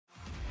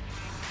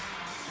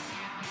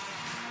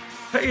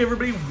Hey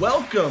everybody,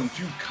 welcome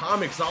to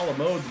Comics a la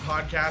Mode, the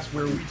podcast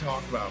where we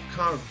talk about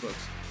comic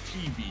books,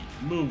 TV,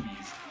 movies,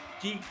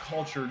 geek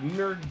culture,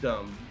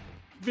 nerddom,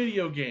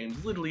 video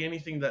games, literally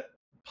anything that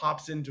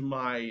pops into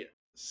my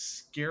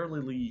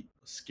scarily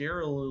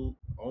Scarily?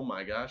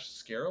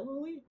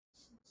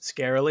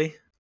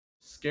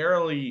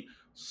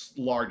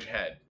 large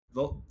head.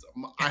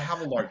 I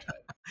have a large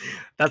head.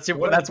 That's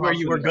Whatever that's where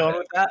pops you into were my going head.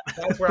 with that?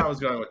 That's where I was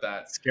going with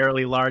that.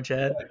 Scarily large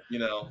head. But,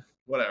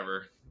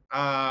 whatever.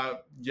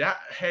 Yeah,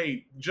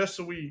 hey, just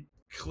so we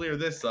clear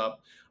this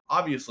up,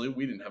 obviously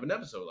we didn't have an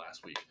episode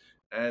last week.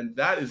 And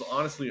that is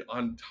honestly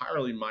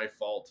entirely my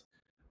fault.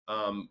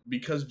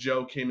 Because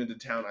Joe came into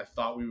town, I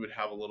thought we would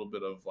have a little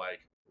bit of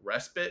like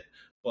respite,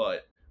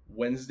 but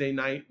Wednesday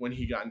night when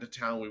he got into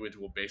town, we went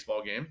to a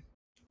baseball game,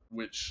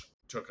 which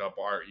took up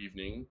our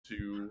evening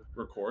to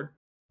record.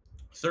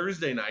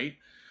 Thursday night,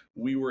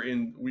 we were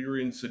in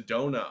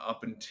Sedona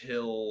up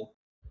until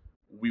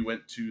we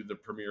went to the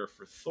premiere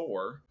for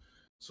Thor,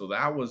 so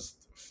that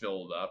was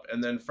filled up.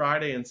 And then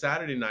Friday and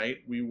Saturday night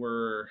we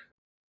were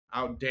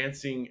out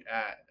dancing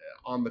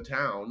on the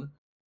town.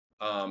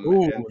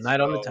 Night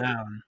on the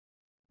town.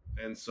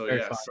 And so Very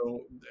yeah, fun.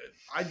 so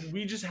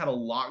we just had a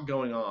lot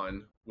going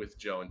on with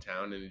Joe in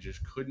town, and he just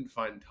couldn't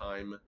find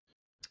time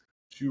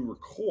to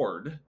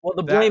record. Well,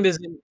 the blame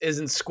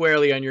isn't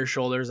squarely on your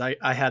shoulders.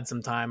 I had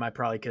some time. I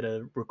probably could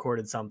have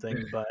recorded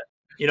something, but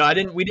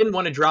we didn't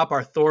want to drop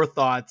our Thor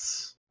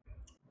thoughts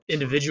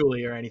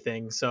individually or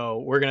anything. So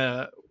we're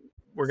gonna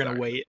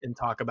wait and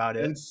talk about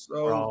it. And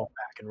so we're all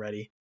back and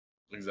ready.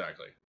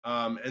 Exactly.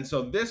 And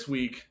so this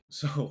week,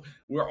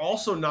 we're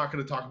also not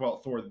going to talk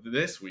about Thor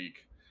this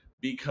week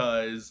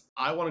because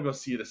I want to go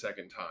see it a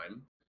second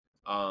time.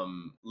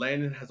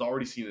 Landon has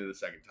already seen it a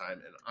second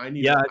time, and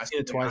I've seen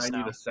it twice now.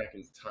 I need a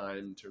second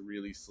time to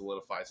really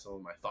solidify some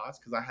of my thoughts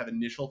because I have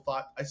initial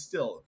thought. I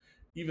still,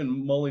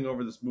 even mulling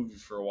over this movie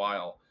for a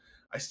while,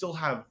 I still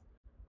have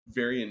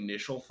very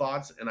initial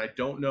thoughts, and I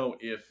don't know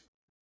if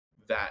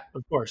that,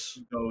 of course,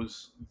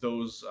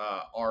 those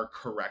are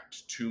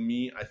correct to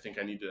me. I think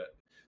I need to.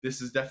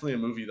 This is definitely a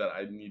movie that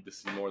I need to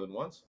see more than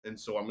once, and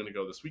so I'm going to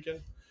go this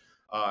weekend.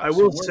 I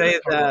will say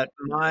that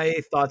my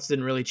thoughts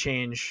didn't really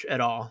change at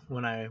all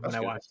when I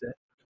watched it.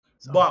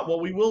 So. But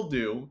what we will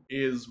do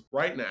is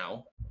right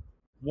now,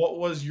 what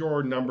was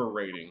your number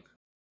rating,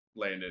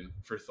 Landon,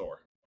 for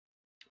Thor?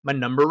 My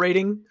number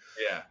rating?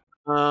 Yeah.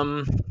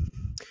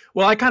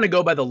 Well, I kind of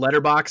go by the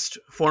Letterboxd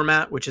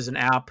format, which is an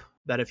app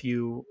that if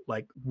you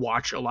like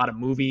watch a lot of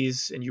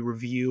movies and you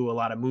review a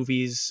lot of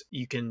movies,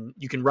 you can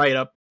write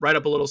up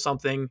a little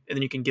something and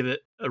then you can give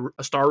it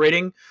a star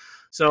rating.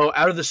 So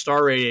out of the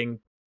star rating,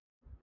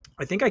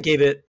 I think I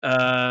gave it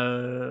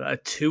a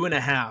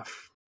 2.5.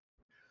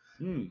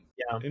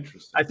 Yeah,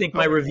 interesting. I think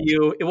my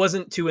review, it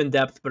wasn't too in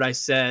depth, but I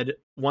said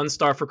 1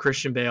 star for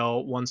Christian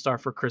Bale, 1 star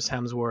for Chris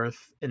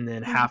Hemsworth, and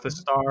then half a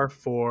star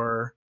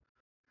for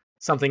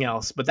something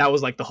else. But that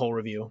was like the whole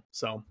review.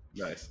 So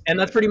nice. And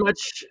that's pretty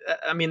much.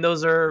 I mean,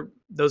 those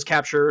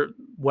capture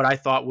what I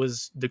thought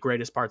was the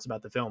greatest parts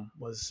about the film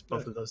was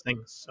both of those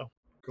things. So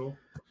cool.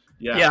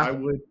 Yeah.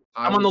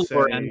 I'm on the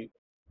lower end.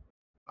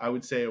 I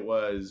would say it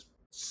was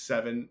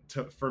 7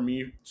 for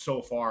me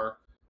so far.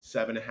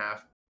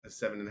 7.5. A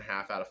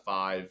 7.5 out of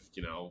 5,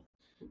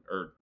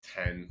 or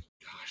 10.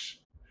 Gosh,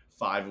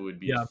 5 would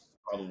be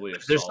probably.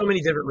 There's so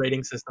many different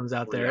rating systems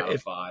out there. A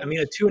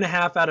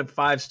 2.5 out of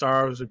 5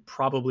 stars would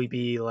probably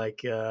be like,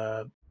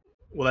 well,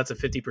 that's a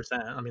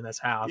 50%. I mean, that's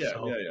half. Yeah.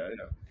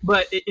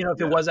 But if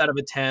it was out of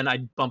a 10,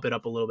 I'd bump it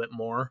up a little bit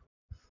more.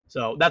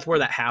 So that's where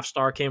that half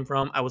star came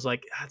from. I was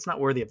like, that's not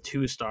worthy of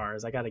 2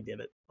 stars. I got to give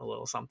it a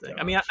little something. Gosh.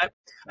 I mean,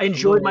 I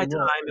enjoyed my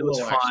time. It was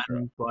fun,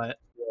 extra. But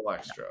a little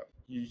extra.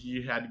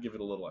 You had to give it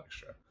a little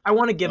extra. I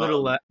want to give it a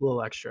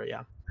little extra,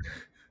 yeah.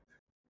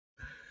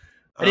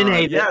 I didn't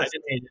hate it.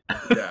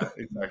 Yeah,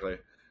 exactly.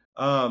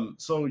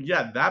 So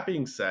yeah, that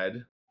being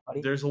said,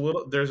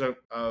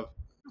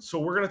 so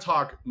we're gonna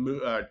talk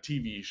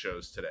TV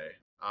shows today.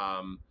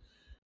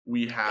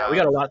 We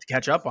got a lot to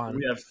catch up on.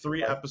 We have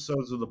 3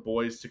 episodes of The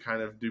Boys to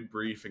kind of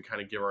debrief and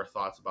kind of give our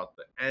thoughts about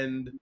the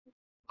end.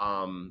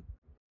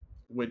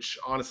 Which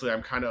honestly,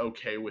 I'm kind of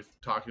okay with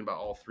talking about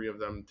all 3 of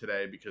them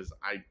today because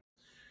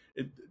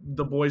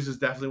The Boys is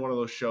definitely one of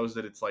those shows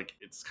that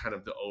it's kind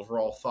of the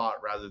overall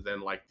thought rather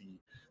than like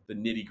the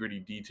nitty gritty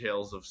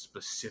details of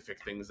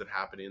specific things that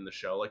happen in the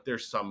show. Like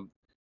there's some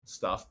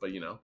stuff, but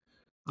Yeah.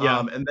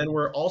 And then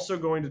we're also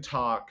going to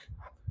talk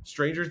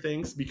Stranger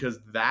Things because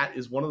that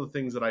is one of the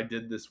things that I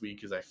did this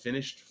week is I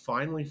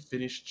finally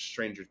finished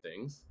Stranger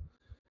Things.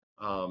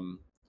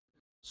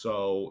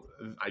 So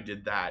I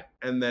did that.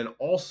 And then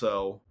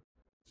also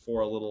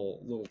for a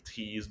little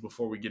tease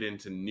before we get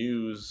into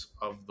news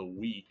of the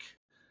week,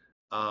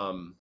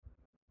 I've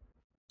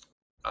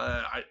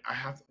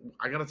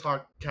got to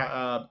talk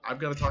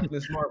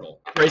Miss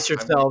Marvel. Brace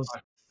yourselves,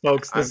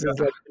 folks. This is like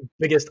the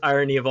biggest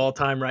irony of all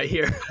time right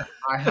here.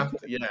 I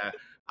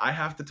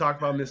have to talk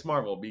about Miss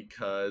Marvel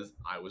because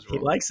I was wrong.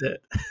 He likes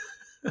it.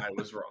 I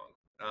was wrong.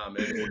 And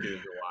we'll get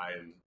into why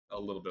a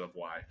little bit of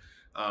why.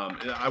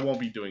 And I won't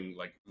be doing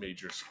like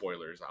major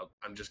spoilers.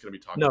 I'm just going to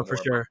be talking No, for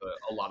more about sure.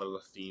 a lot of the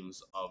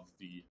themes of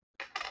the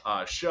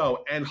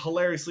show. And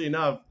hilariously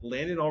enough,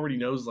 Landon already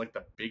knows like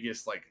the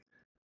biggest like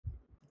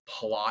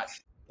plot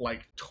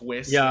like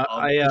twist Yeah,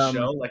 of the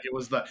show. Like it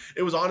was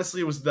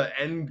the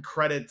end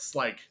credits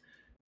like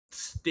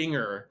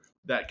stinger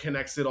that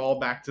connects it all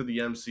back to the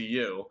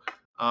MCU.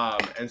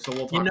 And so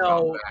we'll you talk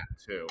about know, that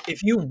too.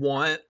 if you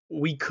want,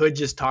 we could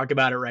just talk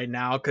about it right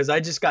now because I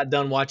just got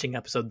done watching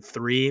episode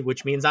 3,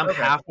 which means I'm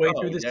Okay. halfway Oh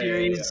through the yeah, yeah,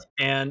 yeah. series,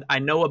 and I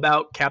know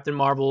about Captain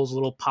Marvel's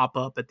little pop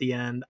up at the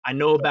end. I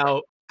know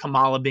about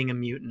Kamala being a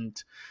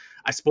mutant.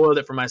 I spoiled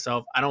it for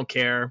myself. I don't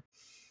care.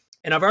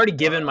 And I've already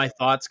given my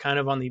thoughts kind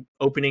of on the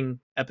opening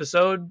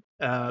episode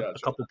a Gotcha.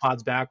 couple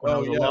pods back when I Oh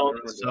was yeah, I alone.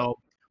 remember that. So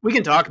we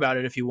can talk about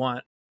it if you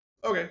want.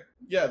 Okay,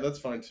 yeah, that's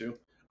fine too.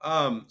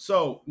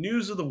 So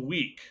news of the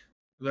week.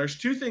 There's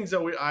two things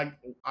that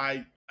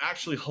I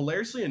actually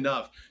hilariously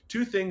enough,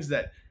 two things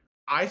that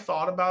I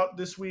thought about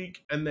this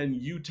week, and then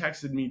you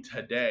texted me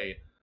today,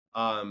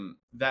 that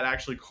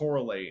actually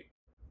correlate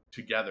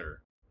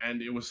together,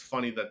 and it was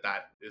funny that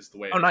that is the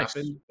way Oh, it nice.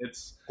 happened.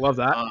 It's Love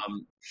that.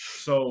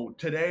 so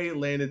today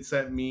Landon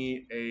sent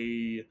me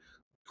a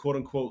quote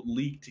unquote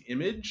leaked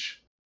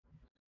image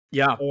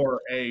Yeah.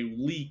 or a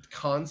leaked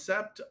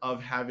concept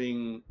of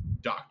having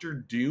Doctor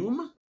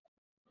Doom.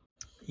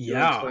 You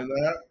want to Yeah. explain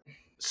that?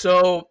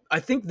 So I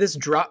think this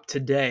dropped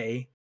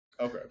today.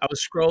 Okay. I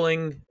was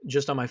scrolling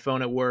just on my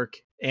phone at work,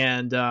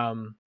 and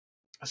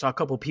I saw a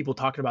couple of people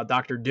talking about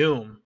Doctor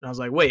Doom, and I was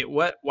like, "Wait,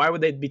 what? Why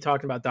would they be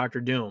talking about Doctor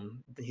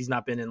Doom? He's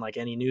not been in like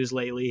any news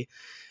lately."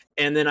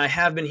 And then I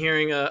have been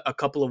hearing a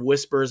couple of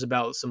whispers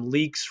about some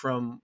leaks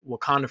from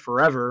Wakanda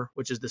Forever,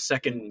 which is the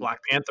second Mm.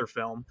 Black Panther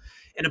film,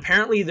 and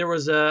apparently there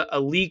was a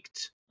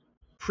leaked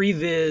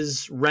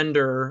previs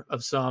render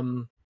of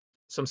some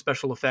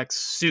special effects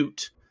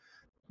suit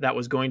that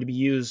was going to be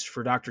used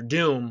for Doctor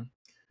Doom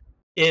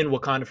in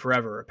Wakanda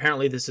Forever.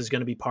 Apparently, this is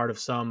going to be part of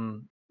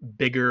some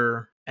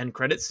bigger end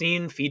credit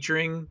scene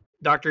featuring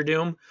Doctor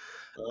Doom.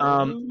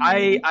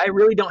 I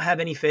really don't have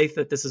any faith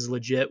that this is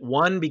legit.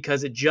 One,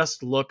 because it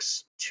just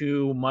looks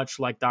too much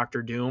like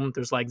Doctor Doom.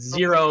 There's like From the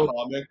zero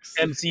comics.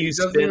 MCU It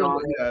doesn't spin even.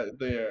 on it. Yeah,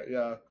 there.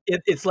 Yeah.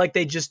 It's like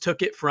they just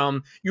took it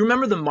from. You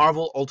remember the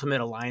Marvel Ultimate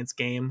Alliance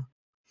game?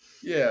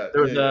 Yeah.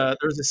 There's Yeah.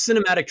 Yeah. a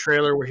cinematic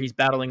trailer where he's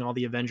battling all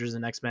the Avengers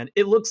and X-Men.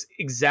 It looks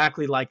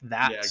exactly like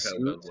that Yeah. It kind of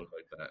suit does look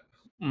like that.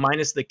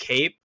 minus the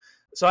cape.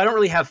 So I don't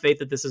really have faith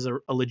that this is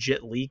a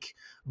legit leak,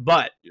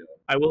 but Yeah.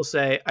 I will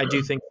say I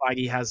do think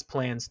Feige has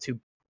plans to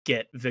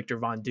get Victor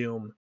Von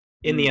Doom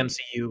in the Mm,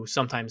 MCU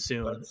sometime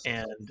soon, that's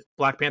and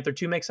Black Panther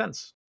 2 makes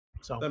sense.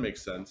 So that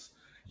makes sense.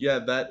 Yeah.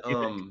 That. what do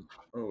you think?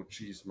 Oh,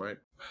 geez, my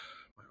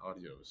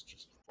audio is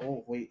just.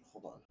 Oh wait,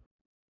 hold on.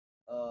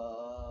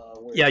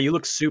 Where Yeah, is you it?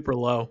 look super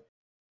low.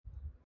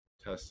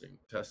 Testing,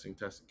 testing,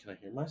 testing. Can I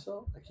hear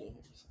myself? I can't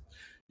hear myself.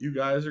 You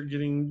guys are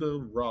getting the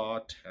raw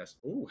test.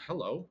 Oh,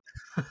 hello.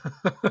 All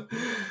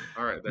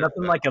right, there.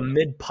 Nothing like a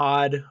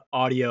mid-pod I,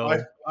 audio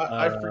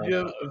I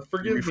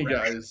forgive me,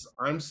 refresh. guys.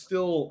 I'm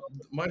still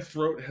my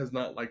throat has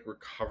not like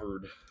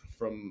recovered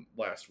from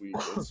last week,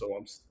 and so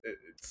it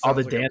All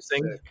the sounds like I'm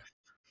dancing,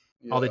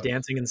 sick. all the Yeah,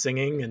 dancing and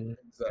singing and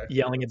exactly.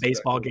 yelling at That's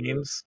baseball exactly what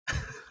it is.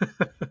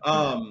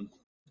 games.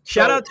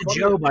 Shout So out to funny.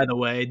 Joe, by the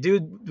way.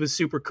 Dude was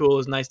super cool. It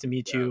was nice to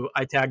meet Yeah, you.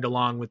 I tagged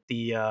along with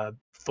the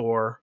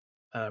Thor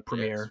yeah, because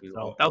premiere,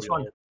 so that was we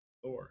fun. all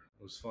Thor.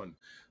 It was fun.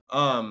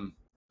 Um,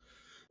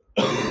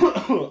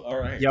 all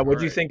right, Yeah, all what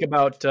do you right. think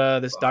about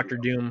this Doctor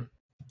Doom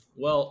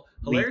Well,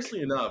 leak?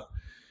 hilariously enough,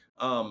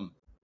 um,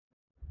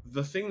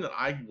 the thing that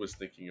I was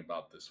thinking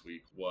about this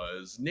week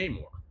was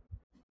Namor.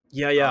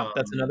 Yeah,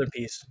 that's Um, another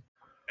piece.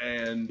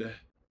 and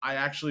I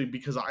actually,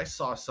 because I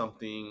saw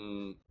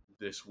something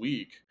this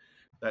week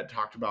that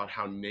talked about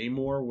how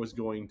Namor was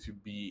going to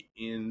be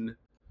in,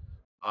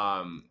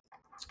 um,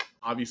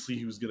 obviously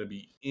he was going to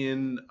be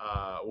in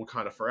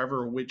Wakanda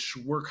Forever, which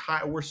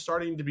we're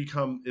starting to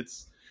become.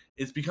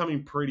 It's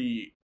becoming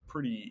pretty.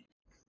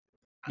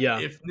 Yeah,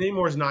 If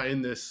Namor's not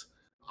in this,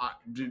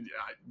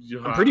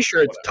 I'm pretty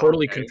sure it's whatever.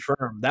 totally Okay,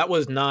 confirmed. That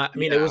was not. I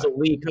mean, it was yeah, a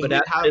leak, because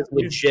but that is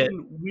legit.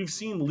 we've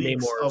seen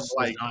leaks of Namor's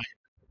like design.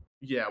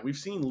 yeah, we've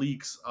seen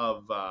leaks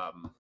of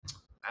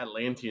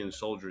Atlantean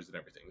soldiers and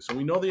everything. So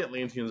we know the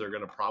Atlanteans are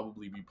going to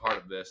probably be part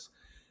of this.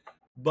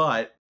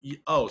 But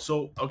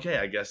so okay,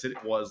 I guess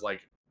it was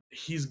like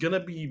he's going to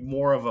be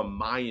more of a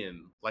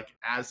Mayan, like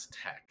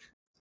Aztec.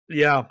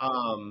 Yeah,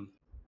 Um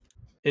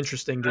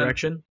interesting and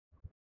direction.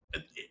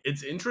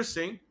 it's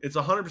interesting. It's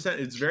 100%.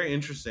 It's very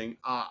interesting.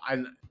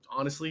 And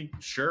honestly,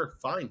 sure,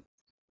 fine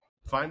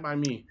by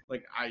me.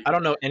 Like I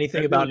don't know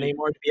anything about really,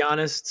 Namor to be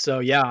honest, so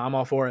yeah, I'm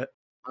all for it.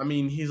 I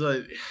mean, he's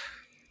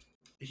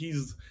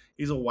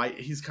he's a white.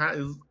 He's kind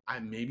of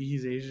maybe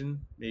he's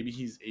Asian. Maybe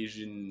he's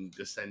Asian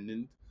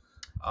descendant.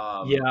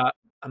 Um, Yeah,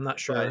 I'm not but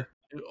sure.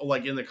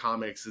 like in the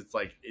comics, it's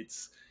like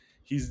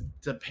he's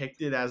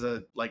depicted as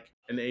a like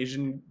an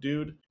Asian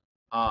dude.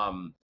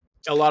 Um,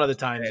 A lot of the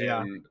times,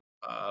 yeah.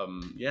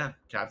 and yeah,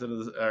 Captain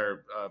of the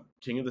or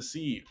King of the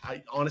Sea.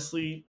 I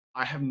honestly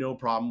I have no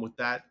problem with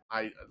that.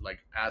 I like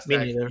Me Aztec.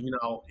 neither.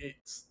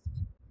 It's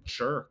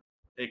sure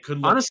it could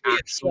look Honestly,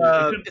 actually.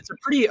 It could. it's a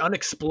pretty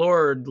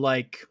unexplored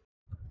like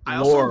I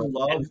also lore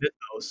love. and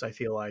mythos. I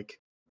feel like.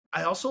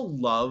 I also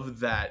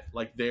love that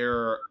like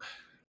they're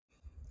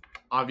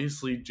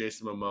obviously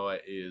Jason Momoa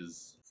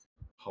is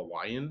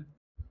Hawaiian,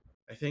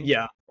 I think,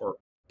 Yeah, or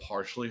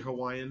partially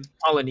Hawaiian,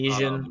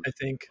 Polynesian, um, I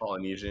think,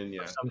 Polynesian, of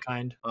yeah. some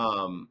kind.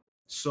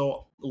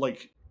 So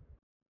like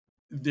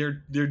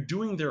they're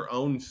doing their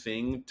own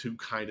thing to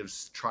kind of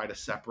try to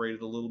separate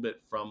it a little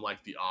bit from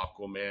like the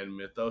Aquaman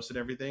mythos and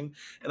everything,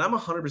 and I'm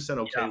 100%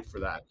 Yeah, okay for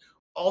that.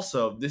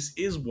 Also, this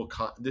is a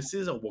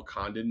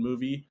Wakandan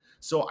movie,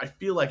 so I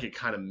feel like it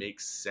kind of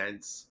makes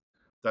sense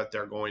that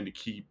they're going to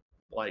keep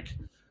like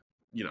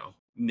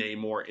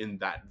Namor in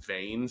that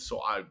vein.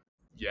 So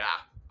yeah,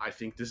 I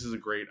think this is a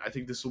great. I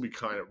think this will be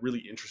kind of really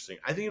interesting.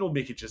 I think it'll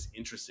make it just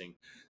interesting.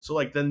 So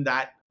like then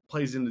that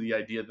plays into the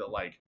idea that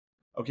like,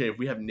 okay, if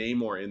we have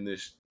Namor in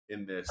this,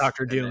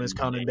 Doctor and Doom is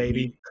then coming,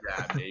 baby.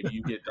 maybe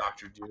you get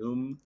Doctor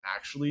Doom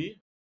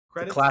actually The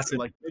credits classic,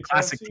 like big time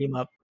classic team scene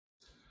up.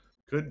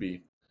 could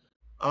be.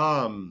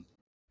 Um,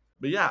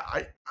 but yeah,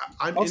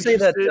 I'm I'll say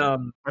that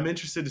interested. I'm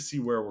interested to see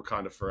where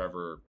Wakanda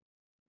Forever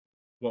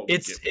what we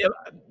it's. get with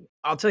that.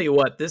 I'll tell you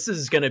what, this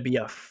is going to be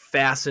a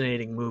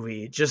fascinating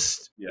movie.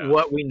 Just Yeah,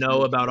 what we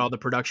know about all the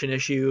production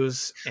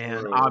issues,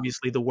 and true.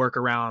 obviously the work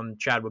around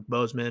Chadwick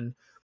Boseman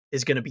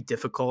is going to be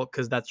difficult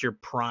because that's your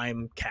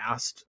prime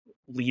cast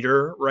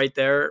leader right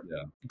there,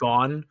 Yeah.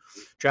 gone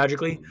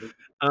tragically. Mhm.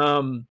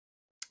 Um,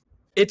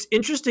 it's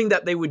interesting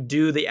that they would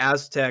do the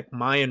Aztec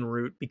Mayan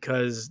route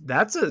because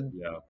that's a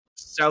Yeah.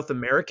 South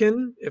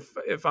American,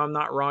 if I'm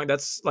not wrong.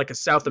 That's like a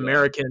South Yeah.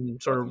 American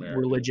sort South of American.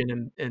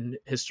 religion and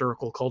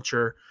historical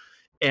culture.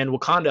 And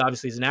Wakanda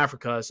obviously is in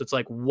Africa, so it's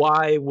like,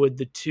 why would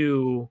the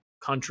two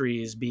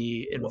countries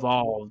be Well,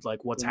 involved?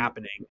 Like, what's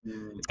happening?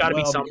 It's got to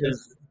be well, something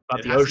because about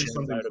it the has to be oceans, I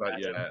something would about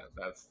imagine.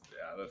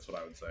 that's what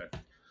I would say.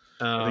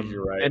 I think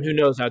you're right. And who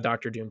knows how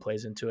Doctor Doom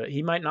plays into it?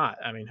 He might not.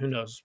 I mean, who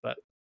knows? But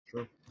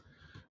Sure. it's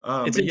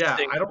But yeah,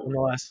 interesting I don't.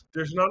 nonetheless.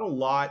 There's not a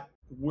lot.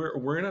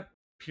 We're in a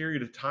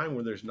period of time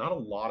where there's not a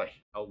lot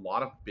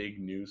of big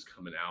news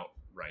coming out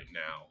right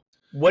now.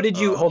 What did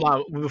you hold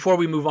Um, on before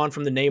we move on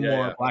from the yeah,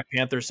 Namor yeah, Black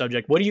Panther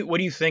subject? What do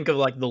you think of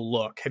like the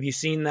look? Have you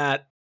seen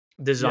that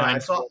yeah. design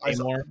for I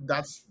saw. Namor?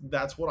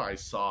 That's what I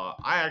saw.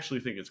 I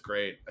actually think it's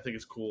great. I think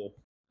it's cool.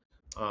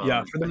 Yeah, for the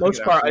I think it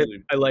most part,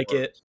 absolutely I like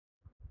it. works.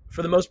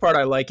 For the most part,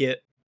 I like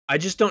it. I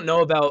just don't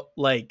know about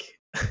like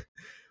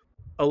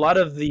a lot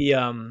of the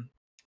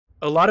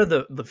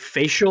the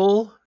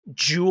facial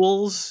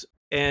jewels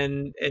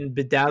and Yeah,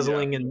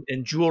 bedazzling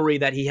and jewelry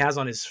that he has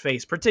on his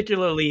face.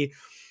 Particularly,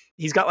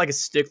 he's got like a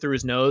stick through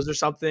his nose or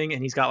something,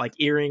 and he's got like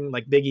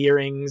big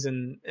earrings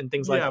and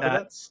things like yeah. But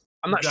that.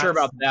 I'm not sure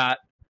about that,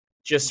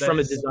 just from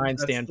a design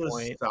that's the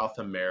standpoint. South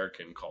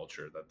American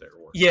culture that they're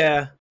working with.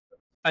 Yeah,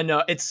 I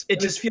know it And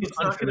just feels it's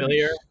not gonna be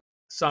unfamiliar,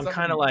 so it's I'm not gonna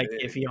kind of be like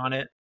big. iffy on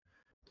it.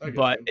 I get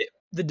But you.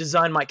 the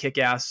design might kick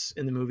ass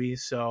in the movie,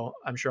 so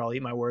I'm sure I'll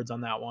eat my words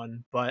on that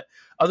one. But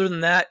other than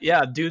that,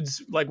 yeah,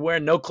 dude's like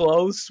wearing no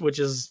clothes, which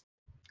is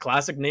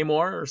classic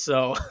Namor.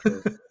 So,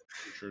 True.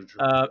 True,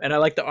 true. and I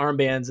like the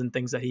armbands and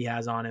things that he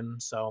has on him,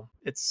 so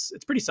it's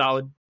pretty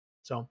solid.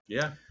 So,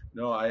 Yeah.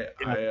 No,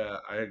 yeah.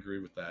 I agree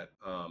with that.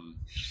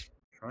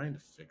 Trying to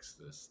fix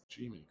this.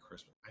 Jiminy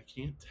Christmas. I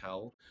can't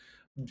tell.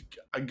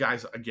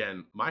 Guys,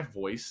 again, my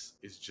voice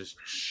is just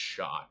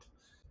shot.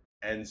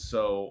 And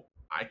so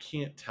I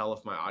can't tell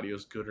if my audio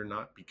is good or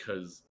not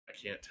because I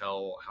can't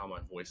tell how my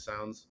voice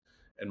sounds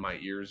and my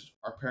ears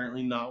are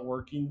apparently not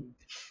working.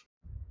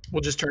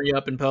 We'll just turn you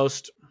up in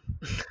post.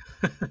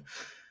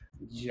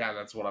 Yeah,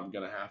 that's what I'm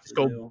gonna have Just to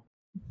go do.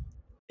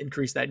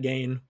 increase that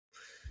gain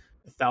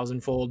a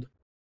thousandfold.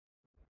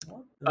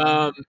 What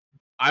Um,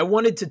 I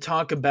wanted to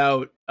talk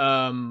about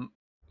Mhm.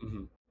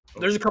 Oh,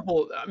 there's a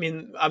couple. I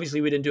mean,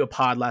 obviously we didn't do a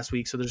pod last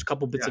week, so there's a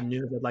couple bits yeah. of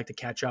news I'd like to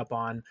catch up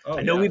on. Oh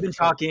I know yeah, we've for been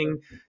sure.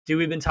 talking, dude,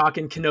 we've been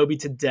talking Kenobi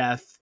to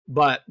death,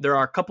 but there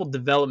are a couple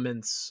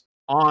developments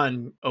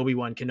on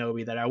Obi-Wan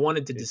Kenobi that I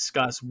wanted to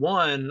discuss.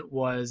 One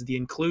was the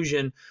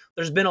inclusion.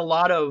 There's been a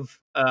lot of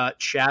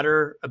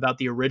chatter about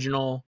the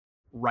original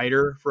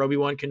writer for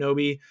Obi-Wan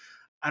Kenobi.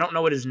 I don't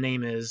know what his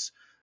name is,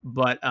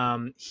 but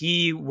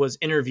he was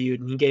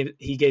interviewed and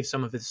he gave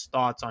some of his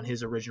thoughts on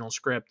his original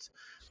script,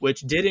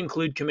 which did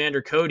include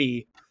Commander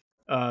Cody,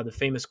 the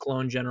famous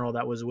clone general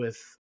that was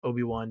with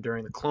Obi-Wan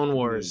during the Clone Mm,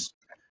 Wars.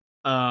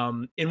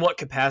 In what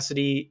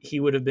capacity he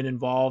would have been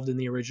involved in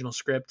the original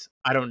script,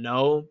 I don't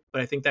know,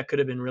 but I think that could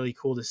have been really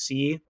cool to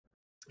see.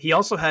 He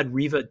also had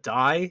Riva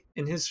die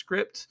in his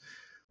script,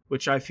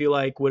 which I feel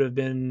like would have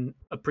been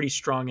a pretty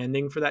strong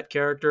ending for that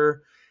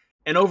character.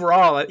 And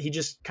overall, he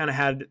just kind of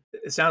had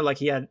it sounded like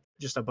he had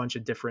just a bunch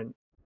of different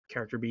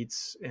character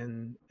beats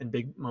and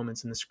big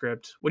moments in the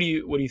script. What do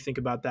you think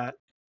about that?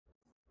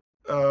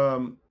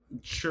 um,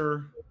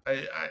 sure.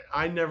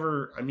 I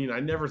never. I mean,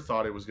 I never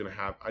thought it was gonna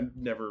happen. I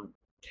never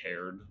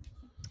cared.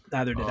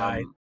 Neither did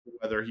I.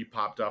 Whether he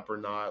popped up or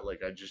not.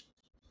 Like, I just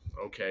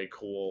okay,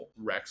 cool.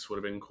 Rex would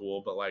have been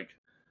cool, but like,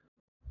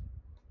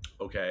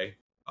 Okay.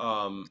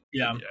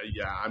 Yeah.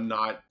 Yeah, I'm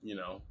not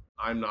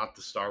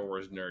the Star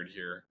Wars nerd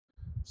here.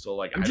 So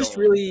like I'm I just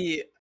don't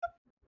really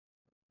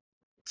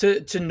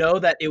to know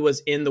that it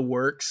was in the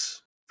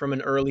works from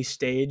an early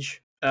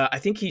stage. I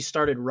think he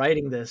started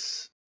writing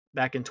this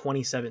back in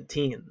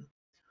 2017.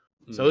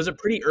 So it was mm, a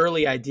pretty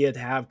early idea to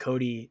have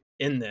Cody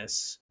in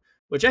this,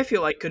 which I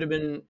feel like could have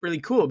been really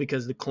cool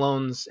because the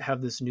clones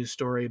have this new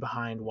story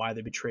behind why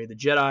they betrayed the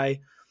Jedi,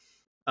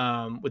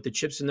 with the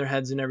chips in their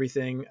heads and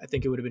everything. I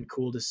think it would have been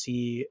cool to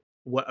see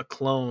what a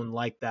clone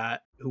like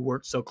that who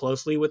worked so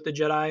closely with the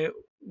Jedi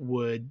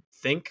would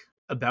think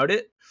about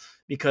it, mm,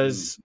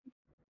 because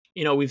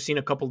we've seen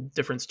a couple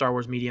different Star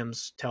Wars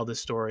mediums tell this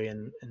story,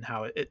 and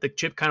how the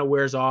chip kind of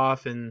wears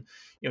off, and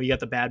you got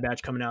the Bad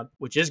Batch coming out,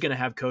 which is going to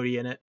have Cody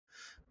in it,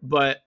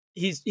 but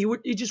he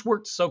just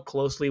worked so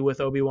closely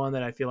with Obi-Wan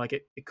that I feel like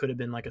it could have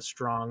been like a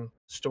strong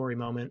story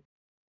moment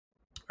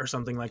or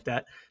something like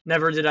that.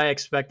 Never did I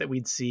expect that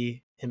we'd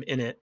see him in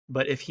it,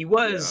 but if he yeah.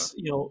 was,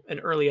 an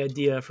early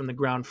idea from the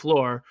ground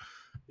floor,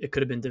 it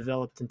could have been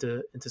developed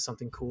into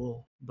something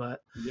cool.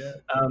 But Yeah,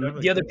 the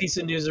definitely other cool. piece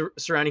of news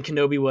surrounding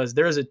Kenobi was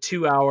there is a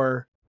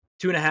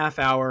 2.5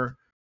 hour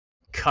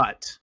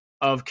cut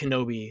of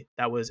Kenobi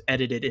that was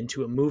edited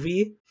into a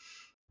movie,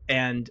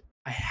 and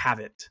I have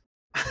it.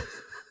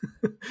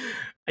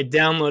 I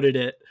downloaded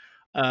it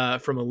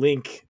from a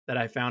link that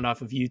I found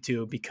off of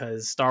YouTube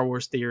because Star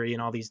Wars Theory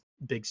and all these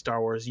big Star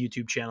Wars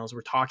YouTube channels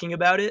were talking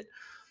about it.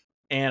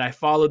 And I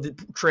followed the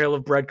trail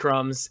of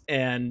breadcrumbs,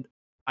 and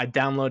I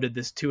downloaded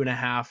this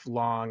 2.5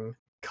 long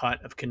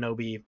cut of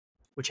Kenobi,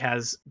 which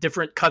has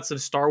different cuts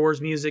of Star Wars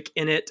music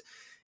in it.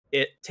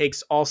 It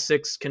takes all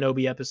 6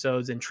 Kenobi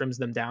episodes and trims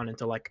them down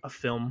into like a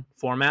film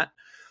format,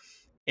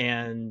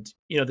 and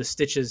the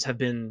stitches have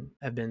been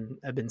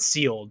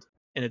sealed,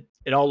 and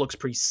it all looks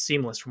pretty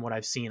seamless from what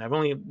I've seen. I've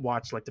only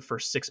watched like the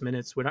first 6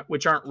 minutes,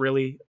 which aren't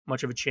really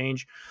much of a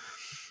change,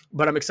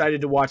 but I'm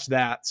excited to watch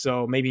that.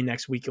 So maybe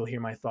next week you'll hear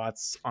my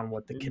thoughts on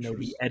what the Kenobi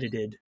Interesting.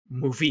 edited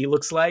movie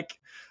looks like,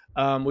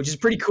 which is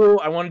pretty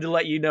cool. I wanted to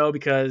let you know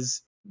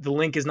because the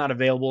link is not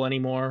available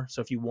anymore,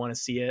 so if you want to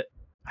see it,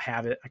 I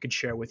have it. I could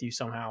share with you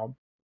somehow.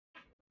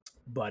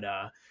 But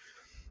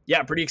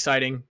yeah, pretty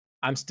exciting.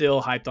 I'm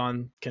still hyped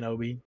on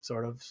Kenobi,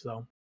 sort of.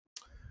 So,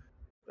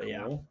 but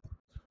yeah. Cool.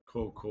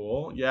 Cool,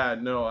 cool. Yeah,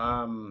 no,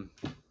 and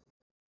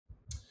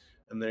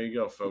there you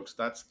go, folks.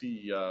 That's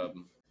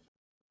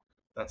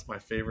my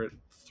favorite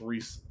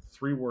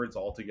three words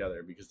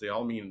altogether because they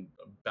all mean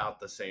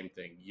about the same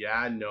thing.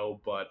 Yeah, no,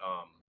 but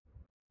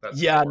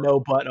that's Yeah, four. no,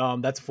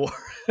 but that's 4.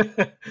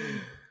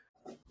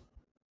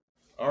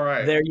 All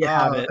right. There you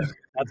have it.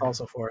 That's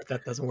also 4.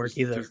 That doesn't work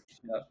either. just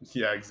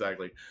yeah,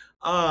 exactly.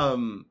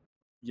 Um,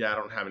 yeah, I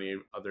don't have any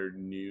other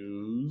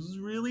news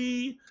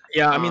really.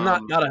 Yeah, I mean,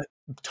 not Um, not a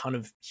ton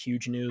of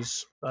huge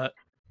news, but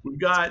we've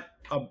got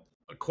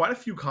quite a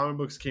few comic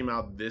books came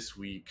out this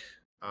week.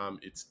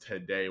 It's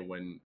today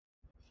when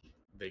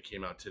they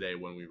came out today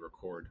when we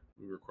record.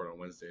 We record on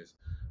Wednesdays.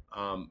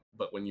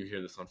 But when you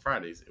hear this on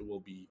Fridays, it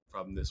will be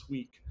from this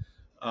week.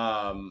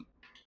 Um,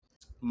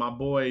 my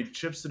boy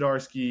Chip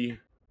Zdarsky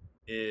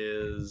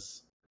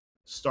is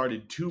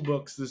started 2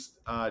 books this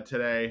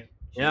today.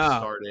 He yeah,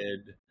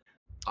 started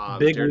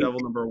big week. Daredevil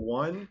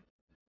 #1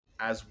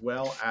 as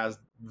well as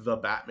the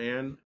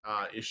Batman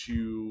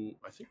issue.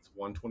 I think it's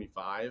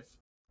 125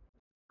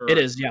 It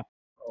or is, yeah.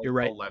 You're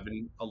right.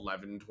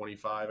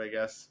 1125, I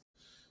guess.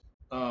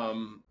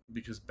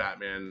 Because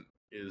Batman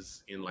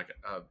is in like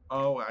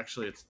oh,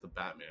 actually it's the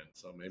Batman,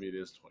 so maybe it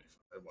is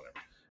 25, whatever.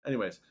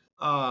 Anyways,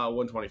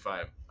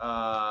 125.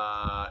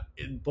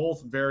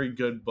 Both very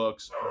good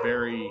books,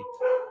 very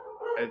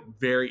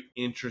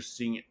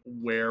interesting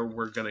where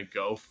we're gonna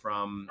go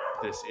from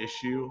this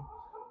issue.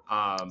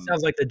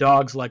 Sounds like the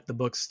dogs like the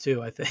books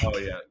too, I Oh think.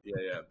 yeah,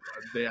 yeah,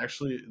 yeah.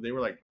 They were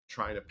like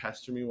trying to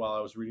pester me while I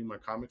was reading my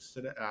comics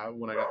today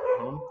when I got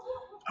home,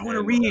 I want to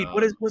and read.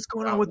 What's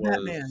going on that with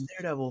Batman, was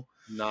Daredevil?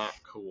 not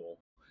cool.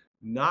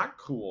 Not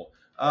cool.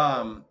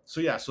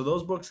 So yeah, so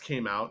those books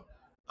came out.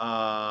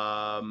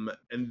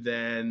 And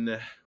then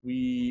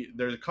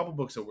there's a couple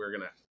books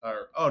that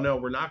oh no,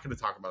 we're not gonna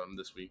talk about them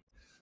this week.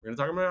 We're gonna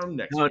talk about them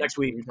next No, week. next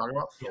We're week. gonna talk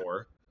about Yeah.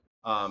 Thor.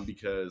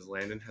 Because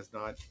Landon has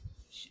not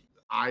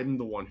I'm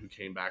the one who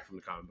came back from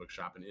the comic book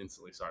shop and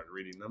instantly started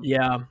reading them.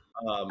 Yeah.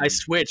 I Um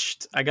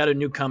switched. I got a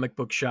new comic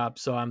book shop,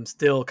 so I'm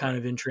still kind right.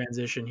 of in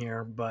transition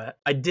here, but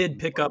I did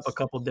pick up a Nice.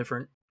 couple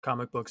different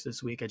comic books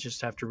this week. I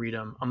just have to read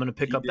them. I'm going to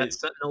pick He up that did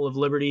Sentinel of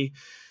Liberty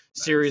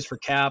series nice. for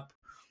Cap,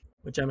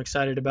 which I'm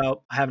excited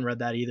about. I haven't read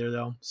that either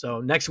though. So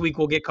next week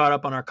we'll get caught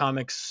up on our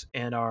comics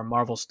and our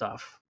Marvel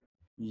stuff.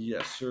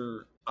 Yes,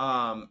 sir.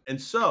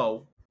 And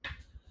so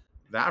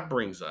that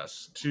brings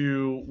us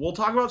to we'll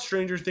talk about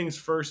Stranger Things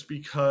first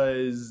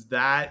because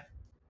that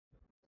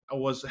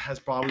has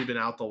probably been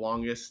out the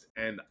longest,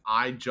 and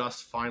I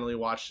just finally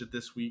watched it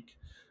this week,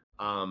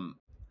 um,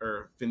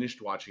 or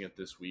finished watching it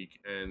this week,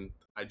 and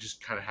I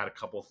just kind of had a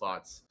couple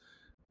thoughts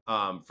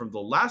from the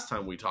last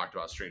time we talked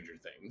about Stranger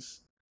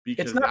Things.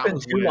 It's because not that been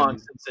was too long when,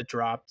 since it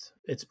dropped.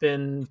 It's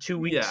been 2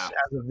 weeks yeah.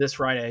 as of this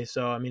Friday,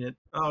 so I mean, it's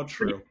Oh,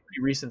 pretty true.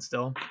 pretty recent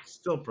still.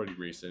 Still pretty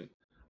recent.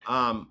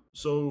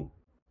 So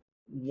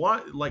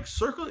what, like,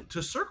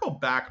 circle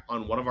back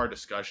on one of our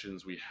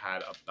discussions we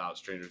had about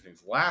Stranger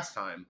Things last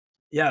time,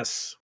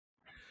 Yes,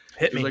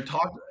 hit is me.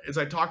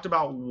 I talked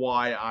about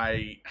why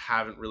I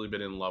haven't really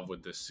been in love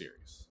with this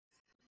series.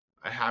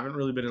 I haven't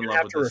really been in You're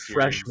love gonna have with to this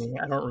refresh series. me.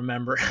 I don't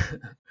remember.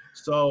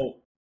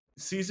 So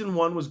season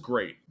one was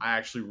great. I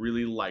actually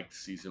really liked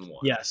season one.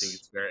 Yes,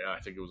 I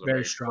think it was a very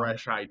very strong.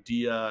 fresh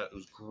idea. It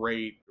was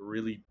great. It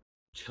really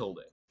killed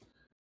it.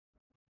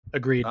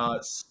 Agreed.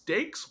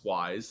 Stakes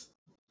wise,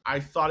 I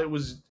thought it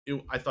was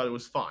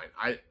fine.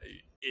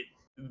 It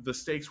the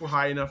stakes were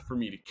high enough for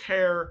me to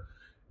care,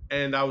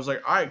 and I was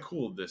like, all right,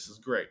 cool, this is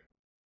great.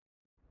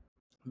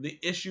 The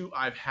issue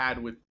I've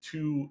had with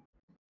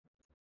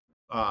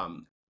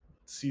um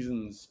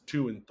seasons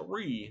 2 and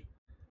 3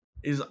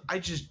 is I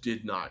just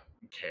did not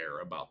care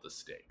about the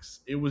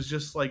stakes. It was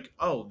just like,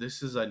 oh,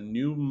 this is a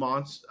new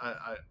monster,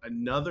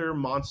 another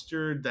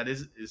monster that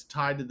is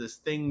tied to this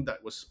thing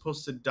that was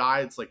supposed to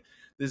die. It's like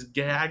this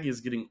gag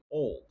is getting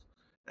old,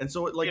 and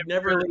so it It like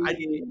never.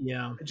 really,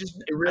 yeah. I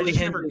just It I really just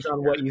never hinges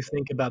on what cared. you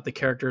think about the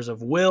characters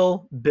of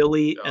Will,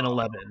 Billy, and Oh,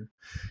 11.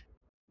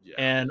 yeah.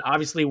 And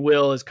obviously,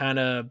 Will is kind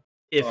of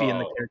iffy in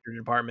the Oh, character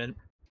department.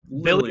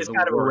 Billy literally is the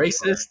kind of a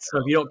worst racist, so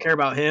if you don't care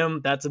about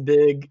him, that's a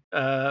big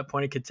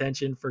point of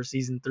contention for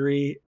season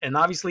 3. And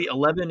obviously,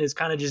 11 is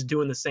kind of just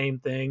doing the same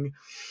thing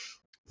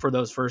for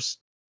those first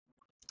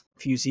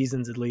few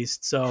seasons, at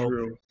least. So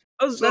true.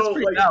 that's So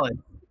pretty like, valid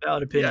yeah.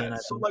 opinion, I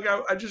So think.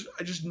 like, I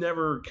just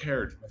never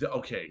cared.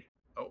 Okay,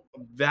 oh,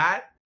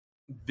 that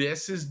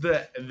this is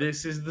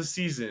the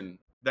season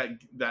that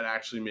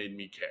actually made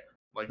me care.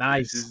 Like,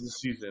 this is Nice. the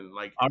season.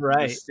 Like, All the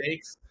right.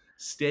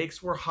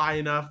 stakes were high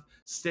enough.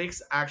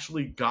 Stakes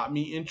actually got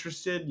me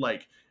interested.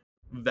 Like,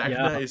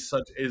 Yeah. Vecna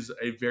is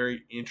a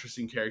very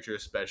interesting character,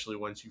 especially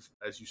once you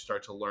as you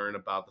start to learn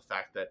about the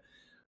fact that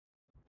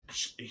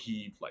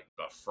he like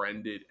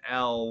befriended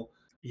Elle.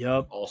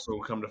 Yep. Also,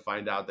 come to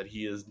find out that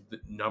he is the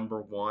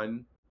number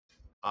one.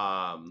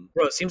 Um,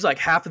 Bro, it seems like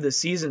half of the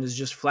season is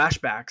just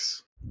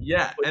flashbacks.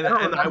 yeah, Like, I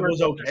don't and I remember was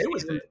the other okay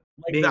with seasons it.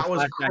 Like, being that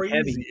was flashback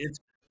heavy. crazy. It's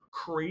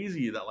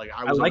crazy that like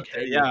I I was liked it.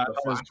 okay with Yeah, I the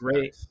thought it was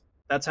great. flashbacks.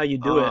 That's how you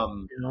do it,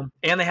 Um, you know.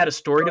 And they had a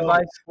story so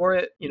device for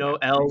it. You yeah, know,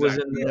 Elle was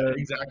exactly. in Yeah, the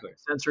exactly,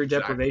 sensory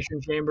exactly.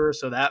 deprivation chamber,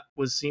 so that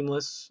was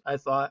seamless. I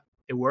thought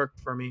it worked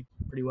for me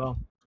pretty well.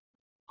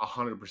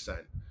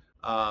 100%.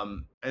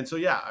 And so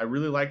yeah, I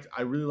really liked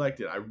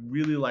it. I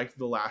really liked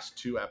the last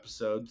two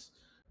episodes.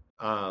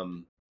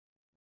 Um,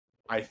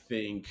 I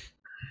think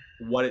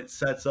what it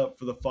sets up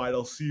for the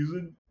final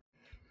season.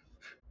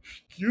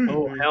 Excuse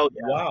Oh me. hell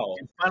yeah! Wow.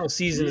 Dude, final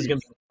season is gonna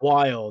Jeez. be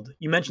wild.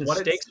 You mentioned What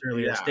it's stakes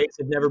earlier. Yeah. Stakes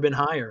have never been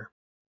higher.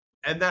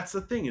 And that's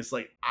the thing. It's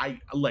like I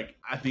like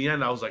at the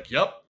end I was like,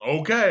 "Yep,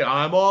 okay,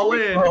 I'm Here all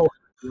we in." go.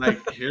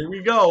 Like, here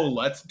we go.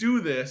 Let's do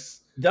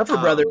this. Duffer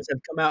Um Brothers have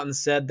come out and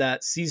said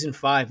that season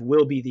 5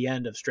 will be the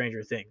end of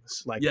Stranger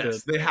Things. Like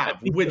yes, they at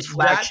have, least the which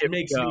that flagship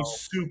makes me show.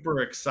 super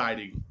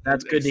exciting.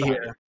 That's good to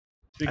Excited. hear.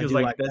 I Because do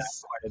like like that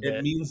this quite a it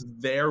bit. means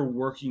they're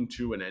working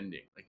to an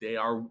ending. Like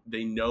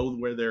they know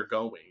where they're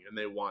going and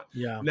they want.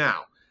 Yeah.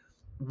 Now,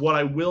 what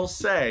I will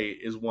say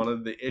is one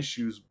of the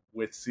issues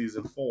with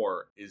season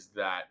 4 is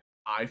that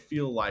I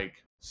feel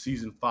like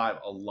season 5,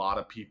 a lot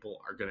of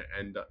people are going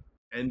to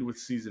end with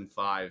season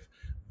 5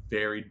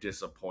 very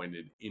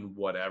disappointed in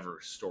whatever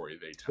story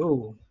they tell,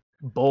 Ooh,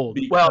 bold.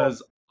 Well,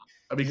 because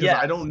I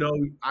yes. don't know,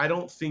 I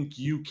don't think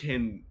you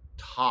can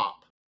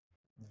top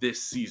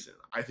this season.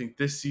 I think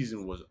this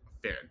season was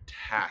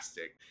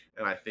fantastic,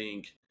 and I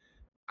think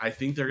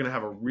they're going to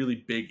have a really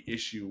big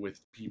issue with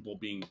people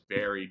being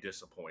very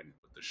disappointed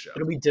with the show.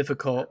 It'll be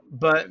difficult,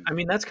 but And I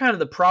mean that's kind of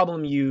the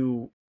problem.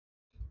 You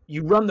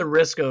run the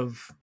risk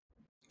of,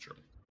 sure,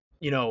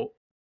 you know,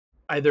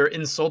 either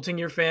insulting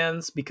your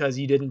fans because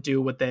you didn't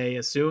do what they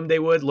assumed they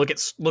would. Look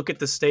at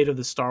the state of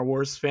the Star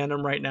Wars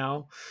fandom right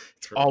now.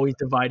 It's true. always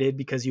divided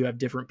because you have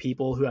different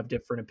people who have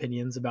different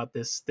opinions about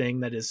this thing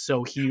that is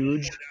so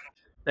huge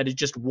that it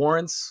just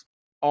warrants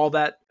all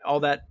that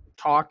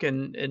talk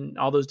and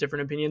all those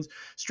different opinions.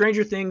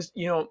 Stranger Things,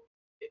 you know,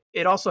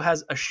 it also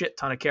has a shit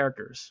ton of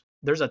characters.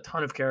 There's a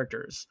ton of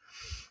characters,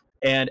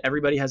 and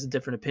everybody has a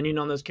different opinion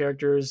on those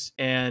characters,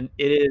 and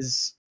it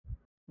is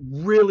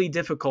really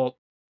difficult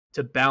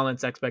to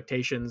balance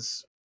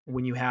expectations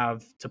when you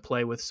have to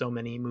play with so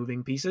many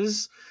moving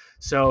pieces.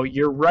 So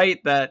you're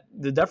right that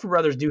the Duffer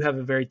Brothers do have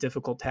a very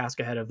difficult task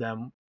ahead of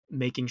them,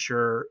 making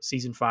sure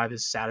season 5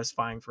 is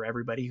satisfying for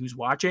everybody who's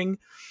watching.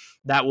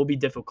 That will be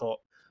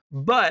difficult.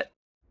 But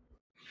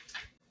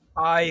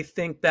I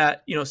think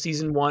that, you know,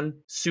 season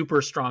 1,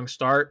 super strong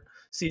start.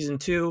 Season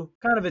 2,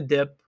 kind of a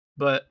dip,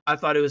 but I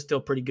thought it was still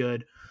pretty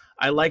good.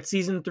 I liked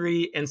season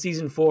 3, and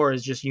season 4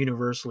 is just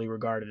universally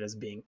regarded as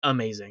being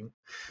amazing.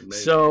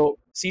 Amazing. So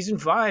season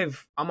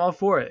 5, I'm all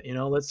for it. You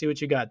know, let's see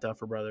what you got,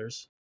 Duffer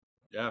Brothers.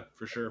 Yeah,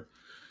 for sure.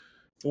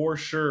 For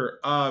sure.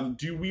 Do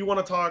you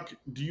want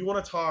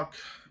to talk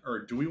or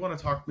do we want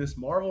to talk Miss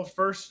Marvel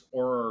first,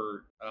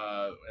 or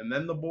and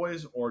then the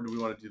boys, or do we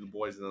want to do the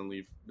boys and then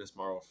leave Miss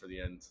Marvel for the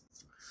end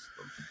since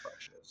it's the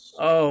freshest?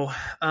 Oh,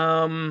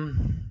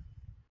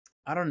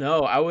 I don't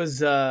know. I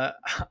was I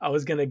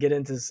was gonna get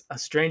into a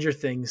Stranger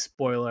Things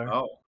spoiler.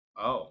 Oh,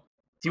 oh,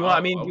 Do you want? I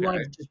oh, mean, do you want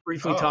okay. to just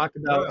briefly Oh, talk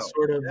no, about no,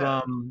 sort of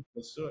yeah,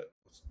 let's do it.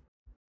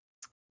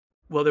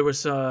 well, there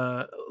was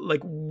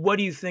like, what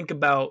do you think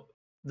about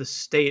the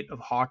state of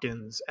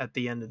Hawkins at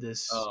the end of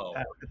this Oh,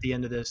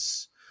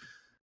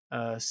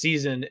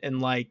 season,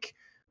 and like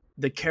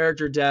the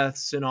character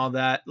deaths and all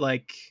that?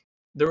 Like,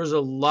 there was a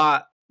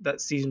lot that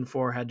season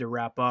 4 had to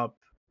wrap up,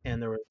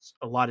 and there was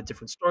a lot of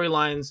different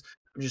storylines.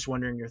 I'm just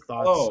wondering your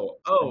thoughts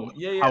on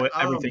yeah, how yeah.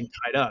 everything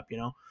tied up, you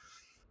know?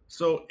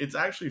 So it's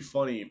actually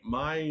funny.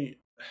 My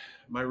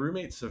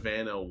roommate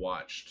Savannah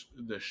watched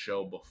the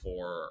show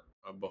before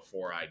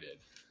I did,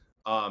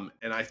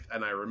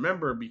 and I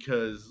remember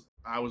because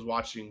I was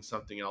watching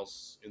something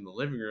else in the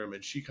living room,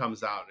 and she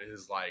comes out and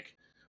is like,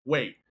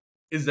 "Wait,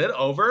 is it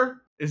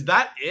over? Is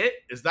that it?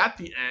 Is that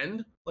the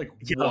end? Like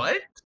Yeah,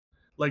 what?"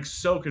 Like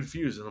so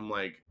confused, and I'm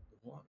like,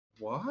 "What?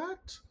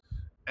 What?"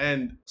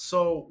 And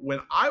so when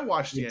I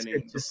watched the it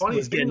ending, the just funny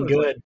was thing getting was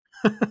like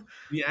good.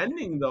 the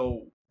ending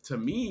though to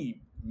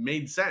me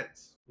made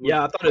sense. It was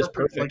Yeah, I thought it was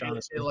perfect. perfect,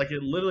 honestly. Like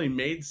it literally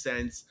made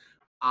sense.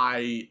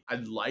 I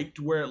liked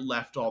where it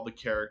left all the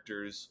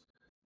characters.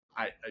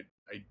 I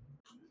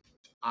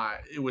I,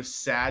 it was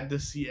sad to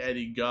see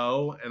Eddie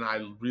go, and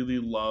I really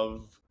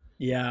love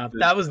Yeah, the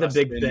that was the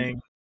big Dustin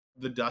thing.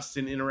 the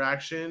Dustin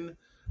interaction.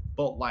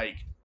 But like,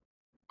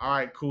 all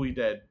right, cool, he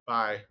dead.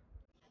 Bye.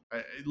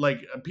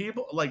 Like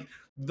people like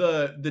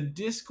the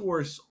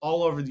discourse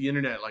all over the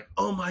internet, like,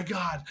 oh my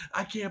god,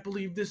 I can't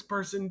believe this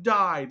person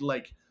died.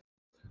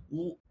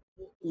 L-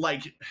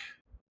 like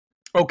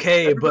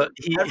Okay, everybody, but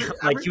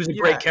he was a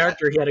great yeah,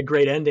 character. He had a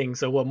great ending.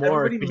 So what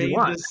more everybody could you made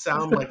want? this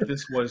sound like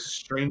this was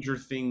Stranger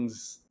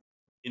Things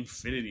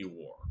Infinity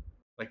War.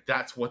 Like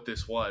that's what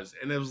this was,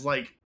 and it was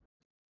like,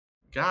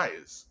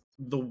 guys,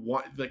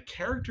 the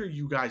character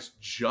you guys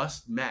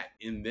just met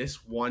in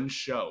this one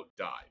show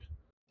died.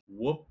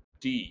 Whoop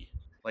dee.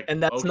 Like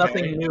And that's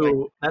nothing okay, like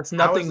new. That's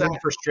how is nothing new that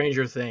for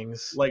Stranger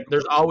Things. like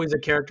There's always a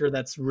character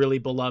that's really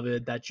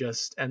beloved that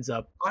just ends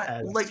up I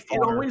as like it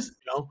fodder. always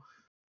You know,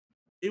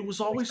 it was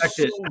always expect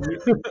so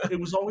it. it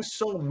was always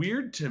so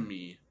weird to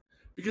me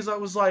because I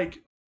was like,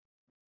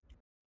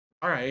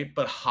 all right,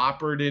 but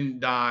Hopper didn't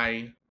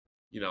die,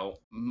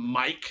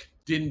 Mike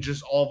didn't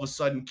just all of a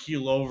sudden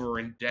keel over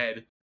and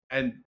dead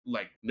and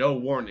like no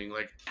warning.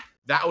 Like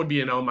that would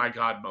be an oh my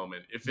god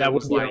moment if it That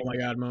would was be an like oh my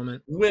god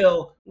moment.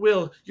 Will,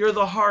 you're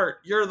the heart.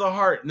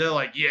 And they're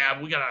like,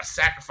 yeah, we gotta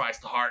sacrifice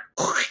the heart.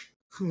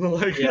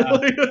 like, Yeah.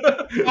 like,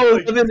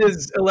 Oh, like,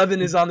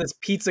 11 is on this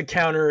pizza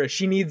counter.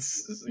 She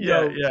needs,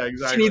 yeah, yeah,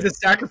 she needs exactly. a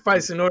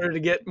sacrifice in order to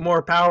get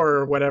more power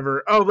or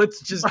whatever. Oh,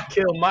 let's just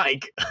kill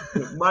Mike.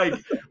 Mike,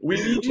 we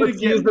need you to Let's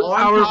get use the on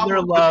power of top their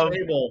of the love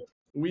table.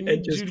 We and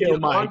need you just to get kill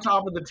on Mike.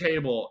 top of the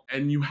table,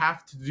 and you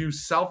have to do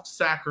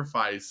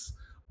self-sacrifice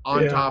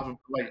on Yeah. top of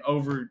like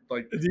over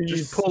like You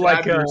just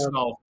stab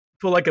yourself.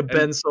 pull like a And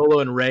Ben Solo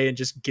and Ray and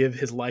just give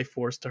his life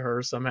force to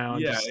her somehow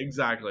and yeah, just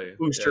exactly.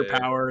 boost Yeah, her yeah,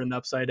 power and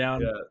upside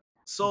down. yeah.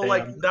 So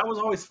like Damn. that was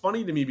always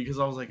funny to me because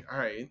I was like, all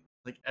right,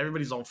 like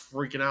everybody's all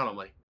freaking out. I'm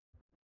like,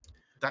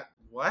 that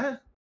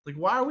what? Like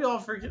why are we all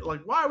freaking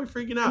like why are we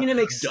freaking I out? mean, it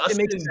makes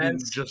Dustin didn't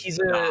sense. just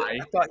I die.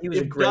 thought he was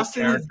a If great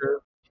Dustin is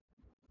character.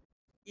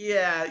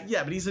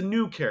 yeah, but he's a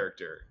new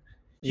character.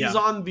 Yeah. He's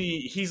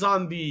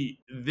on the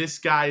this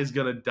guy is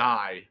gonna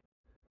die.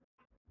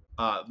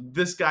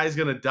 This guy's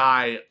gonna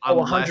die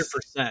Oh, unless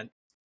 100%.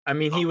 I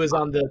mean, uh, he was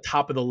on the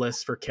top of the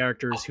list for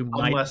characters who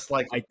might unless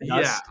like bite the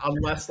yeah, dust.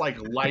 unless like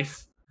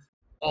life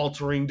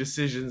altering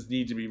decisions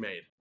need to be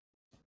made.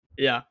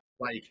 Yeah.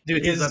 Like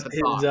Dude, he's at the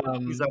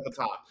top. He's at the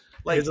top.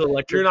 his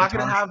Like you're electric not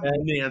gonna guitar have shred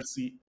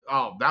Nancy.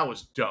 Oh, that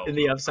was in dope.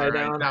 the All upside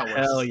right, down. that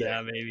Hell was sick.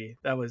 yeah, baby.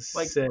 That was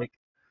Like sick.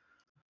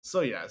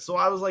 so yeah. So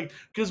I was like,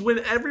 because when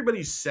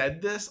everybody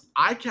said this,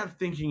 I kept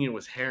thinking it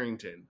was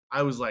Harrington.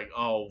 I was like,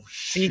 oh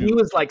See, shoot, he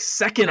was like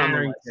second on the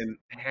list.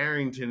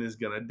 Harrington is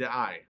gonna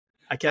die.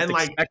 I kept And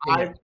like expecting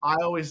it. I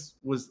always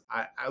was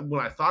when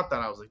I thought that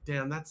I was like,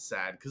 damn, that's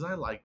sad because I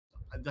like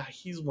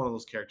he's one of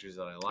those characters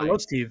that I I like.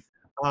 love Steve.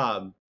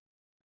 Um,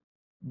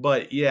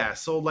 but yeah,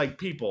 so like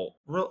people,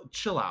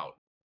 chill out.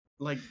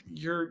 Like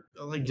you're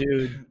like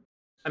Dude.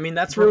 I mean,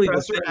 that's really the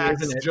Professor thing,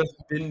 X isn't it? just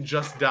didn't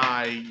just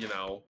die.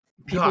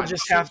 People God,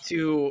 just have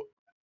to,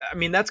 I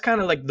mean, that's kind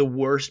of like the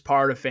worst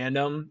part of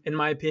fandom, in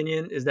my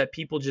opinion, is that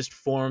people just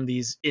form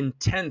these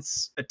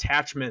intense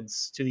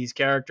attachments to these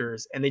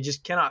characters and they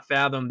just cannot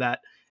fathom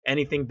that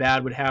anything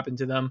bad would happen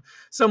to them.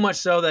 So much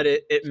so that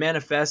it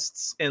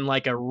manifests in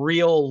like a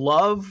real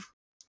love,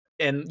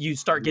 and you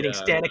start getting yeah.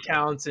 stan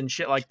accounts and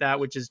shit like that,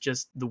 which is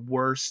just the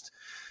worst.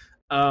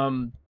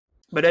 Um,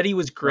 but Eddie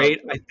was Well, great.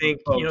 I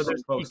think, folks,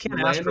 you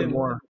can't ask for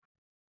more.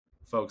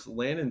 folks,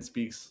 Landon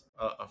speaks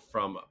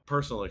from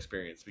personal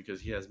experience because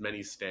he has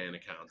many Stan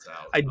accounts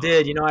out. I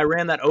did. I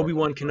ran that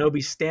Obi-Wan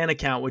Kenobi Stan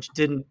account, which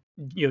didn't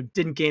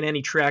gain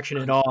any traction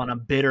at all, and I'm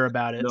bitter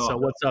about it. No, So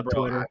what's up,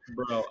 Twitter?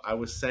 I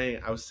was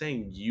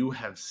saying you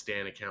have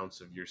Stan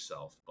accounts of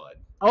yourself, bud.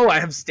 Oh, I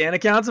have Stan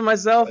accounts of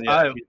myself. Yeah,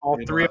 I have all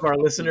three of our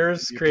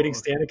listeners creating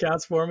Stan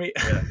accounts for me.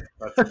 Yeah,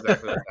 that's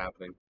exactly what's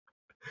happening.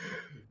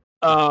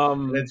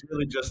 And it's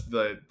really just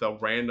the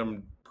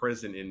random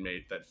prison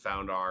inmate that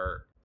found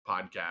our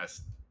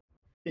podcast.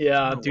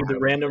 Yeah, dude, the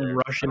random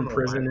Russian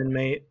prison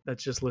inmate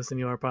that's just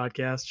listening to our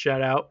podcast.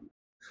 Shout out.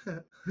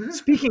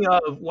 Speaking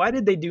of, why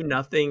did they do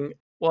nothing?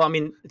 Well, I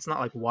mean, it's not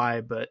like why,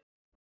 but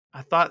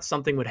I thought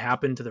something would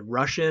happen to the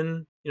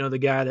Russian, the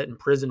guy that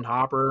imprisoned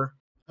Hopper.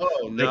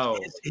 Oh, no.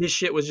 Like, his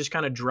shit was just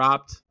kind of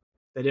dropped.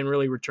 They didn't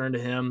really return to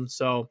him.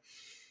 So,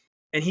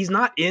 and he's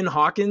not in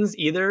Hawkins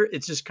either.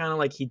 It's just kind of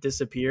like he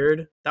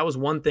disappeared. That was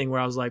one thing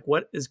where I was like,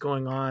 what is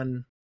going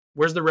on?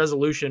 Where's the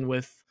resolution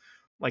with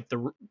like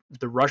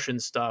the Russian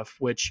stuff,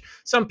 which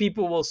some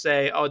people will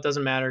say, oh, it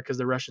doesn't matter because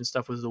the Russian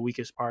stuff was the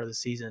weakest part of the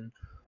season.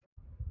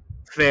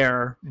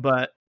 Fair,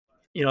 but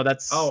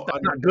that's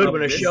not good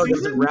when a show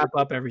doesn't wrap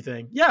up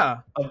everything. Yeah.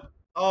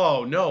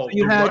 Oh no, so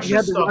you had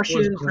the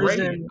Russian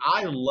prison.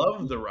 I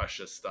love the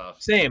Russia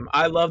stuff. Same,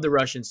 I love the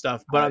Russian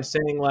stuff, but I'm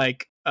saying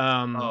like,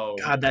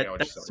 God,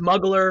 that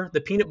smuggler,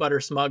 the peanut butter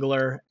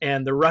smuggler,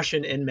 and the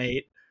Russian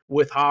inmate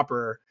with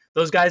Hopper,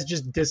 those guys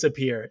just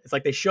disappear. It's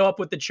like they show up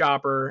with the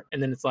chopper,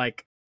 and then it's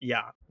like,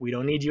 yeah, we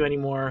don't need you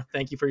anymore.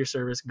 Thank you for your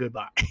service.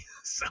 Goodbye.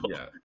 So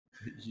yeah.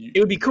 It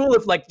would be cool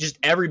if like just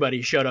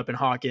everybody showed up in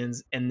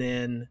Hawkins, and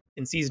then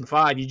in season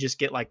 5 you just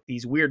get like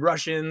these weird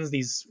Russians,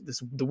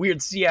 the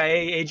weird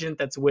CIA agent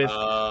that's with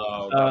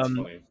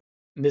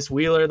Miss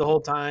Wheeler the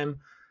whole time.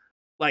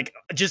 Like,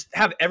 just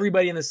have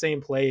everybody in the same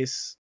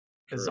place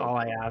is all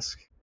I ask.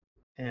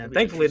 And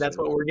thankfully that's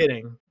what we're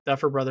getting.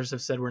 Duffer Brothers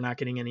have said we're not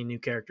getting any new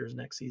characters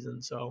next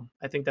season, so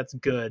I think that's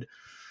good.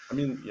 I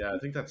mean, yeah, I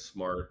think that's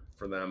smart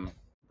for them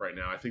right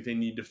now. I think they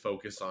need to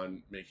focus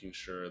on making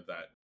sure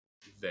that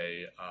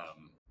they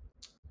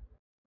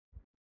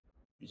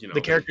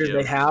the characters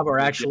they have are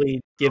actually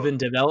given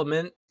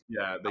development.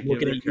 Yeah, I'm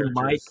looking at you,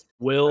 Mike,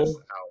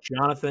 Will,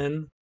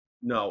 Jonathan.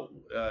 No,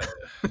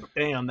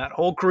 damn, that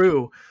whole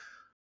crew.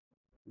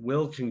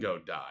 Will can go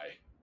die.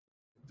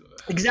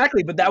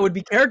 Exactly, but that would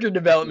be character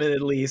development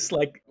at least.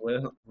 Like,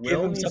 Will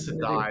needs to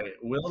die.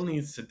 Will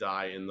needs to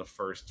die in the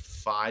first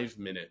 5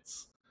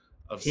 minutes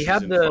of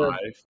season 5.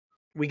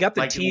 We got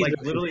the tease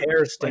of his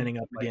hair standing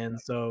up again,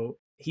 so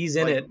he's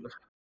in it.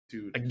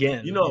 Dude,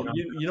 again, you know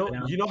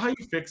how you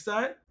fix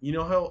that. You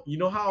know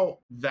how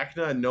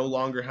Vecna no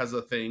longer has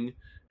a thing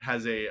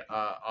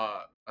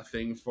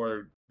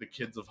for the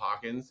kids of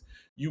Hawkins.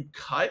 You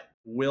cut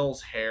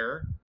Will's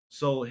hair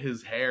so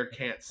his hair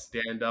can't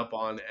stand up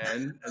on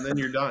end, and then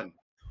you're done.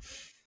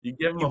 You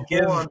give him a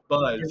full-on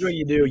buzz. Here's what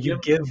you do: you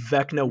give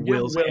Vecna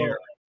Will's hair.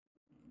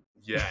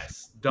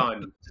 Yes,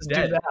 done. Just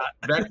do that.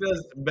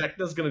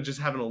 Vecna's gonna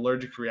just have an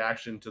allergic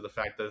reaction to the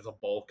fact that it's a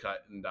bowl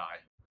cut and die.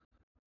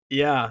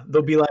 Yeah,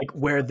 they'll be like,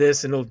 wear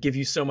this and it'll give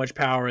you so much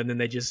power, and then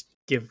they just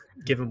give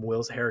him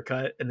Will's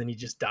haircut, and then he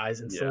just dies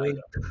instantly.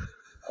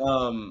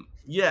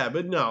 Yeah,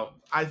 but no,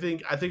 I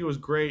think it was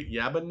great.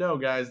 Yeah, but no,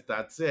 guys,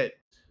 that's it.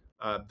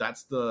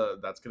 That's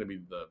gonna be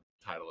the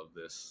title of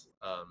this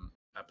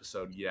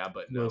episode. Yeah,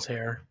 but no. Will's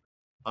hair.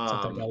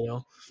 Something about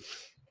Will.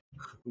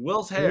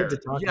 Will's hair.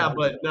 Yeah,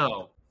 but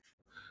no.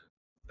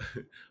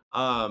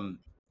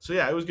 So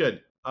yeah, it was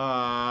good.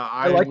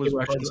 I like was the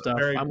Russian stuff.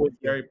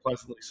 very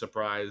pleasantly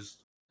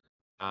surprised.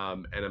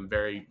 And I'm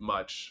very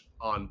much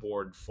on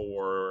board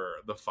for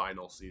the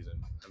final season.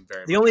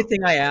 The only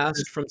thing I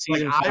asked from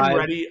season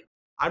 5,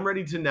 I'm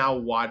ready to now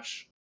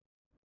watch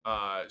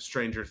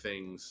Stranger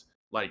Things,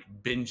 like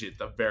binge it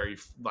the very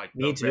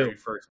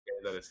first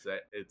day that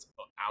it's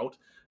out,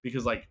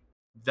 because like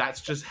that's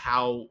just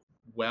how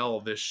well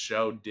this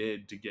show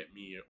did to get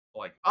me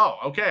like, oh,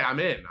 okay, I'm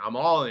in. I'm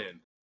all in.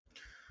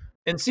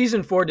 And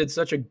season 4 did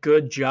such a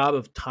good job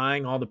of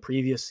tying all the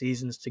previous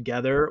seasons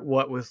together.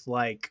 What with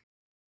like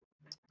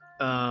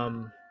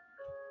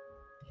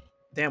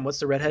what's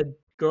the redhead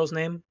girl's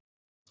name?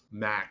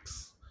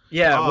 Max.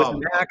 Yeah,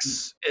 with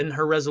Max and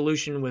her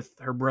resolution with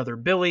her brother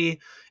Billy,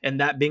 and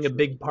that being a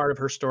big part of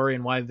her story,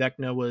 and why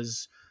Vecna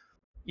was,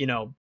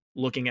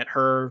 looking at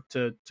her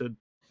to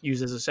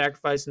use as a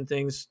sacrifice and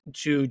things,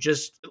 to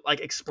just like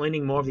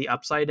explaining more of the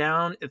Upside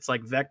Down. It's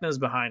like Vecna's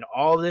behind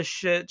all this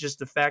shit. Just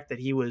the fact that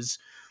he's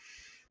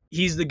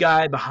the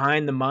guy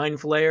behind the Mind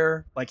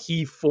Flayer. Like,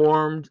 he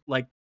formed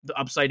like the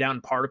Upside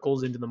Down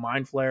particles into the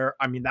Mind Flayer.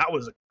 I mean, that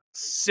was a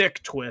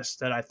sick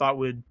twist that I thought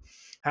would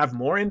have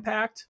more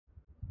impact.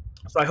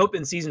 So I hope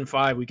in season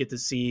 5 we get to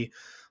see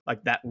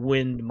like that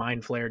Wind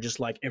Mind Flayer just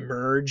like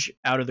emerge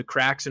out of the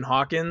cracks in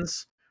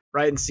Hawkins,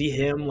 right? And see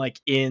him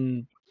like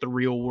in the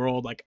real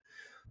world. Like,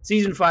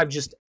 season 5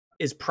 just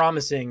is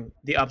promising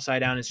the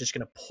Upside Down is just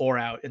going to pour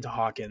out into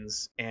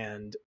Hawkins,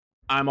 and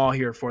I'm all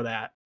here for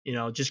that.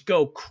 Just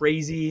go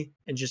crazy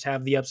and just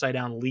have the Upside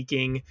Down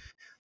leaking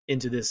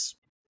into this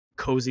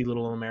cozy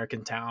little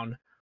American town.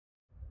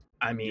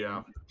 I mean,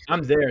 Yeah,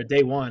 I'm there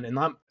day one, and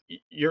I'm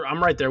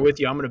right there with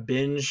you. I'm gonna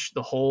binge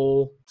the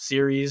whole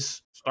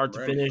series, start I'm to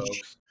ready, finish,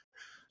 folks.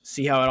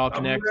 see how it all I'm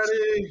connects.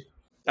 ready.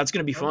 That's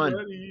gonna be I'm fun.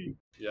 ready.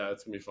 Yeah,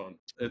 it's gonna be fun.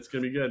 It's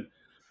gonna be good.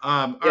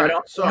 All Yeah, I right.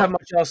 don't have So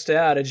much else to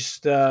add. I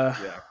just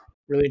yeah,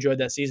 really enjoyed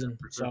that season.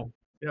 for sure. So,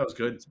 Yeah, it was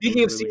good. It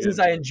speaking was of really seasons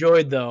good. I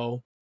enjoyed,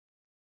 though,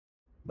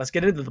 let's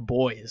get into the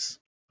boys.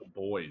 The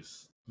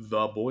boys.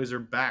 The boys are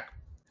back,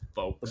 The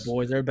folks.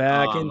 boys are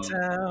back in Um,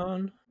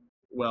 town,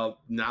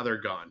 well, now they're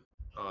gone.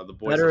 The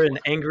boys better have and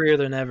left. angrier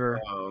than ever.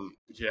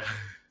 Yeah.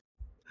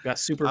 Got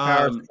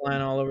superpowers Um,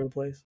 flying all over the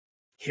place.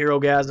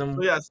 Herogasm.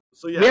 We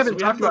so haven't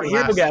we have talked the about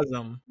last.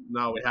 Herogasm.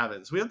 No, we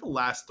haven't. So we have the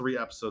last 3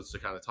 episodes to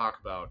kind of talk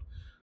about.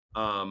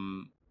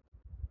 Um,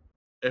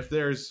 if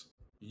there's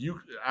you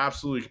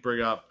absolutely could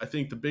bring up, I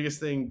think the biggest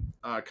thing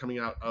coming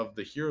out of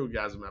the Hero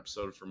Gasm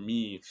episode for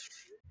me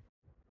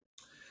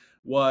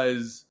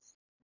was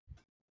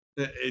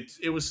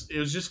it was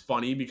just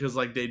funny because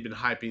like they'd been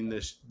hyping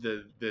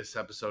this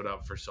episode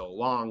up for so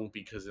long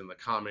because in the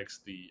comics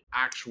the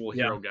actual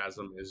Yeah, Hero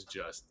Gasm is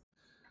just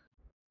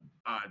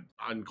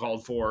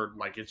uncalled for,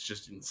 like it's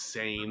just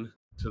insane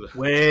to the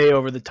way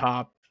over the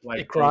top. like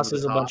It over the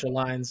crosses a top. bunch of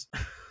lines,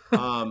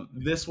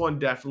 This one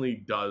definitely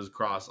does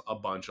cross a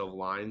bunch of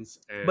lines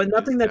but and is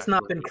nothing that's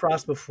not been definitely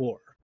crossed before.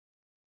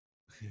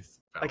 is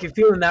Like, I valid.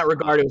 feel in that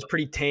regard, it was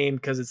pretty tame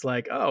because it's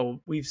like,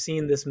 oh, we've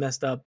seen this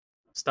messed up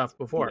stuff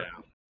before. Yeah,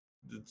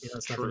 it's It's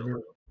nothing true.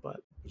 new, but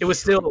it It's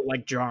was true. still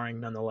like jarring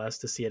nonetheless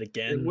to see it It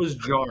again. was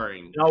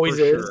jarring It always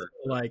for is. sure.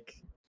 Like,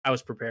 I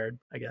was prepared,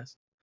 I guess.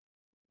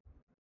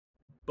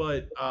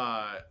 But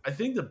I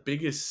think the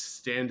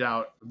biggest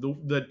standout,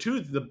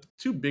 the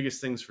two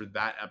biggest things for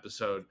that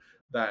episode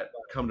that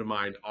come to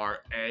mind are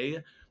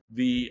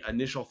the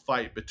initial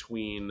fight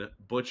between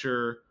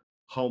Butcher,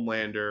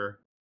 Homelander,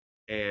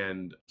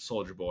 and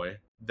Soldier Boy.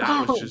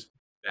 That was Oh, just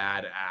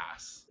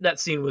badass. that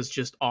scene was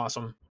just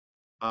awesome.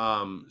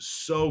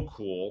 So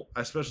cool,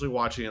 especially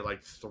watching it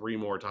like 3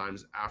 more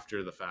times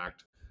after the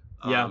fact.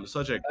 Yeah,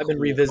 Such a I've been cool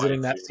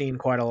revisiting fight that too. scene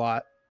quite a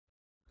lot.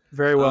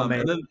 Very well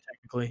made, And then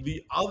technically.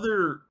 the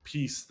other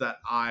piece that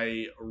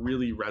I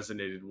really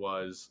resonated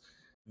was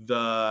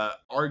the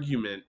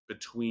argument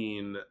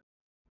between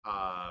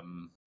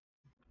um,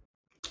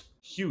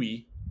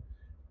 Huey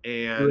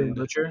Doing and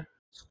Butcher.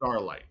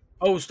 Starlight.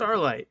 Oh,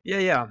 Starlight. Yeah,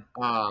 yeah.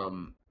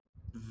 Um,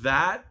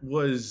 that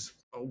was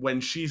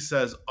when she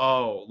says,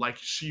 "Oh, like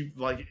she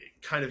like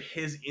kind of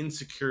his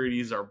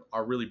insecurities are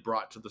really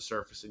brought to the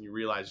surface, and you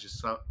realize just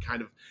some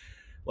kind of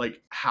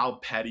like how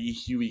petty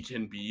Huey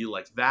can be."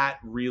 Like that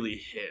really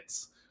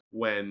hits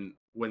when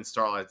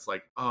Starlight's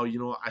like, "Oh,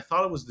 I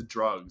thought it was the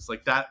drugs."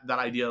 Like that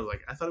idea of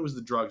like I thought it was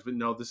the drugs, but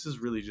no, this is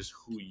really just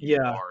who you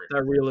Yeah, are.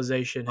 that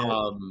realization hit.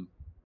 Um,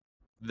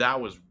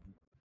 that was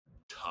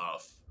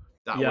tough.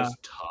 That Yeah. was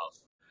tough.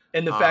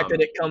 And the fact that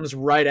Um, it comes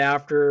right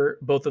after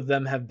both of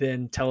them have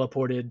been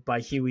teleported by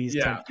Huey's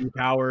yeah, temp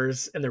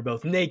powers, and they're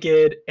both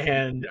naked,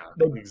 and yeah,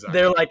 they're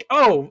exactly. like,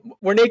 "Oh,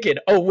 we're naked.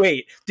 Oh,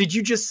 wait, did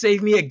you just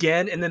save me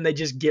again?" And then they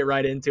just get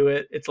right into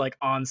it. It's like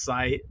on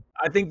site.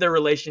 I think their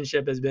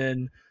relationship has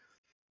been.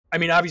 I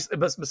mean, obviously,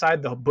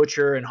 beside the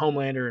Butcher and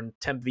Homelander and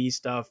Temp V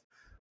stuff,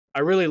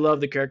 I really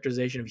love the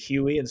characterization of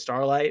Huey and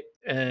Starlight,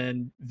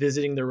 and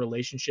visiting their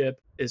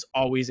relationship is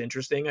always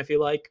interesting. I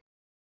feel like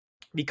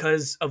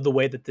because of the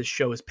way that this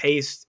show is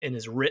paced and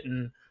is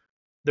written,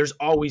 there's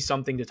always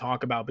something to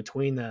talk about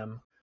between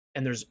them.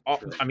 And Sure.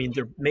 I mean,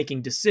 they're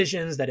making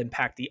decisions that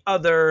impact the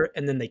other,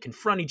 and then they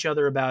confront each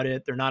other about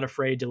it. They're not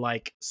afraid to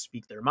like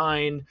speak their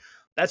mind.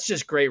 That's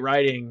just great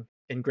writing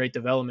and great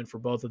development for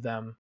both of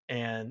them.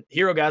 And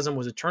Herogasm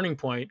was a turning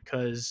point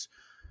because,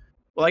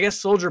 well, I guess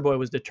Soldier Boy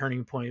was the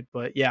turning point,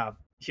 but yeah,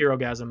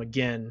 Herogasm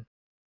again,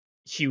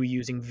 Huey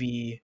using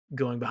V,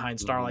 going behind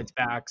Mhm. Starlight's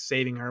back,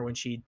 saving her when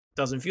she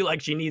doesn't feel like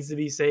she needs to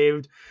be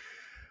saved.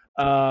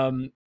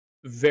 Um,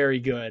 Very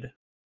good.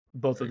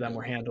 Both of Very them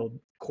were good. handled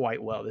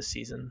quite well this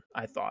season,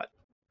 I thought.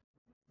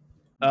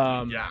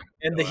 Yeah.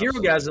 And the No,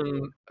 absolutely.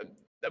 Herogasm,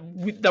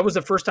 that was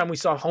the first time we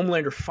saw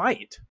Homelander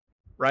fight,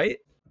 right?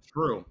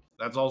 True.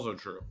 That's also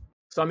true.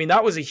 So I mean,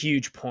 that was a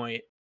huge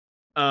point.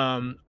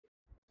 Um,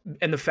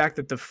 and the fact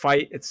that the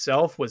fight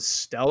itself was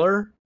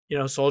stellar.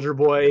 Soldier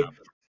Boy Yeah.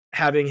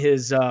 having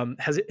he's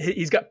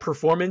got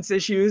performance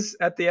issues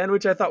at the end,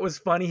 which I thought was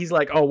funny. He's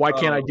like, "Oh, why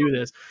can't I Oh, do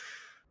this?"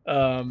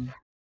 Um,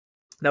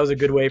 that was a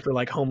good true. way for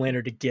like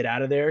Homelander to get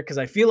out of there because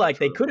I feel like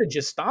they True. could have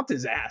just stomped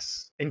his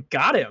ass and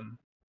got him.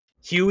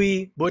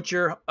 Huey,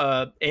 Butcher,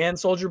 and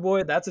Soldier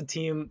Boy. That's a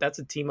team. That's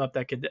a team up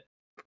that could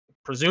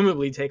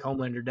presumably take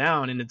Homelander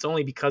down, and it's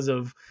only because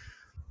of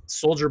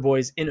Soldier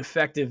Boy's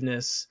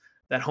ineffectiveness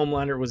that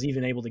Homelander was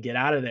even able to get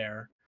out of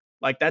there.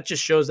 Like that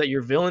just shows that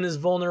your villain is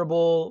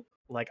vulnerable.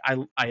 Like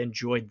I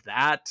enjoyed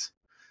that,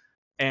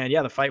 and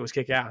yeah, the fight was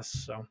kick ass.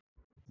 So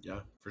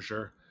Yeah, for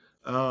sure.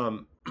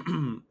 Um,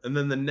 and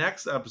then the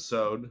next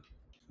episode,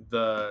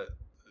 the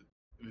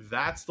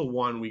that's the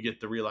one we get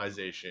the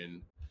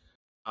realization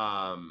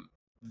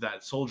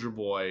that Soldier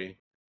Boy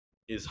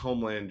is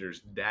Homelander's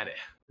daddy.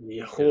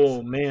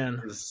 Oh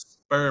man, the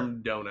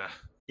sperm donor.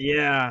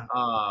 yeah.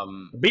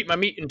 Um, Beat my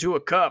meat into a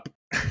cup.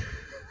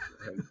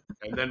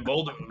 and then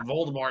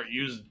Voldemort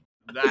used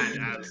that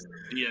as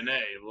DNA.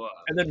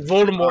 And then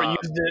Voldemort Uh,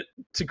 used it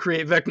to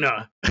create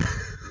Vecna.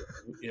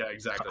 yeah,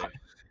 exactly.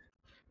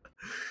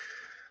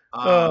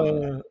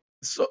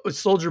 So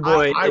Soldier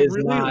Boy I is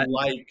really not.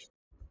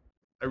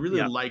 I really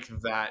Yeah. like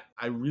that.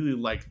 I really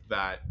like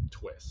that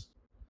twist.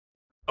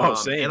 Oh, And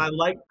same.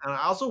 I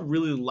also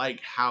really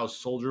like how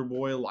Soldier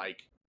Boy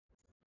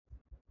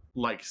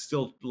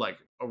still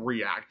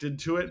reacted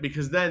to it,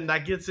 because then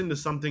that gets into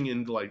something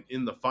in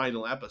the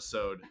final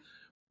episode.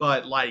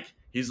 But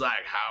he's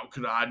like, how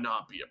could I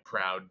not be a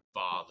proud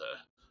father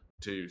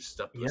to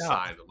step Yeah.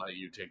 aside and let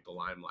you take the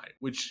limelight?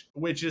 Which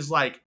is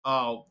like,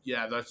 oh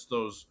yeah,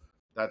 those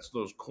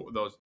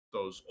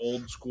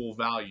old school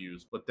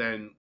values. But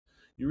then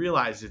you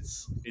realize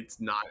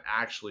it's not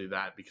actually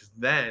that, because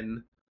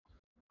then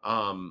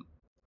um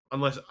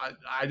unless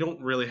I don't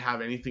really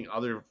have anything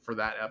other for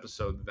that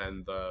episode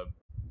than the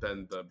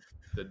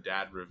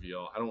dad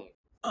reveal. I don't.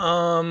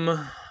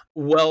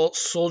 Well,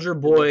 Soldier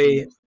It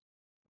Boy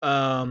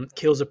wasn't.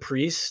 kills a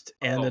priest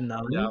and a Oh,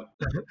 nun, yep,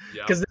 yep.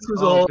 because this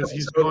was a Oh, whole because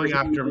he's episode where going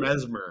after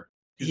Mesmer.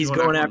 He's he's going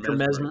going after after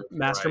Mesmer. That's right.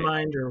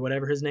 Mastermind, or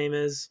whatever his name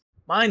is.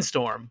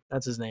 Mindstorm,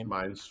 that's his name.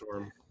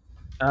 Mindstorm.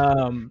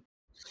 Um,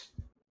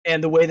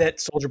 and the way that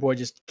Soldier Boy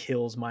just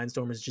kills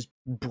Mindstorm is just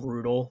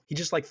brutal. He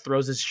just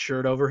throws his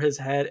shirt over his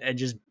head and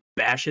just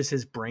bashes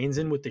his brains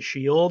in with the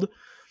shield,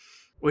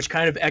 which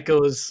kind of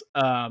echoes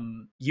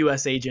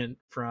U.S. Agent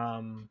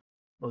from,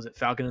 what was it,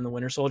 Falcon and the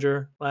Winter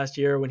Soldier last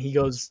year, when he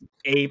goes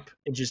ape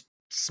and just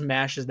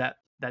smashes that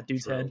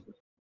dude's head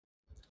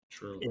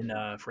True. in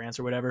France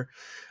or whatever.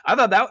 I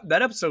thought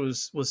that episode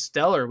was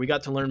stellar. We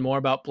got to learn more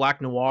about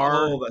Black Noir,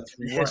 Oh, that's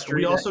the right.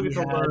 history that he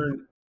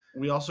had.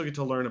 We also get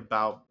to learn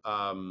about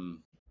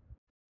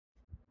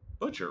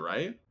Butcher,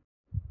 right?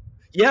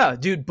 Yeah,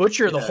 dude,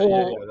 Butcher, Yeah, the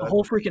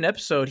whole freaking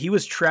episode, he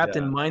was trapped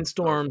in that was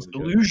Mindstorm's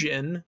really good.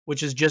 illusion,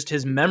 which is just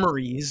his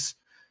memories,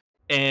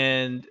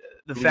 and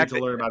the We get fact to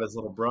that learn about his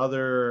little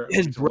brother.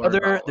 his We get to learn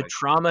brother, about the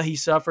trauma he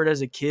suffered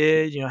as a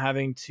kid,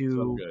 having so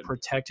to good.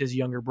 protect his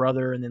younger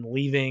brother and then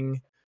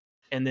leaving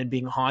and then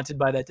being haunted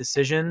by that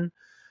decision,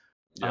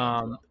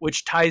 Yeah.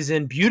 which ties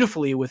in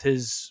beautifully with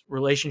his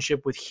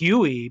relationship with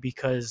Huey,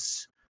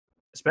 because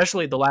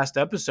especially the last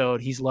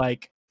episode, he's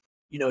like,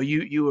 you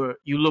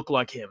look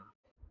like him.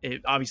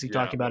 Obviously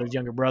talking about his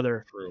younger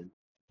brother. True.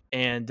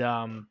 And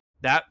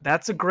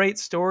that's a great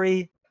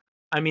story.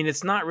 I mean,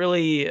 it's not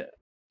really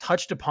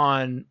touched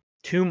upon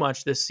too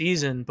much this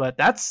season, but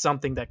that's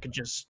something that could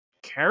just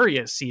carry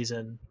a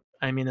season.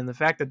 I mean, and the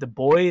fact that The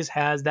Boys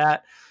has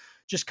that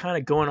just kind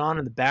of going on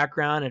in the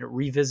background and it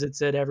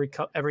revisits it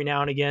every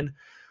now and again.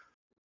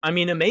 I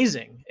mean,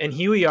 amazing. And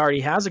Huey already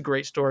has a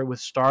great story with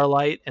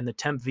Starlight and the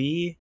Temp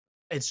V.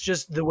 It's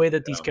just the way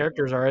that these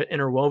characters are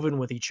interwoven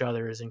with each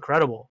other is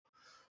incredible.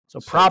 So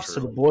props to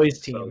the Boys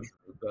team.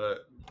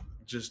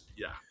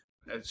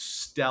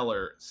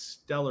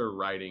 Stellar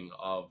writing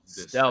of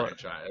this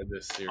franchise,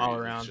 this series. All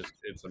around.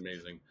 It's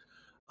amazing.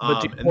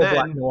 But And then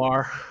Black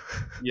Noir.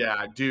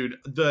 Yeah, dude.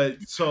 Black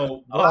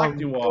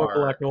Noir,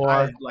 Black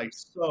Noir.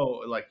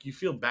 you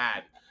feel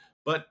bad,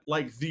 but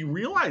the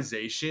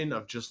realization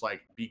of just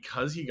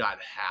because he got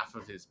half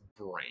of his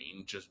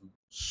brain just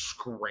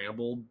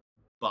scrambled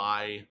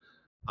by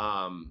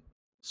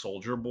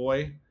Soldier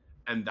Boy,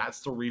 and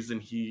that's the reason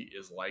he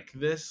is like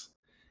this.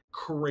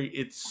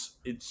 It's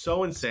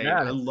so insane.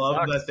 Sad, I it love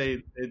sucks.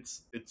 that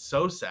it's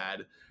so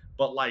sad,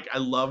 but I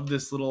love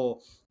this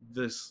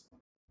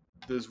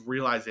this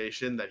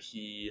realization that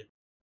he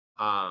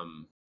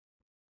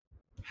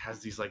has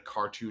these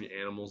cartoon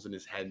animals in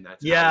his head, and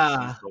that's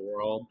how he sees the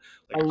world.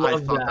 I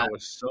thought that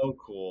was so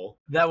cool.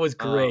 That was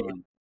great.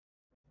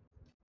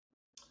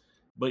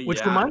 But which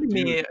yeah, reminded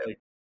dude, me,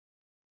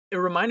 it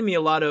reminded me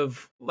a lot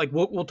of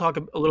we'll talk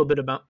a little bit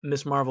about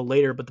Miss Marvel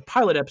later, but the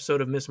pilot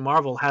episode of Miss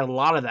Marvel had a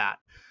lot of that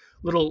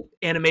little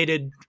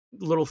animated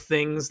little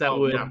things that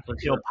would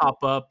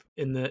pop up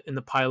in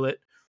the pilot.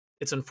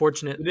 It's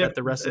unfortunate that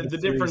the rest of the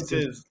difference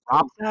is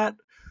drop that.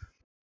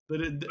 But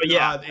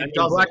yeah,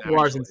 Black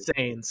Noir is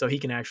insane, so he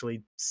can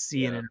actually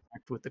see and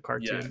interact with the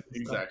cartoon. Yeah,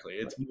 exactly.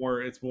 It's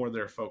more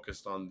they're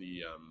focused on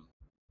the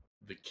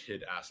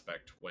kid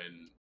aspect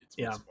when it's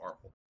Miss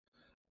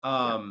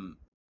Marvel.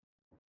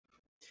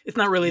 It's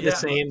not really the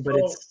same, but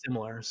it's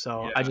similar.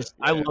 So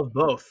I love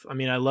both. I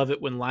mean, I love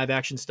it when live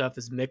action stuff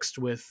is mixed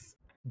with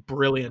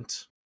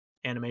brilliant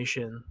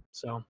animation.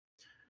 So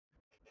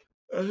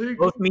I think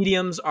both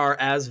mediums are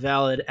as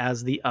valid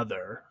as the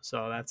other.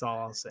 So that's all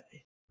I'll say.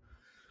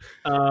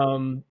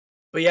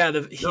 But yeah,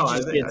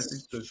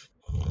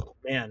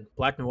 man,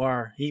 Black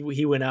Noir.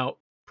 He went out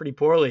pretty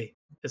poorly,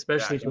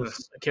 especially for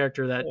a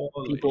character that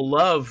people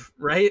love,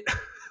 right?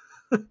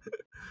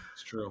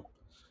 It's true.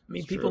 I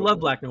mean, people love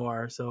Black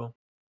Noir, so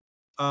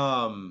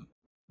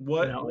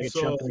what?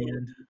 So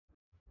end.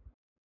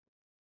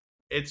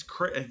 It's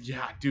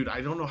yeah, dude.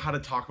 I don't know how to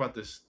talk about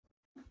this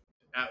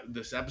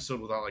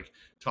episode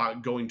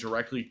without going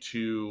directly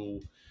to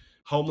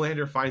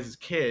Homelander finds his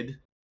kid,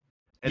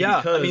 and Yeah,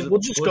 I because mean, we'll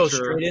just go Butcher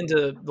straight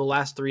into the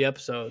last 3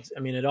 episodes. I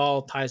mean, it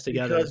all ties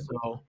together, because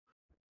so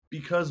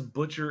because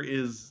Butcher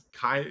is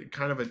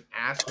kind of an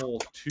asshole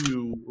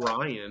to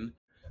Ryan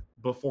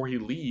before he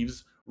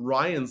leaves.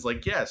 Ryan's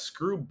like, yeah,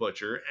 screw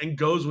Butcher, and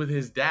goes with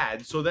his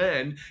dad. So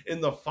then in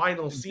the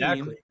final scene,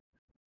 exactly.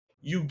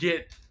 you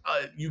get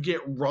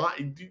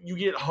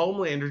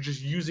Homelander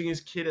just using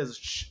his kid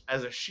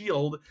as a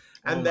shield,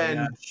 Oh and my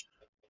then gosh.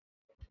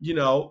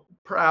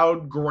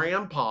 proud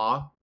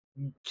grandpa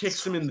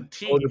kicks him in the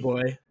Soldier teeth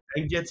Boy.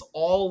 and gets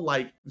all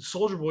like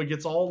Soldier Boy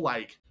gets all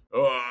like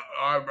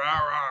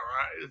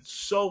it's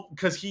so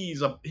because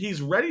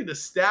he's ready to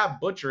stab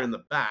Butcher in the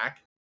back,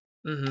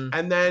 Mhm.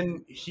 and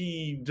then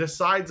he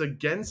decides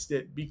against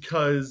it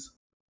because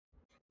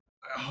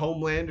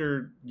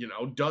Homelander,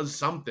 does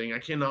something. I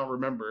cannot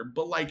remember,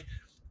 but like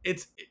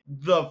it's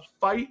the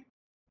fight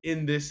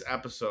in this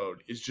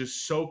episode is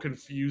just so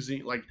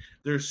confusing. Like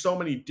there's so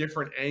many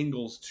different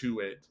angles to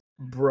it.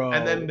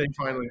 And then Bro. they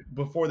finally,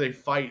 before they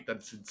fight,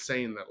 that's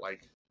insane that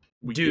like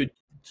we get Dude,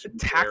 to the area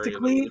that we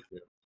tactically, get to.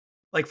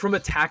 like from a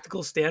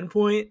tactical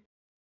standpoint,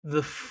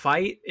 the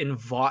fight in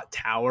Vought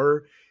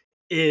Tower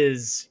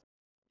is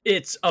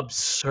it's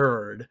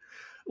absurd.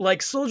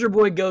 Like Soldier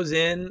Boy goes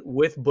in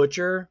with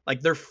Butcher,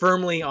 like they're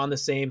firmly on the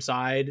same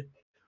side.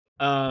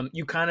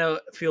 You kind of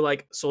feel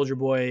like Soldier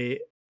Boy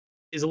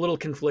is a little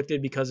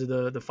conflicted because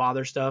of the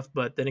father stuff,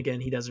 but then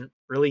again, he doesn't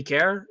really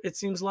care. It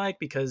seems like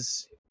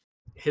because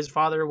his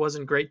father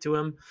wasn't great to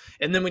him.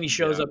 And then when he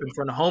shows Yeah, up in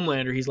front of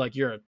Homelander, he's like,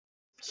 "You're a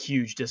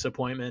huge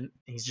disappointment."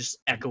 He's just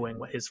echoing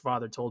what his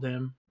father told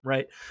him,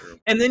 right? true.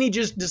 And then he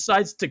just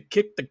decides to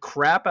kick the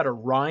crap out of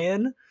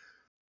Ryan,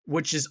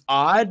 which is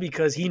odd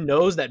because he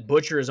knows that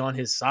Butcher is on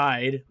his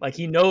side. Like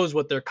he knows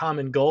what their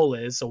common goal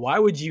is. So why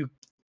would you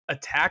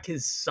attack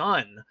his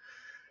son?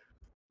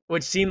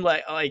 Which seemed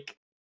like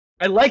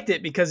I liked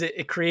it because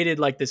it created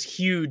like this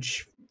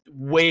huge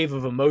wave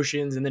of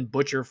emotions, and then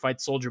Butcher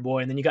fights Soldier Boy,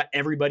 and then you got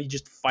everybody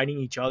just fighting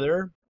each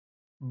other.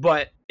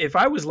 But if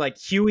I was like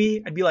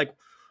Huey, I'd be like,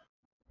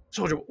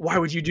 Soldier, why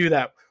would you do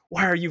that?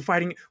 Why are you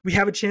fighting? We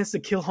have a chance to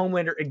kill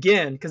Homelander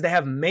again because they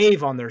have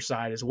Maeve on their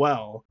side as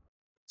well.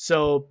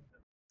 So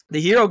the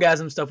hero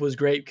gasm stuff was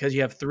great because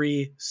you have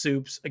 3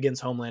 soups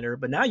against Homelander,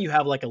 but now you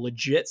have like a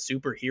legit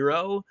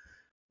superhero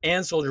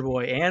and Soldier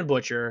Boy and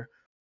Butcher.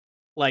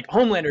 Like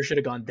Homelander should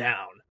have gone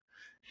down,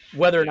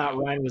 whether or Yeah, not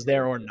Ryan was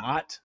there or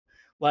not.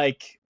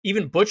 Like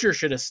even Butcher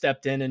should have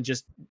stepped in and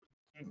just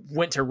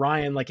went to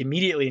Ryan like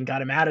immediately and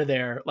got him out of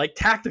there. Like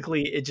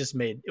tactically, it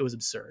was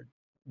absurd,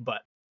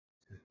 but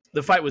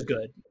the fight was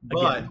good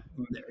but again.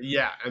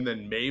 yeah, and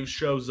then Maeve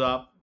shows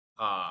up,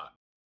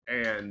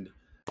 and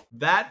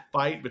that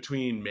fight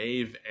between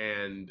Maeve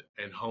and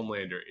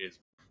Homelander is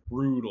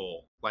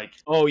brutal.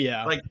 Oh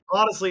yeah, Like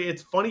honestly,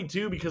 it's funny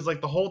too because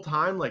like the whole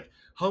time, like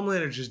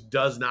Homelander just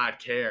does not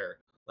care.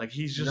 Like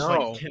he's just like,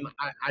 no,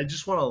 I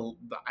just want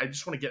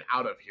to get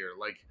out of here.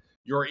 Like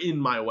you're in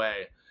my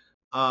way.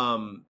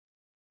 Um,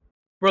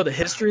 bro, the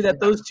history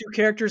that those two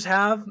characters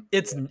have,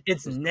 it's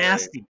it's great.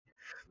 nasty.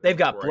 They've It's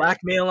got great.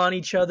 blackmail on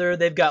each other.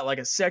 They've got like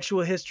a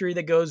sexual history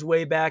that goes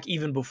way back,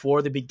 even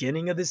before the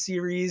beginning of the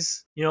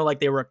series. You know,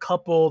 like they were a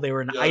couple, they were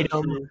an Yeah, that's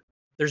item. true.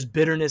 There's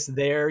bitterness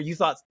there. You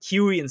thought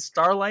Huey and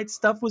Starlight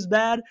stuff was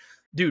bad,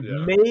 dude.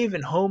 Yeah, Maeve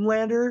and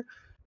Homelander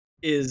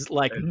is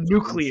like it's insane.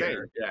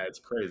 nuclear, Yeah, it's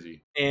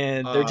crazy.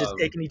 and they're just Um,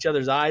 taking each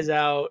other's eyes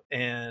out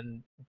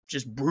and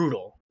just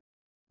brutal.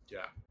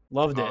 yeah.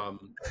 Loved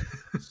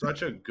it.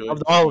 Such a Loved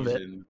good all of it.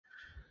 season.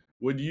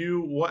 Would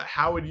you what?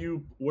 How would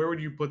you? Where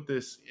would you put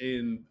this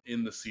in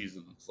the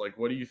seasons? Like,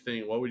 what do you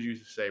think? What would you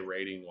say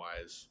rating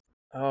wise?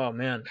 Oh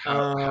man.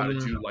 How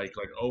did you like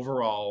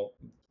overall?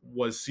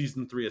 Was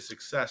season 3 a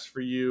success for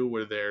you?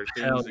 Were there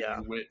Hell things that yeah.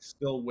 you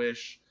still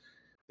wish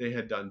they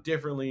had done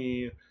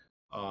differently?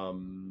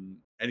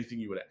 Anything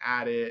you would have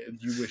added?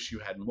 You wish you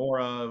had more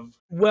of?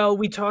 Well,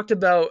 we talked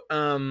about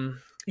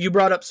you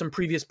brought up some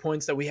previous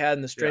points that we had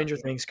in the Yeah. Stranger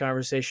Things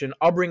conversation.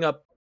 I'll bring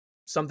up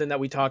something that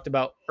we talked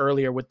about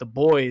earlier with the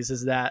boys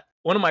is that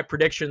one of my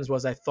predictions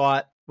was I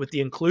thought with the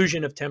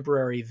inclusion of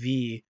temporary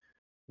V,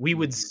 we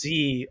would Mhm.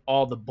 see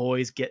all the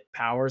boys get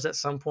powers at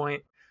some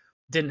point.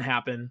 Didn't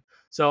happen.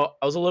 So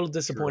I was a little True.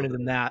 disappointed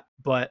in that,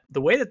 but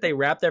the way that they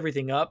wrapped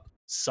everything up,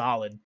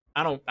 solid.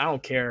 I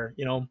don't care,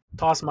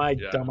 toss my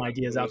Yeah. dumb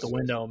ideas It out the was,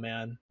 window,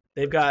 man.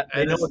 They and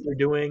know it's what they're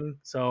doing,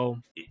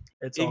 so it,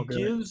 it's all it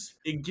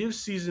good. gives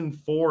season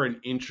 4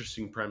 an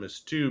interesting premise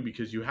too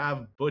because you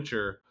have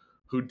Butcher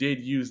who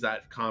did use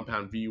that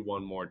compound V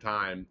one more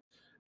time,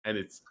 and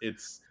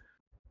it's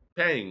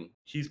paying.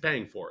 He's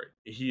paying for it.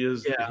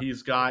 Yeah,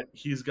 He's got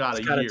it's a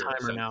got a year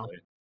timer now,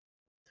 essentially.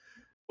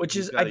 which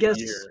He's is, I got a guess,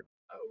 year.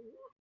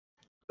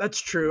 that's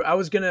true. I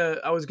was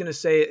gonna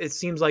say it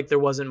seems like there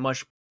wasn't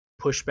much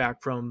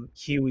pushback from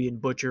Huey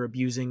and Butcher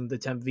abusing the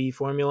Temp V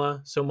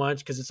formula so much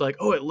because it's like,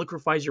 oh, it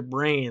liquefies your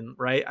brain,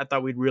 right? I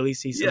thought we'd really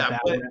see some Yeah, bad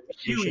but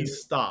Huey ramifications.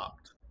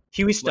 stopped.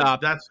 Huey Like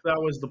stopped. that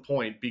was the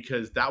point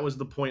because that was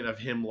the point of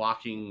him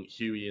locking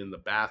Huey in the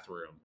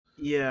bathroom.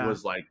 Yeah.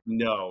 was like,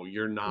 no,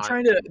 I'm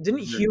trying to.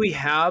 Didn't you're Huey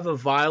have a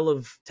vial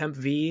of Temp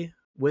V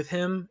with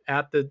him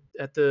at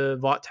the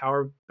Vought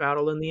Tower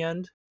battle in the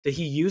end? Did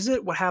he use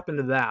it? What happened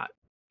to that?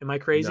 Am I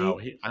no,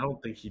 crazy? I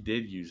don't think he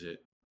did use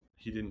it.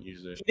 He didn't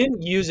use it. He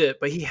didn't use it,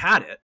 but he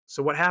had it.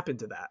 So what happened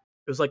to that?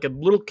 It was like a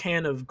little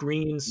can of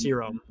green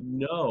serum.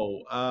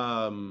 No,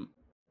 I don't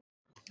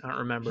he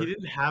remember.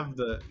 didn't have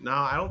the. No,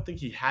 I don't think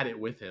he had it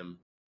with him.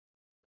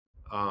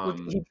 Well,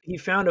 Um, he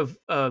found a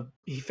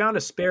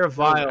spare that was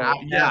vial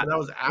yeah, at but that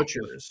was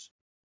after the Butcher's.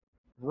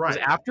 Was it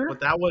right. after? But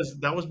that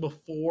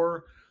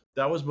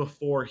was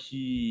before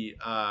he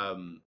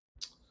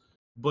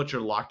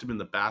Butcher locked him in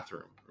the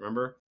bathroom.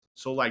 Remember?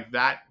 So like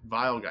that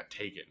vial got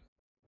taken.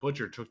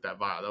 Butcher took that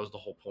vial. That was the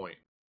whole point.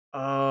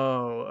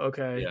 Oh,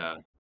 okay. Yeah.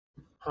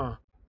 Huh.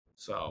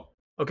 So,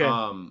 Okay,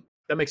 um,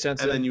 that makes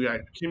sense and then. then you got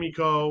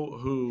Kimiko,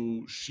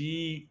 who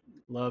she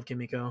Love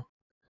Kimiko.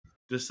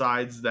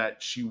 decides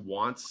that she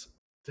wants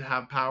to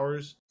have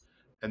powers,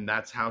 and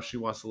that's how she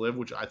wants to live.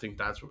 Which I think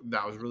that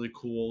was really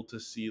cool to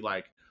see,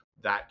 like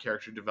that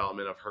character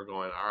development of her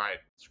going, all right,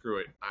 screw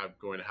it, I'm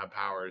going to have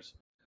powers.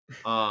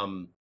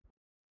 Um,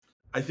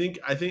 I think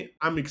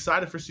I'm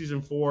excited for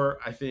season 4.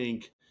 I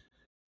think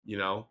you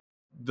know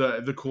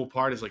the cool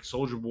part is like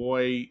Soldier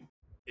Boy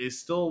is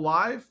still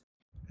alive,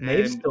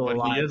 Maeve's and still but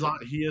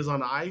alive. he is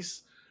on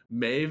ice.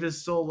 Maeve is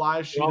still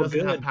alive. They're She all doesn't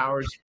have good.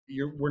 powers.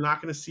 We're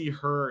not going to see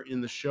her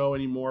in the show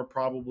anymore.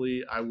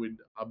 Probably, I would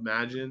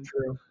imagine.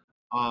 True.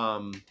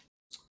 Um,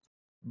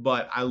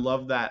 but I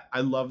love that.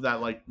 I love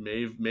that. Like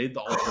Maeve made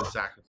the ultimate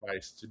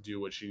sacrifice to do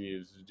what she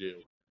needed to do.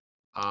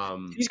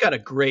 She's got a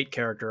great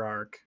character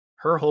arc.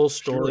 Her whole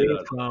She really story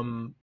does.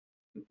 from,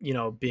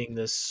 being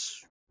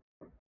this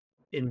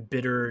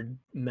embittered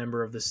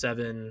member of the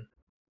Seven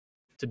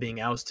to being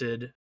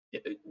ousted.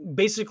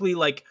 Basically,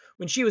 like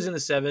when she was in the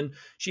Seven,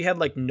 she had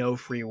like no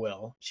free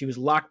will. She was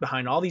locked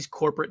behind all these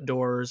corporate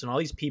doors and all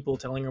these people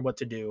telling her what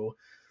to do.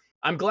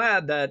 I'm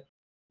glad that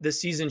this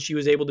season she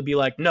was able to be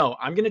like, no,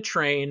 I'm going to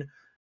train.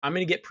 I'm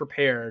going to get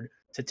prepared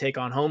to take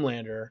on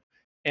Homelander.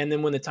 And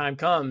then when the time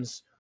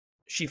comes,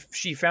 she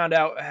found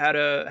out how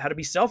to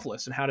be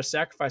selfless and how to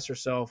sacrifice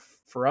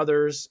herself for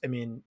others. I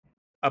mean,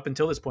 up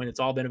until this point, it's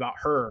all been about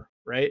her,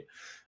 right?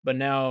 But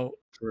now,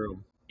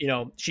 True.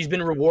 she's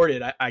been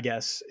rewarded. I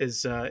guess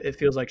is it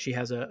feels like she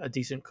has a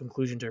decent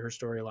conclusion to her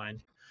storyline.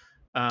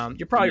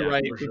 You're probably Yeah,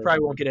 right. for We sure.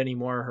 probably won't get any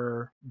more of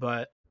her,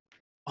 but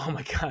oh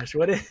my gosh,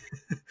 what is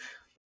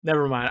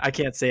never mind. I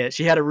can't say it.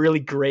 She had a really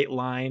great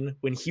line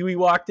when Huey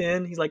walked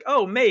in. He's like,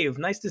 "Oh, Maeve,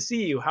 nice to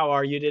see you. How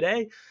are you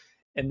today?"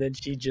 And then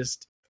she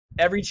just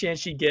every chance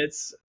she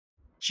gets,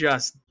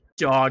 just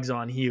dogs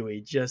on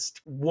Huey. Just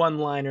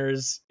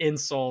one-liners,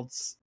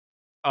 insults.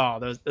 Oh,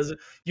 those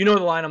you know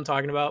the line I'm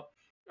talking about?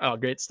 Oh,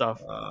 great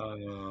stuff.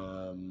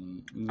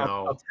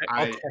 No,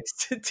 I'll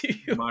text it to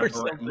you or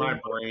something. my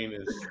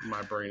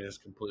brain is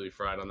completely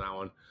fried on that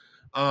one.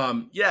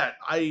 Yeah,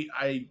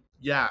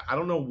 I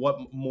don't know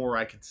what more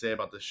I could say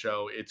about the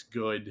show. It's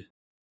good.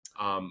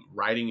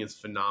 Writing is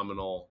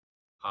phenomenal.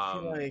 I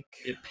feel like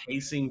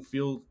Pacing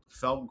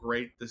felt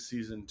great this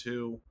season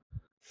too.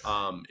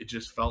 It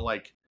just felt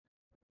like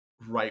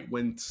right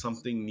when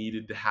something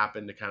needed to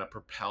happen to kind of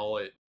propel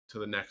it to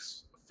the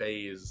next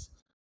phase,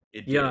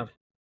 it yeah, did.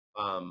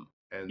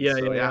 And yeah, so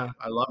yeah, yeah, yeah.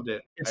 I loved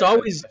it. It's I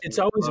always think it's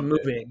I always loved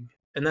it. moving,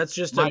 and that's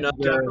just My another.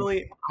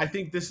 definitely, I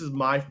think this is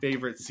my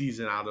favorite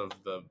season out of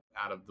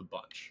the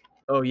bunch.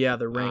 Oh yeah,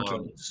 the Um,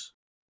 rankings.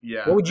 What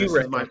yeah, would you this is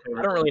rank my it? I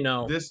favorite. don't really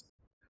know.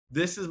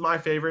 This is my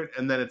favorite,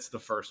 and then it's the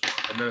first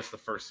one, and then it's the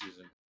first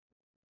season,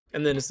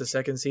 And then it's the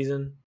second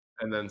season.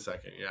 and then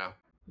second. Yeah,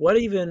 What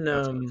even?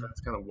 that's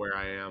kind of where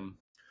I am.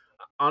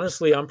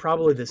 Honestly, I'm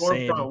probably the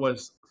same.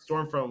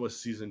 Stormfront was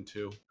season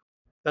 2.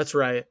 That's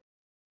right.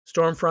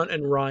 Stormfront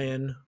and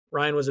Ryan.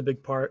 Ryan was a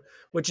big part,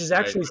 which is Right.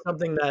 actually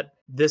something that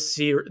this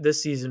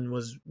season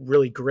was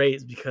really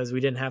great because we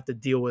didn't have to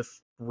deal with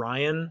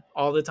Ryan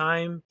all the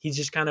time. He's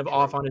just kind of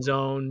off True. on his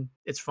own.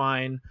 It's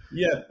fine.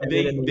 Yeah, And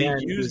then in the they end,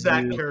 he use was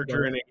that used.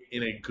 character But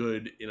in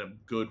a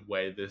good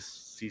way this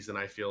season.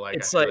 I it's feel like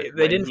like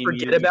they when didn't he forget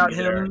needed to about be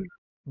there. him,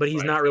 but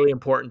he's Right. not really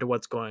important to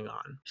what's going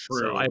on. So I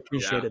True. Yeah,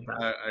 appreciated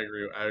that. I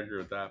agree. I agree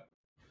with that.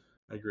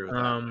 I agree with that.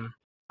 Um,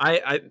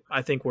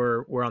 I think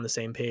we're on the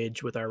same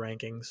page with our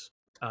rankings.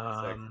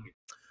 Sick.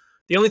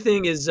 The only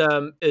thing is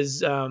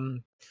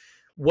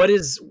what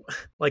is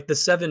like the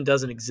Seven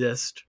doesn't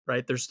exist,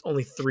 right? There's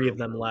only three True. of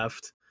them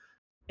left,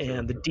 True.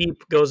 and the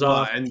Deep goes Well,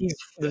 off. and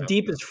The yeah,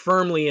 Deep is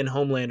firmly in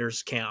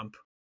Homelander's camp,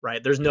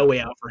 right? There's no yep. way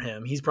out for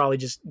him. He's probably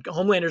just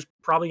Homelander's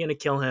probably going to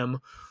kill him,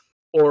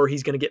 or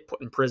he's going to get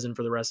put in prison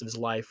for the rest of his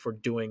life for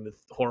doing the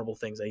horrible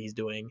things that he's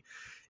doing.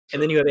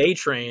 And then you have A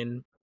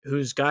Train,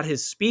 who's got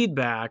his speed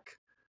back,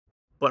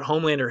 but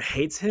Homelander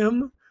hates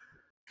him.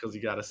 Because he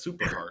got a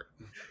super heart.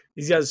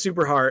 He's got a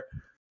super heart,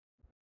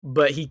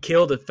 but he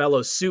killed a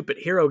fellow soup at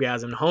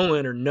Herogasm.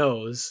 Homelander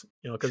knows,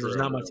 because there's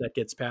not True. much that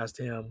gets past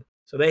him.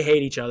 So they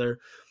hate each other.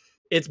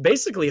 It's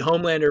basically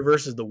Homelander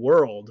versus the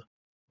world,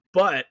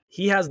 but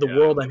he has the Yeah.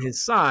 world on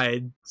his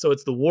side. So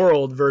it's the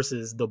world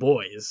versus the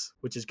boys,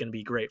 which is going to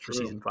be great for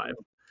True. season 5.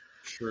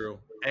 True.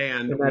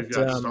 And And we've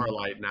that got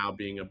Starlight now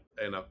being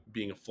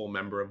a full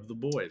member of the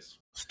boys,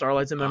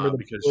 Starlight's a member of the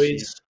because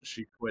boys.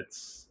 she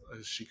quits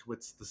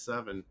the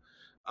Seven,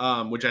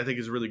 which I think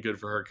is really good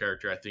for her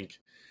character. I think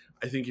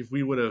if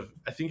we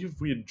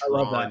had I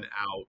love that. drawn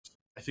out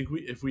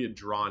if we had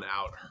drawn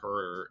out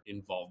her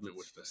involvement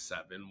with the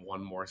Seven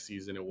one more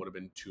season, it would have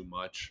been too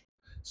much.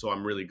 So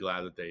I'm really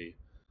glad that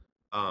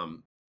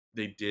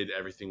they did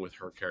everything with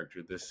her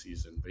character this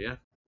season. But yeah,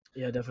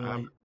 Yeah,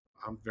 definitely.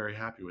 I'm very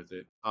happy with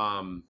it.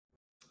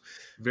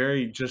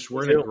 Very just Me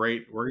too.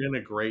 we're in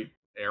a great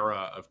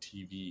era of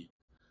TV.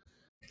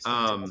 It's Um,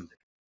 fantastic.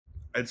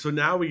 and so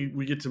now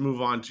we get to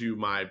move on to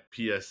my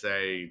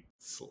PSA.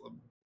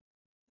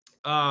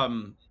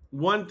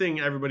 One thing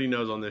everybody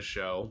knows on this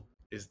show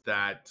is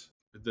that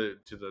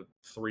the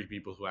three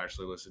people who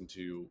actually listen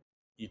to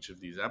each of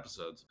these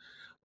episodes,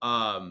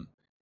 um,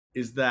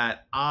 is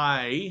that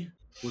I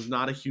was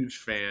not a huge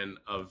fan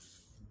of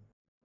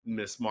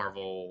Miss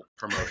Marvel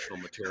promotional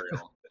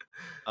material.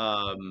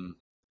 Um,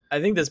 I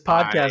think this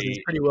I podcast is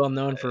pretty well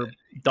known for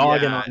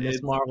dogging on Yeah,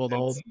 Miss Marvel the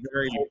it's whole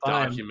very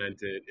time.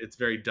 documented. It's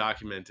very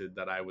documented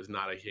that I was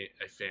not a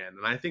fan,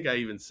 and I think I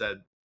even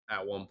said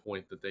at one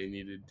point that they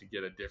needed to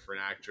get a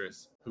different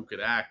actress who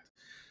could act.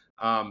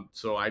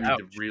 So I need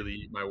to Ouch. really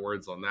eat my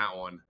words on that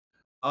one.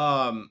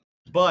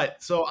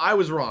 But so I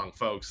was wrong,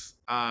 folks.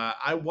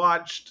 I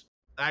watched.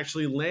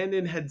 Actually,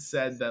 Landon had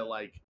said that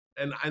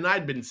and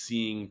I'd been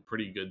seeing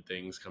pretty good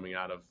things coming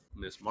out of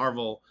Miss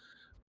Marvel.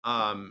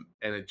 And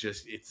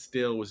it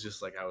still was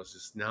just like I was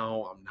just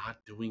no, I'm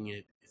not doing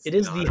it. It's It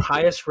is the not a good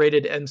highest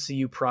rated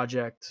MCU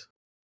project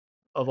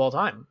of all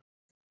time.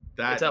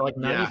 It's that at like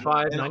yeah,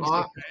 95, and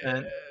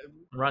 96%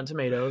 Rotten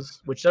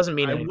Tomatoes, which doesn't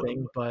mean I w-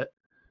 anything, but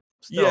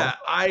still yeah,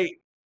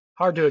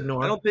 hard to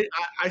I ignore. don't think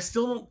I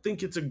still don't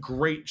think it's a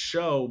great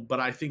show, but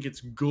I think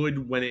it's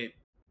good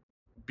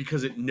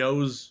because it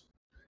knows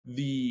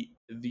the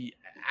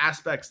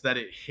aspects that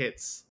it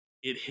hits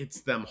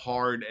them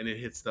hard and it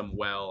hits them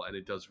well and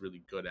it does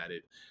really good at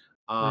it.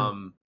 Mm.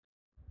 um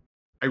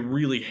I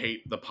really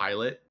hate the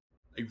pilot.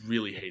 I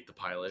really hate the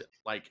pilot.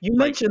 You Like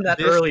mentioned that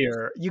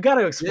earlier. You got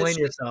to explain this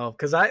yourself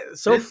because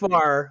so this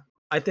far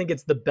I think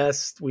it's the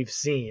best we've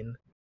seen.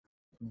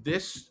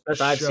 this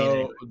Best I've seen show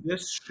anyway.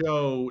 this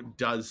show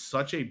does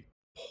such a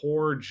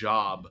poor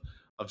job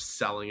of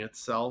selling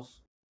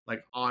itself.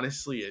 Like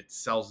honestly, it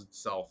sells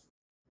itself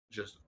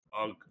just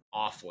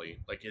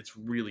awfully. Like it's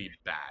really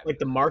bad. Like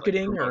the Like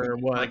marketing promote or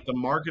what? like the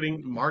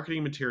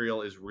marketing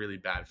material is really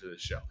bad for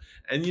this show.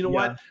 And you know Yeah.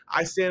 what?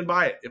 I stand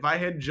by it. If I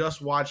had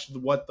just watched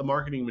what the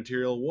marketing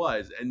material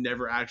was and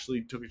never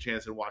actually took a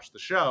chance and watched the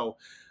show,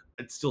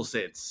 I'd still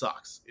say it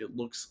sucks. It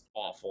looks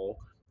awful.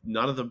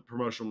 None of the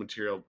promotional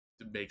material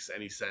makes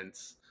any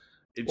sense.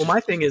 It Well, my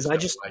just thing I is,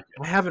 just don't like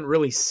it. I haven't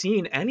really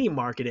seen any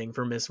marketing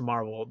for Miss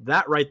Marvel.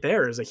 That right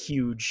there is a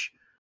huge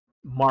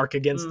mark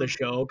against the Mm,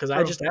 show because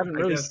I true. just haven't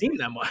I really guess. seen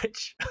that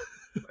much.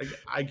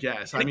 I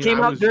guess. And I it mean, I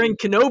came out was during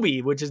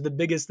Kenobi, which is the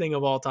biggest thing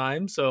of all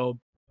time. So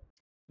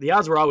the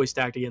odds were always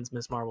stacked against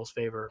Miss Marvel's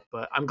favor.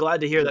 But I'm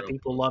glad to hear that true.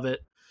 people love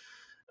it.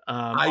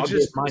 I I'll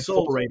give just my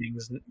full so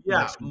ratings yeah.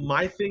 next week.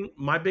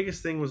 My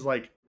biggest thing was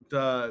like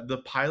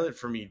the pilot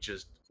for me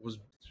just was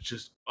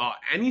just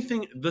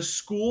anything. The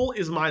school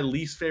is my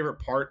least favorite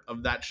part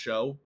of that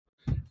show.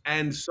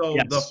 And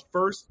so the Yes.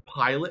 first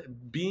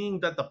pilot,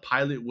 being that the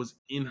pilot was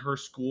in her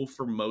school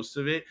for most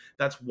of it,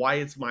 that's why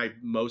it's my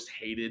most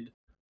hated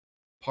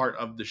part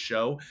of the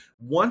show.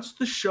 Once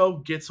the show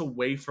gets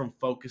away from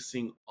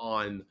focusing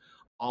on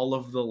all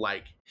of the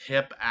like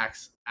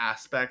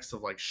aspects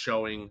of like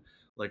showing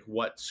like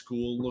what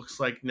school looks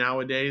like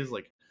nowadays,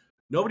 like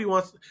nobody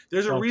wants.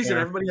 There's a Don't reason care.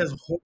 everybody has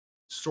horror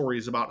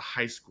stories about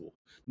high school.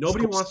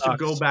 Nobody School wants to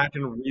go sucks. back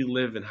and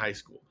relive in high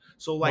school.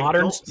 So like, Modern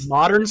don't stop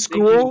modern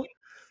making school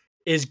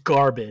is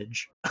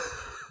garbage.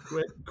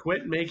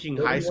 quit making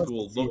high Nobody wants to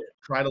school see it.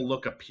 try to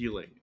look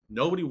appealing.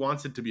 Nobody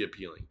wants it to be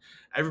appealing.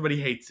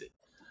 Everybody hates it.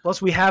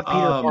 Plus, we have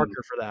Peter Um,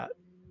 Parker for that.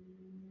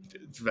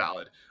 it's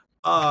valid.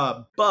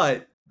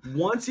 But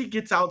once it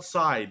gets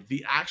outside,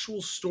 the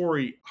actual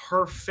story,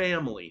 her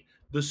family,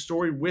 the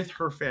story with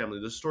her family,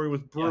 the story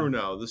with Yeah,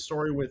 Bruno, the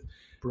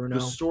Bruno.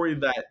 story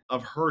that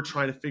of her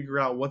trying to figure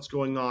out what's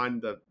going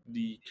on,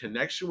 the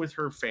connection with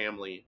her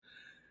family,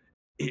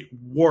 it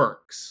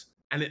works.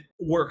 And it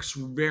works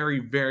very,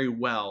 very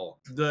well.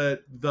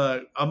 The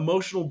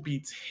emotional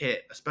beats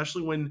hit,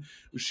 especially when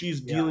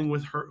she's Yeah, dealing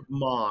with her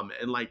mom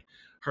and like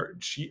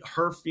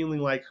her feeling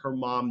like her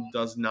mom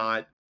does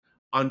not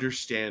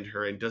understand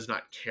her and does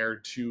not care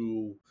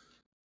to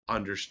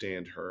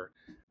understand her.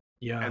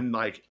 yeah. And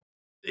like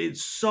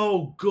it's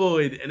so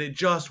good and it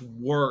just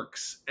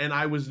works. And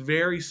I was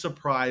very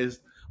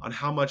surprised on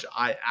how much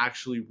I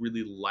actually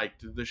really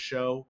liked the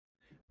show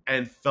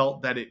and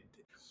felt that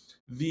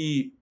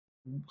the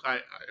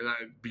I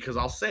because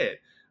I'll say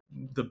it,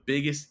 the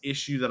biggest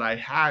issue that I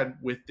had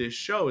with this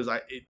show is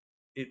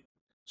it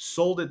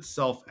sold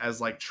itself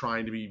as like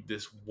trying to be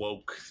this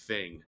woke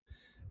thing,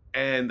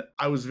 and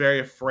I was very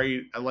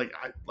afraid.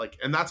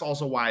 And that's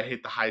also why I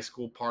hate the high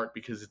school part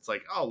because it's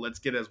like, oh, let's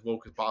get as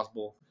woke as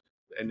possible.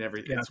 and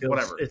everything. Yeah, It's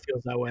whatever. it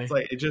feels that It's way.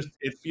 like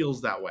it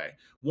feels that way.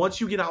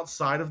 Once you get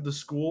outside of the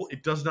school,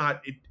 it does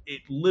not.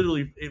 It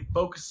literally it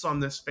focuses on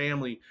this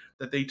family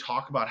that they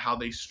talk about how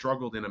they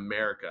struggled in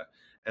America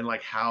and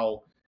like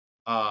how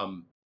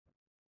um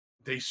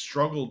they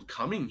struggled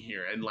coming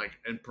here and like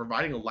and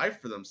providing a life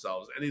for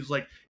themselves. And it's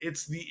like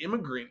it's the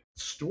immigrant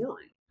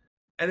story,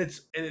 and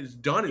it's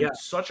done Yeah, in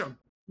such a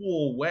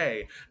cool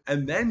way.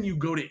 And then you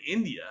go to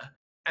India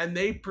and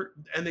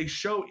they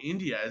show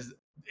India as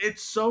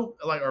it's so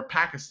like or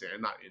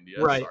Pakistan, not India.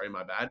 right. Sorry,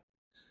 my bad.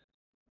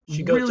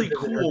 She goes to Really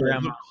visit her cool.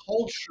 grandma.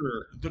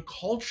 The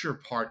culture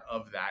part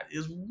of that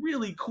is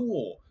really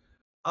cool.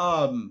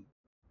 Um,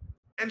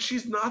 and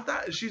she's not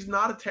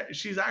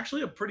she's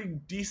actually a pretty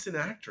decent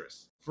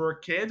actress for a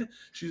kid.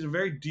 She's a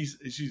very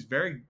decent. She's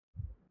very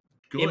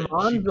good.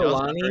 She Iman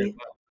does it very Vellani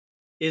well.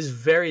 is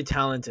very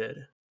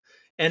talented.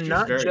 And She's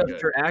not very just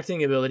good. her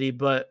acting ability,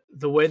 but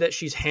the way that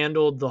she's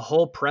handled the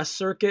whole press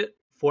circuit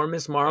for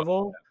Miss Oh,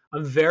 Marvel.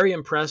 I'm very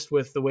impressed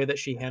with the way that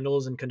she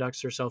handles and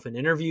conducts herself in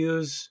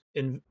interviews,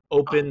 in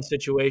open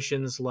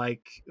situations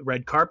like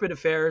red carpet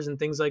affairs and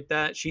things like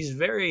that. She's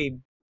very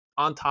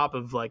on top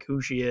of like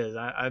who she is.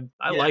 I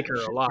yeah, like her a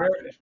she's lot.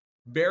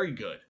 very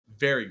good,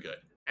 very good.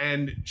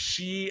 And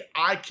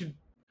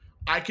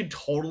I could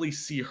totally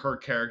see her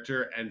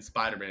character and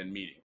Spider-Man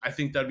meeting. I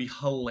think that'd be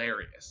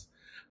hilarious.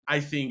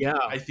 Yeah.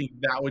 I think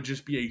that would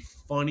just be a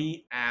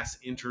funny ass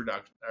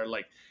introduction or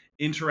like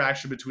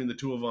interaction between the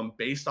two of them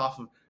based off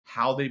of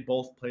how they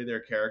both play their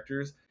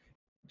characters.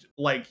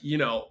 Like, you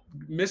know,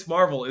 Miss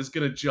Marvel is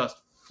gonna just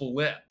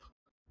flip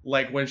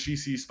like when she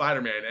sees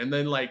Spider-Man and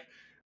then like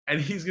and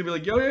he's gonna be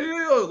like,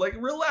 yo, like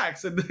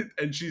relax, and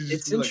she's just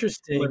It's gonna be like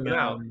interesting. flipping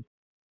out.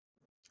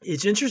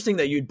 It's interesting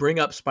that you'd bring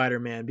up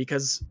Spider-Man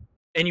because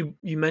and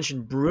you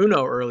mentioned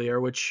Bruno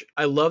earlier, which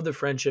I love the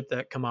friendship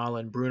that Kamala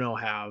and Bruno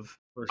have.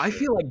 For I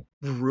feel sure. like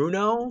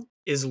Bruno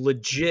is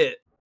legit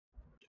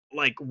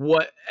like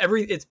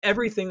it's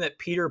everything that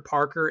Peter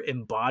Parker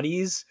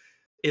embodies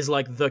is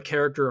like the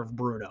character of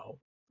Bruno.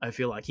 I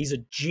feel like he's a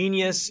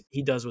genius,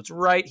 he does what's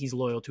right, he's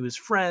loyal to his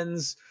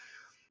friends,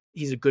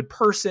 he's a good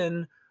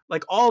person.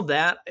 Like all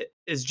that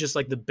is just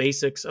like the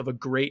basics of a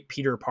great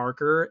Peter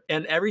Parker.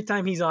 And every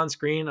time he's on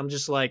screen, I'm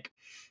just like,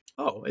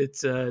 oh,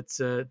 it's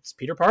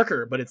Peter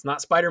Parker, but it's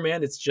not Spider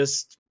Man. It's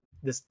just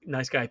this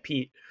nice guy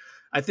Pete.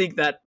 I think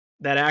that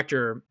that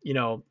actor, you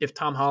know, if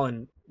Tom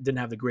Holland didn't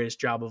have the greatest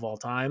job of all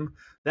time,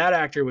 that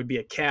actor would be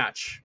a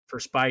catch for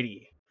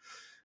Spidey.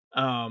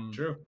 Um,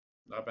 True.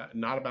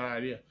 Not a bad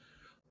idea.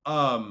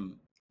 Um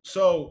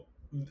so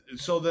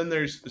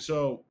then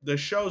so the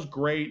show's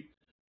great.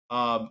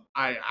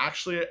 I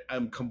actually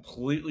am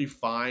completely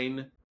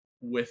fine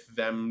with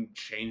them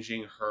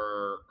changing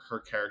her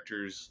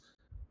character's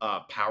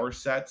power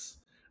sets.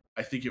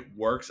 I think it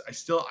works. I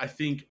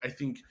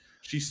think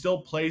she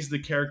still plays the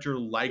character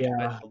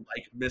yeah,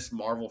 like Miss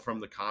Marvel from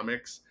the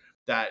comics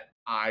that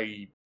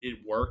I it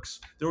works.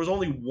 There was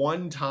only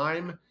one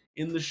time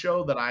in the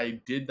show that I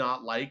did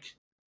not like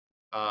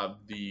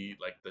the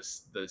like the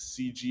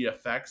CG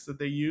effects that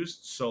they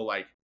used. So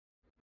like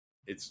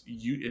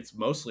it's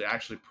mostly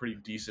actually pretty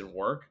decent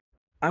work.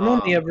 I'm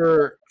only Um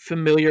ever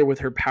familiar with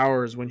her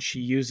powers when she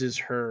uses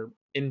her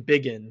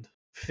embiggened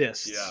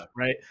fists, yeah,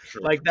 right?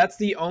 sure. Like that's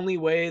the only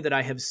way that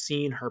I have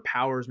seen her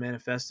powers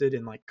manifested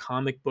in like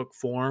comic book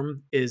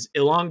form is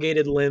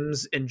elongated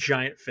limbs and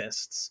giant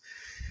fists.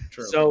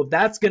 True. So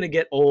that's going to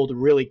get old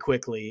really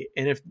quickly.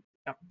 And if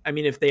I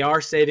mean if they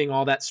are saving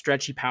all that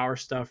stretchy power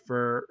stuff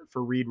for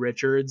Reed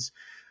Richards,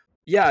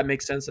 yeah, it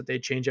makes sense that they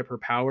change up her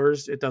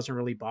powers. It doesn't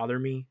really bother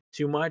me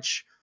too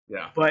much,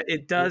 Yeah. but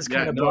it does Yeah,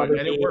 kind of no, bother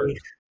and it me worked.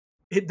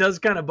 it does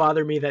kind of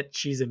bother me that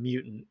she's a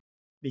mutant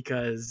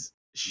because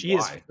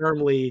Why?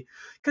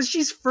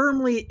 she's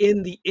firmly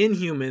in the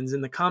Inhumans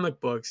in the comic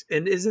books,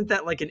 and isn't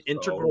that like an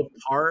integral So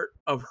part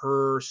of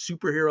her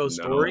superhero no,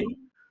 story?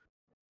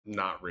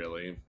 not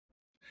really.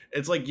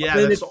 It's like, But yeah,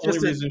 then that's it's the only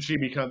just a reason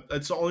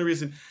that's the only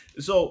reason.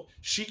 So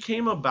she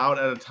came about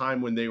at a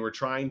time when they were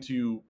trying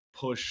to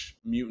push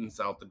mutants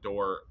out the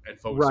door and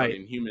focus on right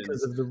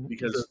because Inhumans of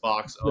because the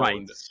Fox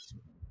owned rights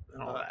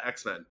and all that.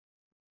 X-Men.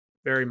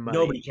 Very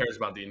Nobody muddy. cares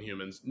about the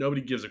Inhumans.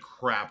 Nobody gives a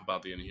crap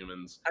about the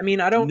Inhumans. I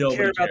mean, I don't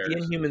care Nobody about the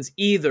cares. Inhumans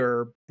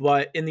either,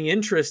 but in the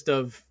interest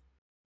of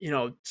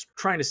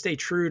trying to stay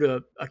true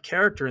to a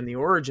character and the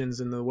origins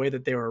and the way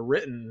that they were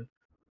written,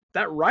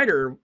 that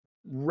writer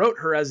wrote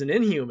her as an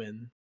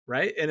Inhuman,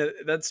 right? And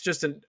that's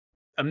just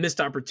a missed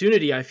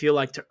opportunity. I feel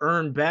like to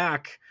earn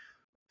back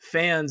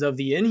fans of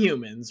the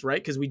Inhumans,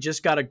 right? Because we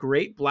just got a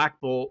great Black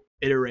Bolt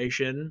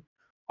iteration,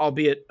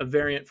 albeit a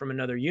variant from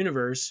another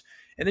universe,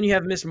 and then you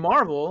have Miss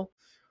Marvel.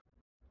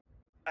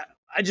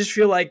 I just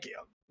feel like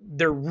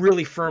they're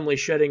really firmly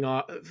shutting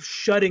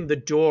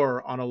the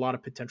door on a lot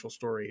of potential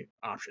story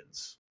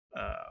options.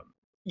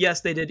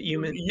 Yes, they did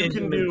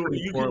Inhumans pretty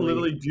You can poorly.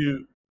 literally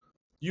do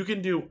you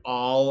can do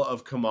all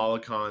of Kamala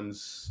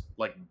Khan's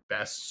like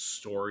best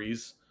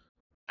stories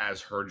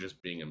as her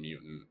just being a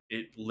mutant.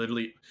 It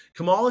literally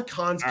Kamala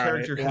Khan's All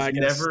right, character well, I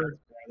guess that's fair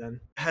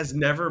then. has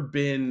never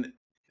been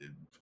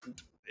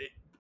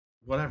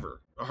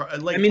whatever. I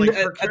Like mean,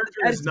 her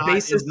character at is its not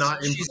basis,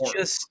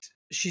 important.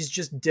 she's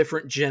just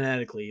different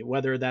genetically,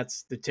 whether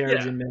that's the Yeah,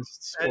 Terrigen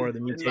Mists or and the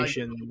like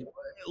mutation.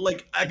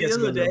 at I the guess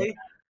end it of the doesn't really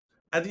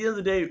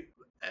day,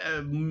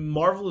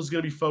 Marvel is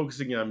going to be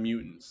focusing on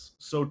mutants.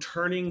 So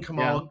turning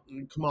matter.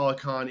 Kamala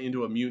Khan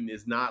into a mutant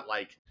is not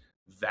like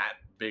that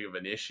big of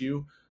an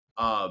issue.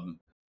 Um,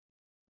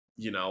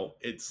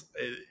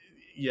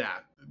 yeah,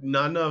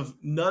 none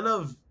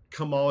of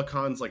Kamala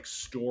Khan's like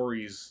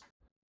stories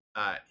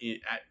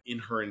in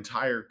her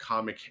entire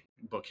comic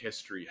book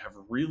history have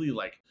really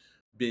like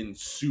been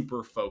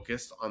super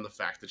focused on the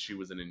fact that she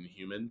was an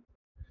Inhuman.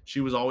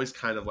 She was always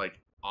kind of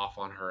like off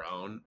on her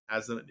own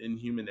as an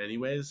Inhuman,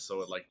 anyways.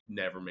 So it like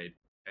never made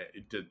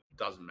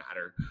doesn't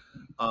matter.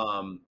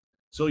 Um,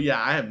 so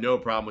yeah, I have no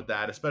problem with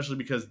that, especially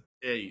because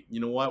hey, you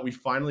know what? We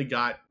finally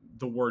got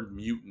the word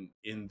mutant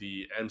in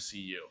the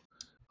MCU.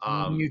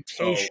 So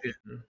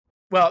Mutation.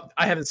 Well,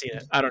 I haven't seen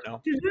it. I don't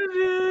know.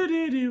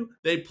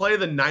 they play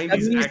the That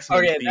 '90s means X Men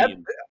okay.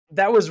 theme.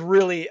 That was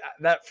really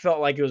that felt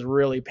like it was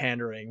really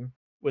pandering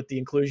with the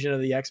inclusion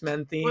of the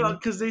X-Men Well, theme.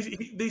 because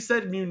they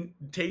said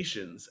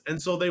mutations,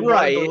 and so they wanted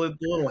Right.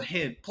 the little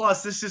hint.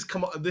 Plus, this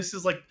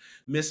is like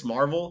Miss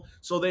Marvel,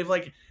 so they've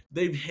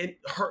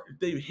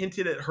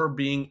hinted at her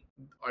being.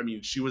 I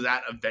mean, she was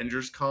at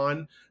Avengers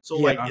Con, so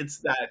like Yeah. it's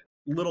that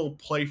little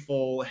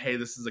playful. Hey,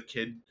 this is a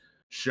kid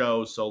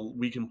show, so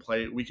we can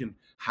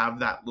have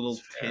that It's little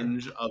fair.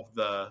 tinge of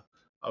the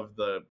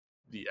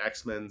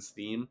X Men's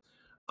theme.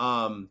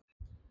 Um,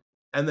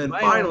 and then My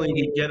finally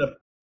only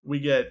we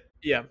get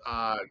yeah.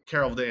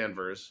 Carol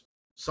Danvers.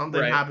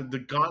 Something Right. happened. The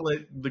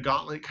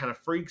gauntlet kind of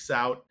freaks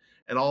out,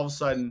 and all of a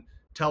sudden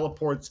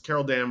teleports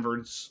Carol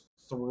Danvers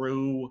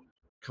through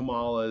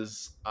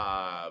Kamala's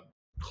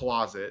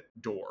closet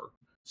door.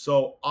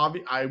 So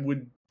I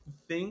would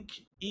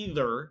think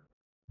either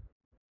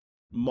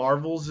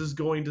Marvels is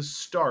going to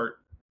start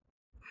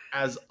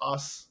as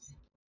us,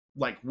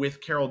 like with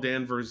Carol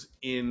Danvers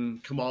in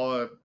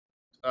Kamala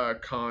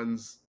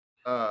Khan's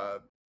uh,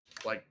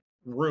 like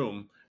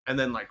room, and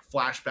then like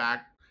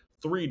flashback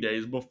 3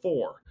 days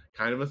before,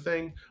 kind of a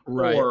thing.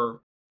 Right.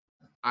 Or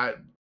I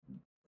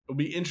it'll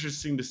be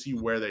interesting to see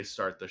where they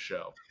start the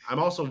show. I'm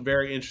also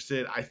very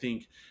interested. I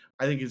think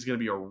it's going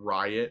to be a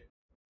riot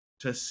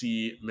to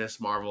see Miss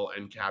Marvel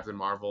and Captain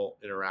Marvel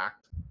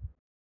interact.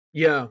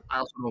 Yeah. I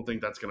also don't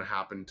think that's going to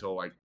happen until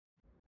like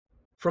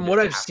From what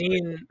I've half of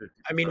seen,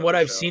 I 50% mean, of what the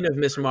I've show seen of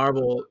Miss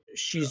Marvel,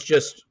 she's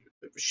just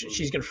she's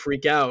movie. gonna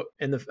freak out,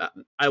 and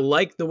I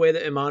like the way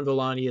that Iman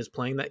Vellani is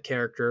playing that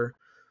character.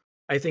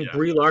 I think Yeah,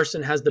 Brie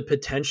Larson has the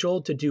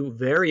potential to do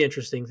very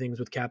interesting things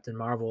with Captain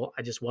Marvel.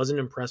 I just wasn't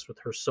impressed with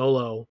her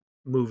solo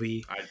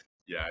movie I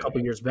yeah, a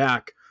couple years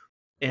back,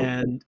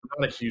 and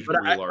I'm not a huge but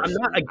Brie I'm not Larson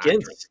actress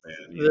against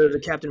fan the either.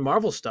 Captain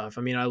Marvel stuff.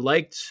 I mean, I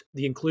liked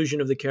the inclusion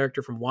of the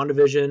character from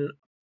WandaVision.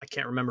 I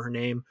can't remember her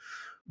name,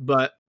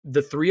 but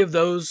the three of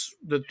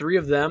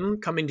them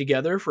coming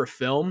together for a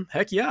film,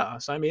 heck yeah,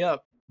 sign me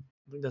up.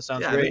 I think that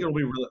sounds Yeah, I think great. it'll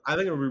be really. I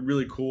think it'll be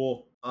really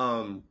cool.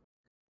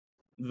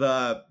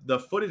 The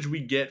footage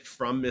we get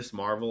from Miss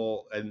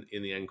Marvel and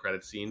in the end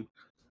credit scene,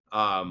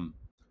 um,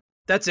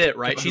 That's it,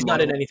 right? Captain She's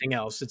not in Marvel. anything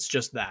else. It's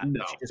just that.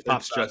 No, She just it's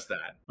pops up. just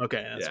that.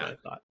 Okay, that's what Yeah. I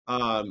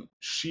thought.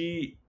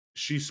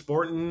 She's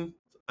sporting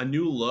a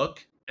new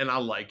look, and I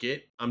like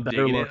it. I'm Better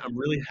digging it. look.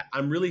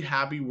 I'm really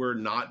happy we're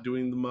not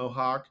doing the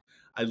mohawk.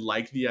 I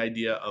like the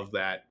idea of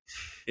that.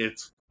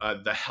 It's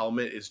the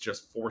helmet is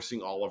just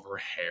forcing all of her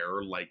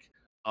hair like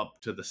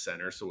up to the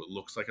center, so it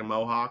looks like a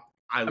mohawk.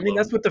 I I mean, love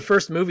that's what the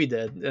first movie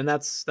did, and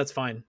that's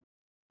fine.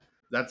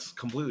 That's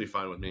completely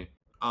fine with me.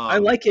 I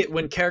like it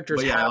when characters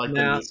But yeah, have I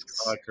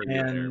masks, like her new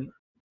hair. and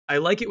I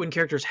like it when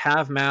characters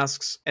have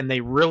masks and they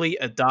really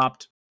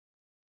adopt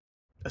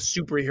a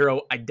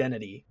superhero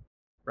identity,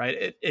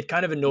 right? It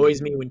kind of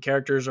annoys me when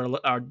characters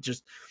are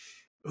just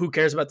who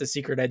cares about the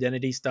secret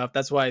identity stuff.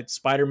 That's why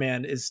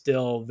Spider-Man is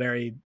still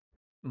very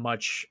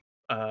much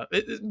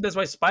that's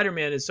why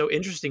Spider-Man is so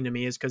interesting to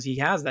me, is because he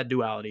has that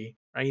duality,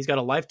 right? He's got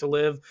a life to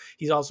live.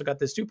 He's also got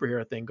this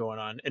superhero thing going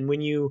on. And when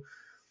you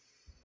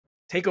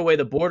take away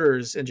the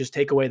borders and just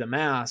take away the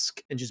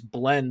mask and just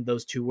blend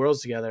those two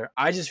worlds together,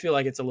 I just feel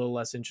like it's a little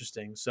less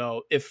interesting.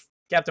 So if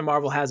Captain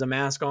Marvel has a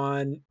mask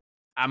on,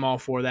 I'm all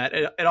for that.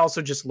 It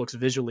also just looks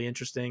visually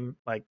interesting.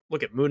 Like,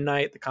 look at Moon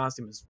Knight. The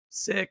costume is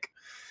sick.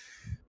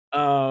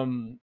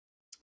 Um,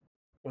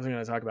 what was I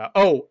going to talk about?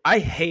 Oh, I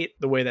hate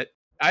the way that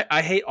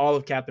I hate all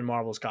of Captain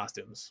Marvel's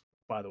costumes.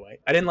 By the way,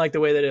 I didn't like the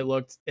way that it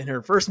looked in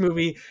her first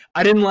movie.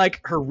 I didn't like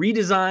her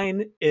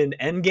redesign in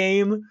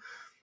Endgame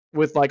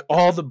with like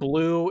all the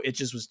blue. It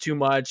just was too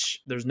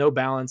much. There's no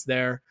balance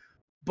there.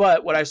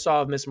 But what I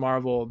saw of Miss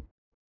Marvel,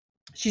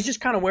 she's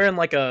just kind of wearing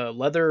like a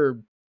leather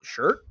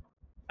shirt,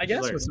 I She's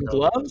guess, like with some a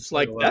coat. gloves. It's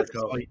like Like a leather that's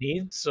coat. all you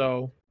need.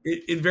 So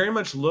It very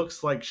much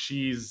looks like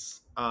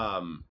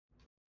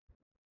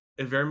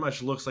it very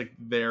much looks like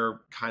they're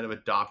kind of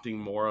adopting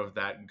more of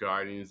that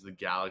Guardians of the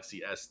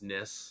Galaxy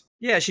s-ness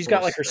yeah, she's for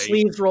got like her space.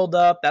 sleeves rolled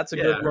up. That's a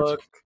Yeah, good look.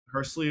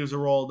 Her sleeves are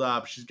rolled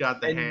up. She's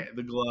got And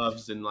the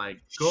gloves, and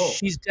like, cool.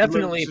 she's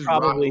definitely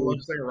probably,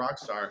 Looks like a rock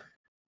star.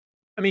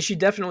 I mean, she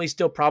definitely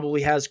still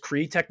probably has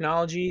Kree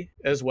technology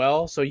as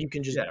well, so you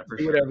can just Yeah, for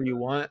do sure. whatever you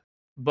want.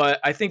 But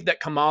I think that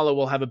Kamala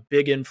will have a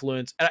big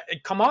influence.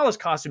 Kamala's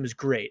costume is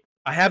great.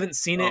 I haven't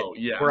seen it Oh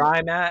yeah. where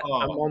I'm at. I'm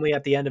Oh, only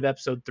at the end of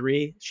episode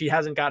 3. She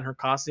hasn't gotten her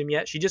costume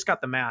yet. She just got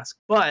the mask.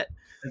 But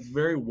it's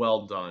very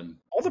well done.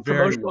 all the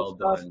Very promotional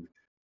well stuff, done.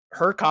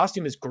 her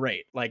costume is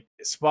great. Like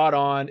spot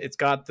on. It's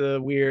got the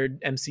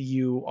weird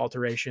MCU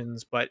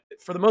alterations, but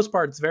for the most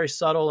part, it's very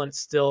subtle and it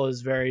still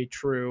is very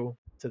true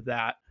to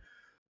that.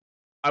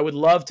 I would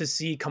love to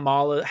see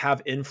Kamala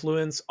have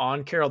influence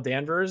on Carol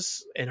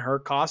Danvers in her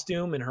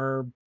costume and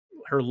her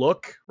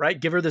look, right?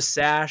 Give her the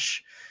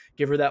sash,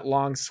 give her that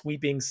long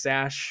sweeping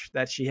sash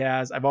that she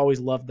has. I've always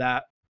loved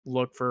that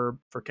look for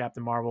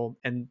Captain Marvel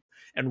and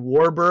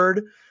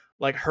Warbird,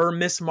 like her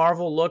Miss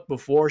Marvel look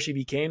before she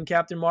became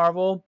Captain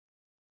Marvel,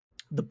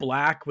 the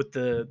black with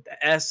the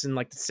S and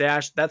like the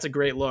sash, that's a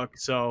great look.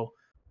 So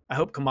I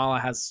hope Kamala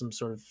has some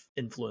sort of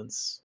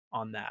influence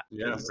on that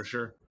Yeah, because for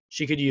sure.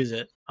 she could use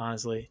it,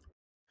 honestly.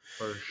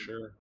 For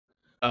sure.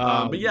 But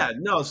Um, yeah,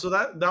 no. So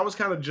that was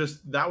kind of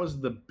just that was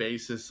the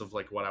basis of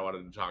like what I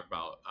wanted to talk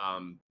about.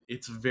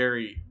 It's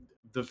very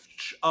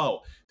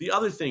the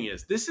other thing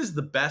is this is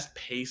the best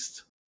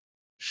paced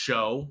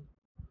show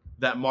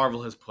that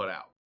Marvel has put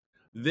out.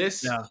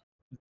 This yeah,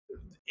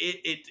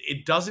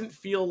 it doesn't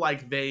feel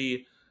like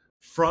they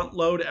front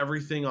load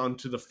everything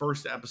onto the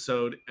first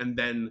episode and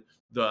then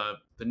the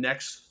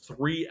next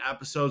 3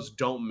 episodes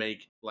don't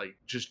make like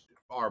just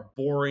are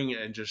boring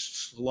and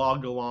just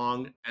slog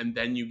along and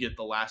then you get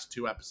the last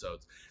 2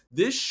 episodes.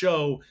 This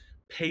show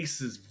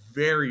paces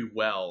very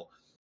well.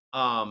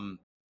 um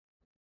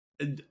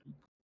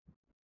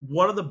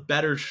One of the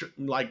better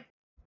like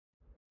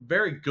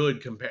very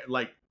good compared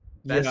like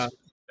yeah. best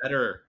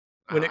better.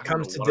 When I it don't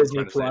comes know to what I'm Disney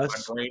trying to say. My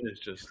Plus, brain is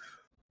just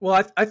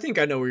well, I think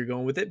I know where you're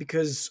going with it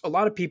because a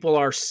lot of people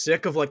are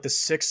sick of like the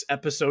 6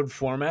 episode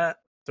format.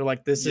 They're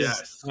like, this is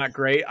yes. not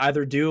great.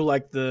 Either do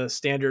like the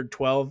standard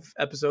 12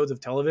 episodes of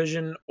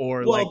television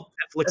or like Well,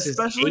 Netflix's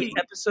 8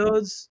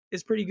 episodes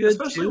is pretty good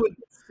especially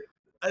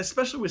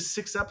too. with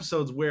 6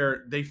 episodes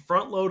where they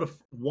front load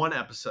one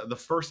episode, the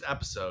first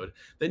episode,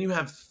 then you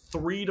have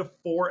 3 to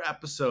 4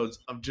 episodes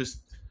of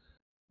just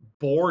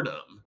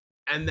boredom,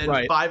 and then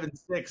Right. 5 and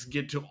 6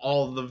 get to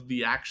all of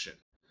the action.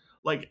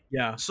 Like,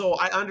 Yeah. so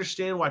I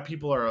understand why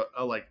people are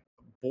like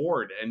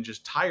bored and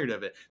just tired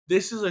of it.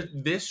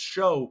 This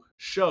show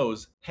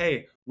shows,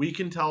 hey, we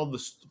can tell the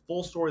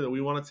full story that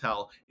we want to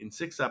tell in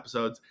 6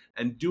 episodes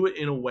and do it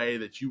in a way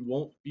that you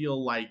won't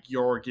feel like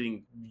you're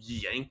getting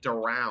yanked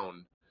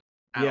around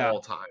at Yeah. all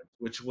times,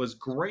 which was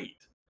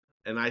great.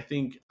 And I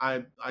think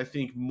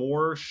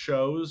more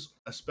shows,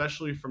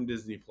 especially from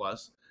Disney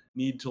Plus,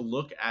 need to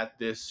look at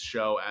this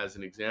show as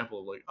an example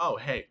of like, oh,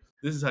 hey,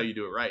 this is how you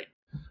do it right.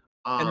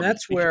 And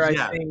that's where Because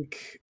I yeah,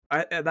 think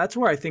that's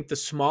where I think the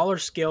smaller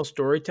scale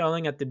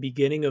storytelling at the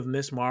beginning of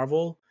Miss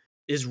Marvel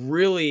is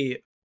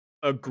really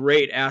a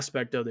great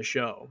aspect of the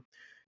show.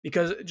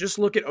 Because just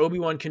look at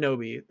Obi-Wan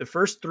Kenobi. The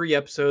first 3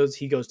 episodes,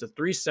 he goes to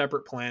 3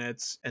 separate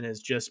planets and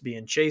is just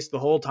being chased the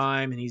whole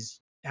time, and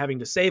he's having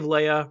to save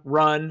Leia,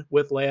 run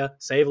with Leia,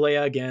 save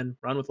Leia again,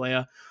 run with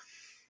Leia.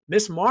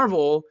 Miss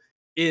Marvel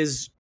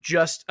is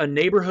just a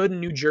neighborhood in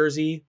New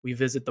Jersey. We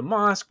visit the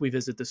mosque, we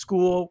visit the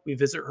school, we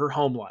visit her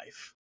home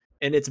life.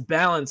 And it's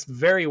balanced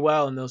very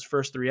well in those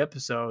first 3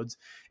 episodes.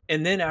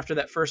 And then after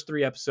that first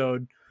 3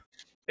 episode,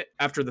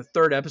 after the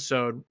third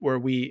episode, where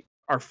we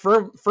are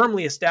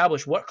firmly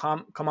established what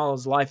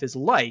Kamala's life is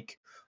like,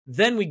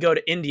 then we go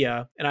to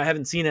India, and I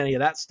haven't seen any of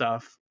that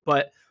stuff,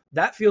 but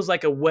that feels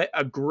like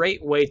a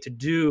great way to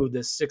do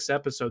this 6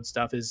 episode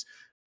stuff. Is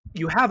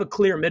you have a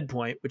clear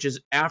midpoint, which is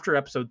after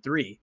episode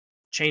 3,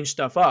 change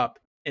stuff up,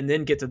 and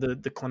then get to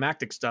the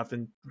climactic stuff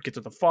and get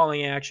to the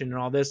falling action and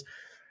all this.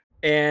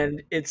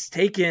 And it's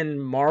taken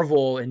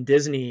Marvel and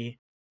Disney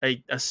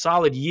a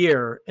solid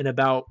year and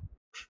about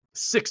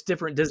 6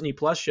 different Disney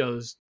Plus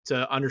shows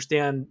to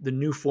understand the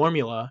new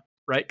formula,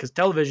 right? Because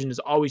television is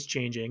always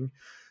changing,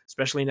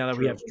 especially now that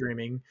we have true.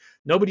 streaming.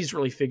 Nobody's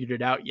really figured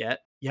it out yet.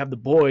 You have The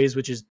Boys,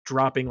 which is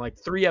dropping like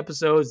 3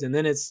 episodes and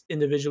then it's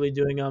individually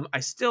doing them. I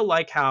still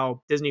like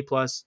how Disney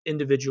Plus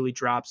individually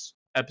drops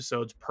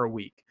episodes per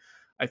week.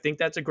 I think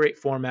that's a great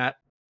format.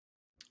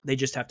 They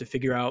just have to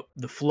figure out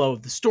the flow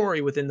of the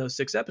story within those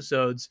 6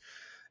 episodes.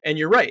 And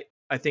you're right.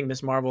 I think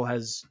Miss Marvel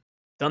has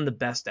done the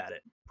best at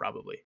it,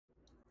 probably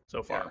so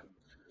Yeah. far.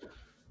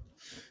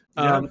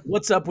 Yeah.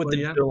 What's up with Well,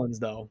 the yeah. villains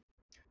though?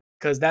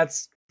 Because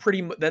that's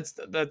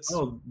that's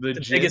Oh, the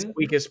the biggest Jin.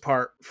 weakest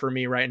part for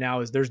me right now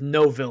is there's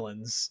no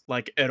villains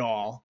like at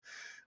all.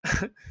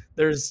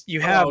 There's you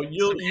have Oh, some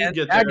you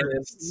get there.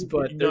 antagonists,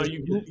 but No, there's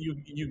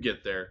you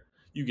get there.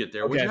 You get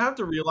there. What you okay. have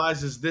to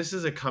realize is this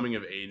is a coming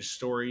of age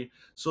story.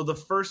 So the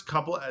first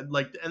couple,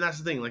 like, and that's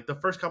the thing. Like the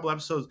first couple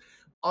episodes,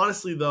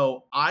 honestly,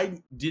 though, I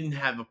didn't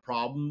have a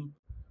problem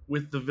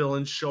with the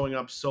villains showing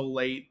up so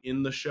late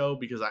in the show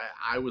because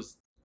I was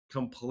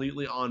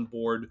completely on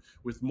board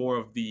with more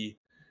of the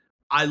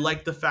I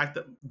like the fact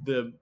that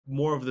the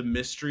more of the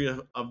mystery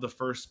of the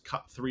first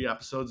 3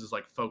 episodes is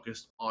like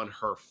focused on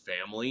her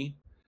family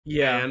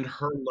Yeah, and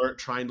her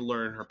trying to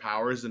learn her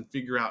powers and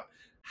figure out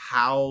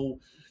how,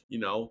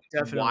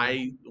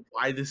 definitely.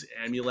 why this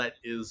amulet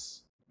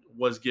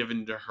was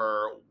given to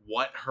her,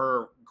 what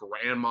her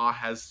grandma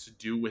has to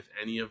do with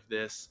any of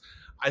this.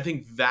 I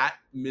think that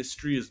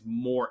mystery is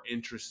more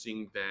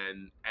interesting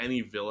than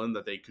any villain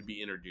that they could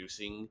be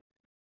introducing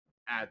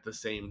at the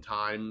same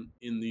time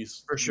in For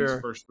these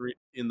sure. first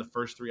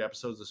 3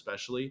 episodes,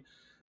 especially.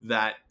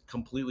 That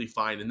completely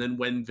fine. And then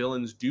when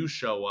villains do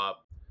show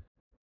up,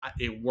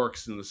 it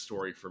works in the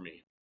story for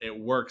me. It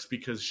works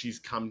because she's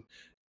come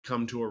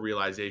to a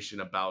realization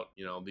about,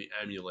 the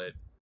amulet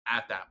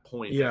at that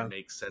point, that Yeah.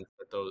 makes sense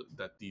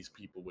that these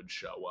people would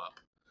show up.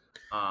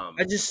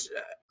 I um just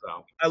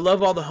so I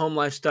love all the home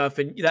life stuff,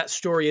 and that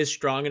story is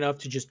strong enough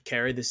to just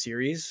carry the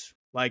series.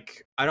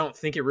 Like, I don't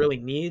think it really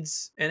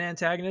needs an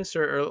antagonist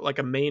or like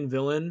a main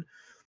villain.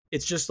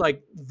 It's just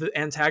like the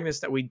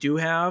antagonist that we do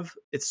have,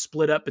 it's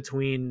split up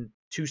between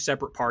two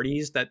separate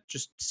parties that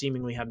just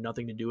seemingly have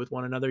nothing to do with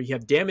one another. You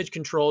have Damage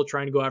Control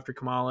trying to go after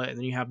Kamala, and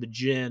then you have the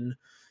Jinn,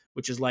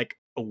 which is like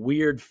a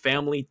weird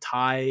family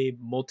tie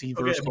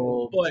okay,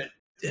 multiversal.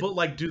 but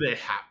like, do they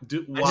have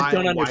do I just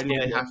don't why do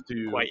they understand it have to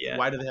quite yet.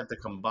 why do they have to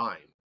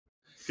combine?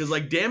 Because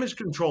like Damage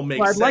Control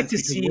Well, makes I'd like sense to because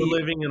see, we're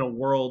living in a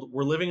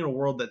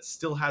world that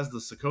still has the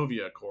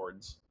Sokovia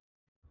Accords.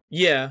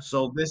 yeah,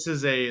 So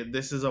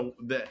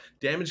the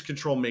Damage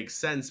Control makes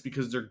sense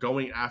because they're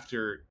going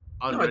after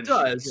no, it unregistered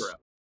does. hero.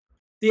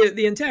 The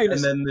And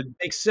antagonist then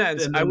makes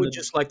sense. and I then would the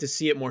just like to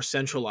see it more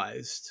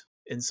centralized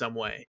in some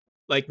way.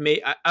 Like,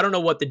 I don't know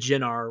what the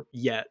Jinn are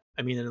yet.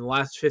 I mean, in the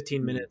last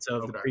 15 minutes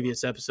of the okay,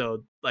 previous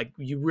episode, like,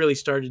 you really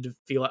started to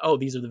feel like, oh,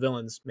 these are the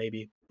villains,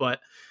 maybe. But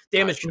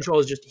Damage gotcha. Control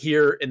is just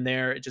here and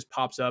there. It just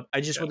pops up.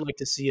 I just Yeah, would like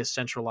to see a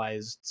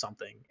centralized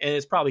something, and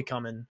it's probably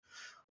coming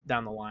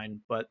down the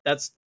line. But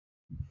that's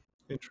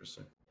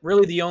interesting.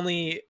 really the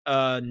only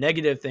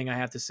negative thing I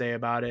have to say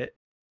about it.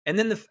 And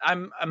then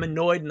I'm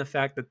annoyed in the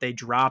fact that they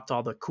dropped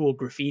all the cool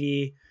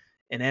graffiti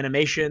and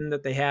animation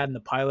that they had in the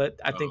pilot.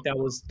 I think that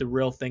Oh. was the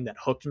real thing that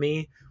hooked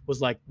me.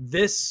 Was like,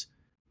 this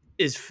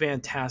is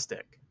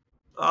fantastic.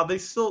 They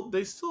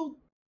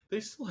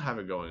still have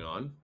it going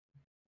on.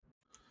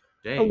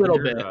 A Dang, little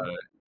bit,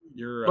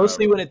 you're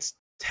mostly when it's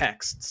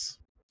texts.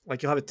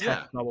 Like, you'll have a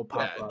text yeah, bubble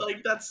pop yeah. up.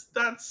 Like that's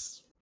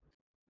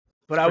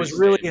But it's I pretty was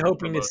really standard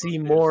for hoping to most see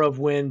more games. of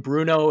when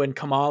Bruno and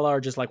Kamala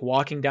are just like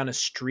walking down a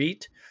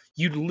street.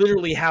 You'd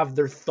literally have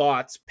their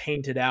thoughts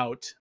painted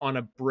out on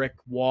a brick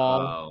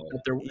wall. Oh,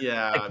 That they're like,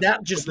 yeah,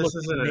 that but just this looked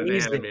isn't an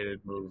amazing.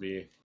 animated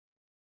movie.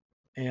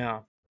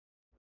 Yeah.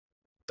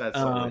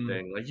 That's the only Um,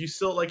 thing. Like you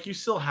still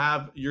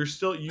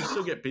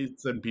get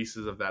bits and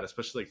pieces of that,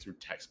 especially like through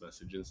text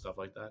message and stuff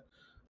like that.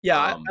 yeah,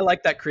 I Um,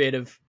 like that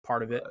creative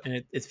part of it, but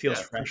and it feels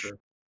yeah, for fresh. sure,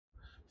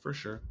 for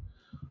sure.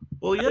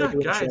 Well, I like yeah, it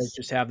when shows guys,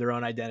 just have their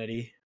own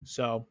identity.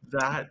 So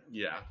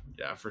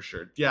yeah, for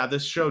sure. Yeah,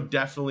 this show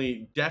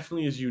definitely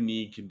is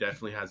unique and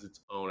definitely has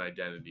its own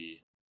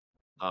identity.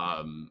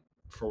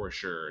 For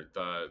sure.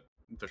 The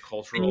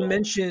and you cultural,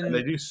 and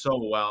they mentioned, do so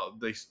well.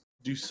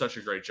 Do such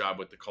a great job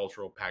with the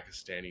cultural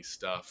Pakistani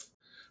stuff.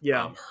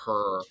 yeah,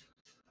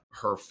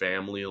 Her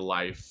family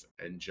life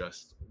and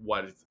just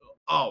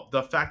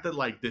the fact that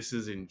like this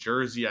is in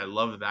Jersey, I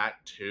love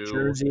that too.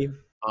 Jersey.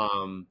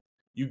 Um,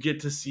 you get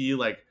to see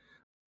like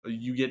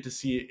you get to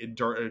see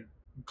it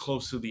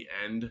close to the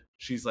end.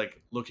 She's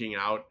like looking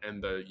out,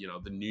 and the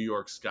New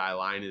York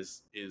skyline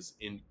is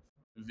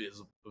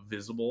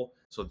visible.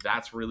 So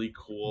that's really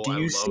cool. Do I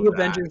you see love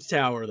that. Avengers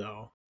Tower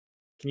though?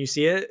 Can you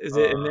see it? Is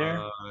it in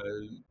there? Uh,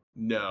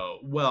 no.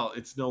 Well,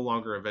 it's no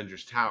longer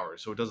Avengers Tower,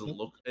 so it doesn't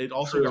look. It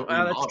also True. got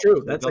Ah, that's remodeled,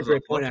 true. so That's a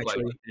great point,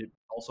 actually. it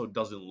also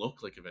doesn't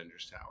look like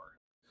Avengers Tower.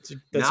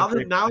 That's a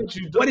great Now point. that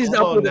you What is up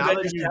although with now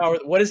that Avengers you Tower?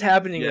 What is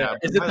happening there? yeah,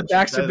 but Is it now the that you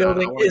Baxter say that, I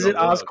Building? want to Is go it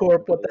look.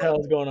 Oscorp? What the hell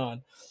is going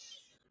on?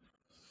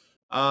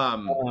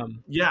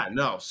 Um, Yeah,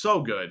 no,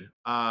 so good.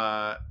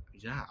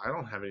 Yeah, I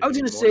don't have I was anything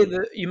going to more say to.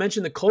 that you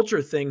mentioned the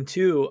culture thing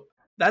too.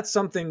 That's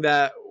something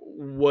that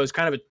was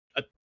kind of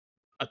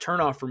a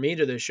turnoff for me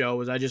to this show.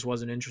 Was I just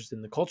wasn't interested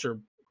in the culture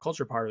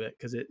part of it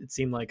because it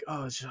seemed like,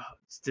 oh, it's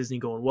Disney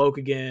going woke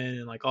again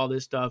and like all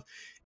this stuff.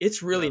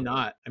 It's really Yeah,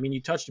 not. I mean,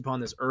 you touched upon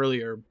this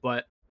earlier,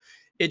 but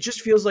it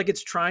just feels like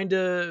it's trying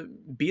to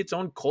be its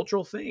own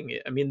cultural thing.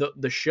 I mean,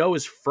 the show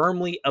is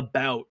firmly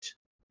about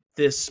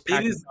this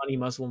it is. Pakistani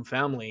Muslim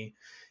family,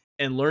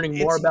 and learning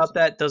more It's about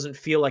that doesn't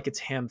feel like it's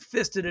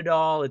ham-fisted at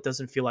all. It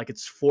doesn't feel like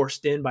it's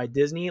forced in by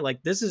Disney.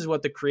 Like, this is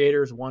what the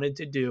creators wanted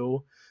to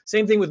do.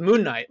 Same thing with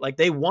Moon Knight. Like,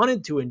 they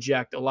wanted to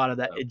inject a lot of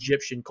that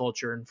Egyptian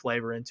culture and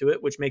flavor into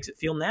it, which makes it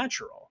feel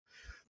natural.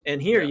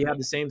 And here yeah, you have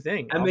the same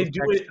thing. and All they this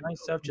do it. Pakistani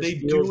stuff just They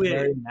feels do it.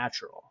 very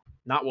natural,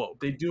 not woke.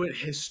 They do it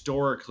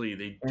historically.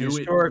 And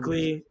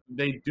historically,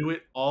 They do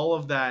it all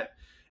of that.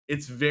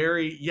 It's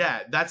very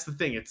yeah. That's the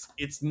thing.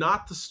 It's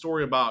not the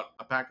story about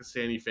a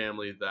Pakistani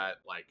family that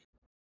like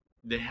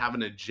they have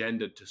an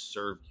agenda to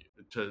serve you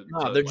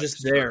No, they're like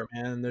just serve. there,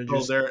 man. They're So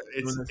just there,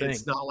 doing their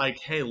it's thing. not like,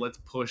 hey, let's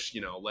push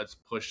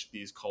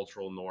these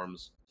cultural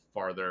norms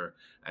farther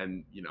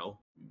and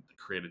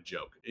create a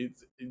joke.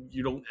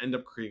 You don't end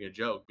up creating a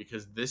joke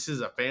because this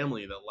is a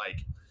family that like,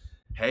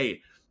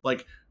 hey,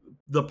 like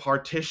the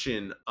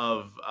partition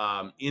of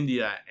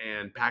India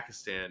and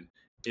Pakistan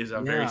is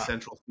a very Yeah.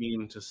 central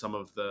theme to some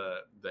of the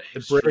The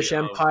history British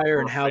of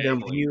Empire and our how they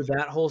family, view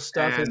that whole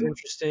stuff is and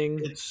interesting.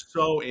 it's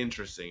so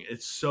interesting.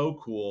 It's so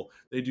cool.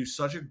 They do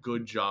such a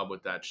good job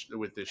with that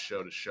with this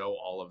show to show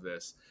all of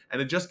this,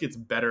 and it just gets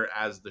better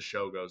as the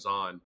show goes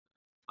on.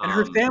 And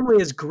her Um,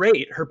 family is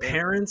great. Her yeah.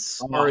 parents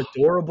are Oh,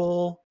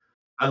 adorable.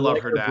 I I love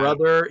like her her dad.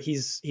 brother.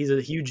 He's a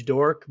huge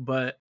dork,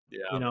 but Yeah,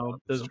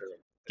 it's the true.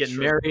 It's getting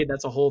true. married,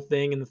 that's a whole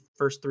thing in the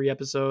first 3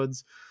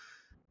 episodes.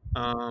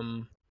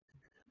 Um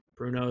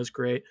Bruno is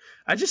great.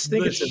 I just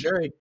think The it's a sh-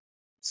 very the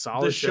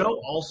solid show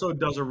show. also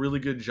does a really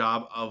good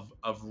job of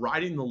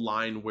riding the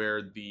line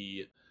where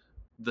the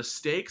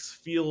stakes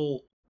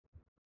feel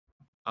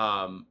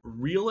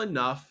real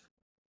enough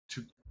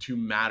to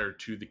matter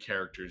to the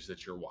characters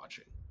that you're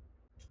watching.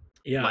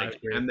 Yeah, I Like,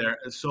 agree. and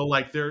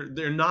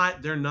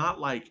they're not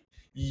like,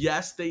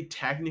 yes, they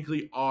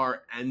technically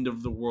are end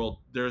of the world.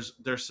 There's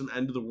some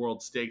end of the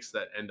world stakes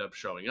that end up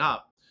showing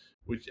up,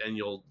 which, and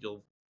you'll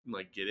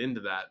like get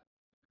into that,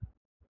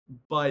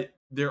 but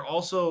they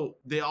also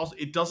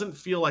it doesn't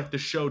feel like the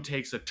show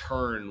takes a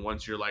turn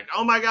once you're like,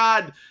 oh my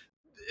god,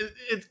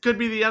 it could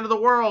be the end of the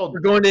We're world.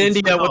 going to It's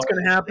India. no, What's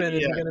going to happen? Is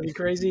it yeah, going to be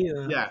crazy?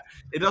 yeah.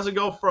 It doesn't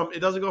go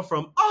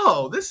from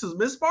oh, this is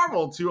Miss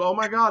Marvel to oh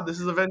my god, this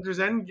is Avengers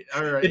End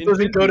or It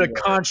doesn't go Infinity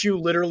to War.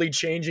 Khonshu literally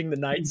changing the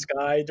night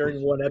sky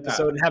during one Yeah,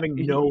 episode and having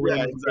no yeah,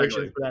 ramifications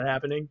exactly, for that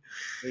happening.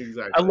 I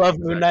exactly, love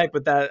Moon exactly. Knight,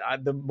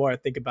 but the more I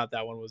think about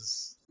that one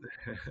was,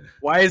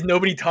 why is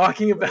nobody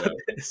talking about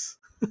Yeah, this?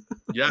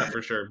 yeah,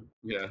 for sure.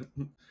 Yeah,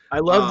 I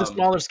love the um,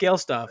 smaller scale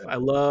stuff. I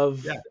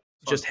love yeah,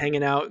 it's just fun.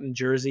 hanging out in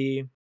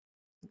Jersey,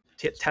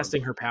 It's fun.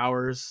 testing her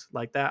powers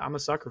like that. I'm a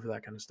sucker for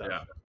that kind of stuff.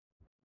 Yeah,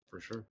 for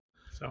sure.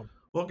 So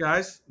Well,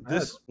 guys,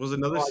 that's this was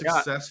another all I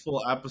got.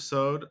 successful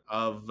episode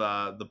of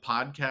the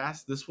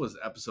podcast. This was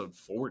episode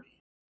 40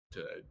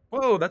 to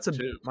Whoa, that's a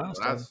two. So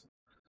milestone.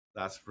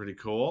 that's pretty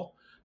cool.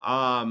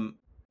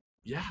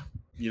 Yeah,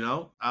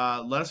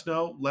 let us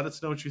know. Let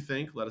us know what you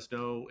think. Let us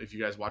know if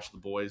you guys watched The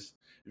Boys,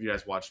 if you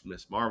guys watched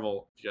Miss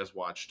Marvel, if you guys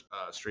watched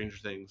Stranger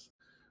Things.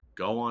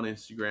 Go on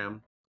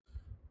Instagram,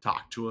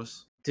 talk to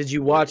us. Did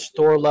you We'll, watch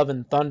Thor: Love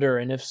and Thunder?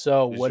 And if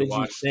so, did what you did you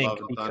watch think? Love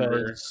and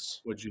Thunder?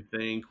 Because What'd you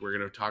think? We're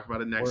gonna talk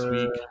about it next we're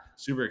week.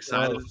 Super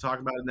excited oh, to talk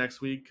about it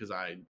next week because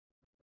I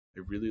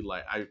really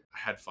I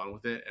had fun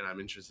with it and I'm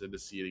interested to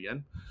see it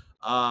again.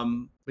 But I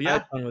had yeah,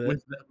 fun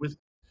with it.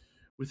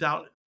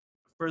 without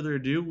further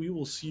ado, we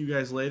will see you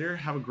guys later.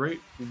 Have a great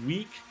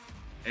week,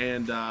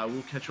 and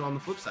we'll catch you on the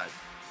flip side.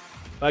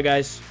 Bye,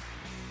 guys.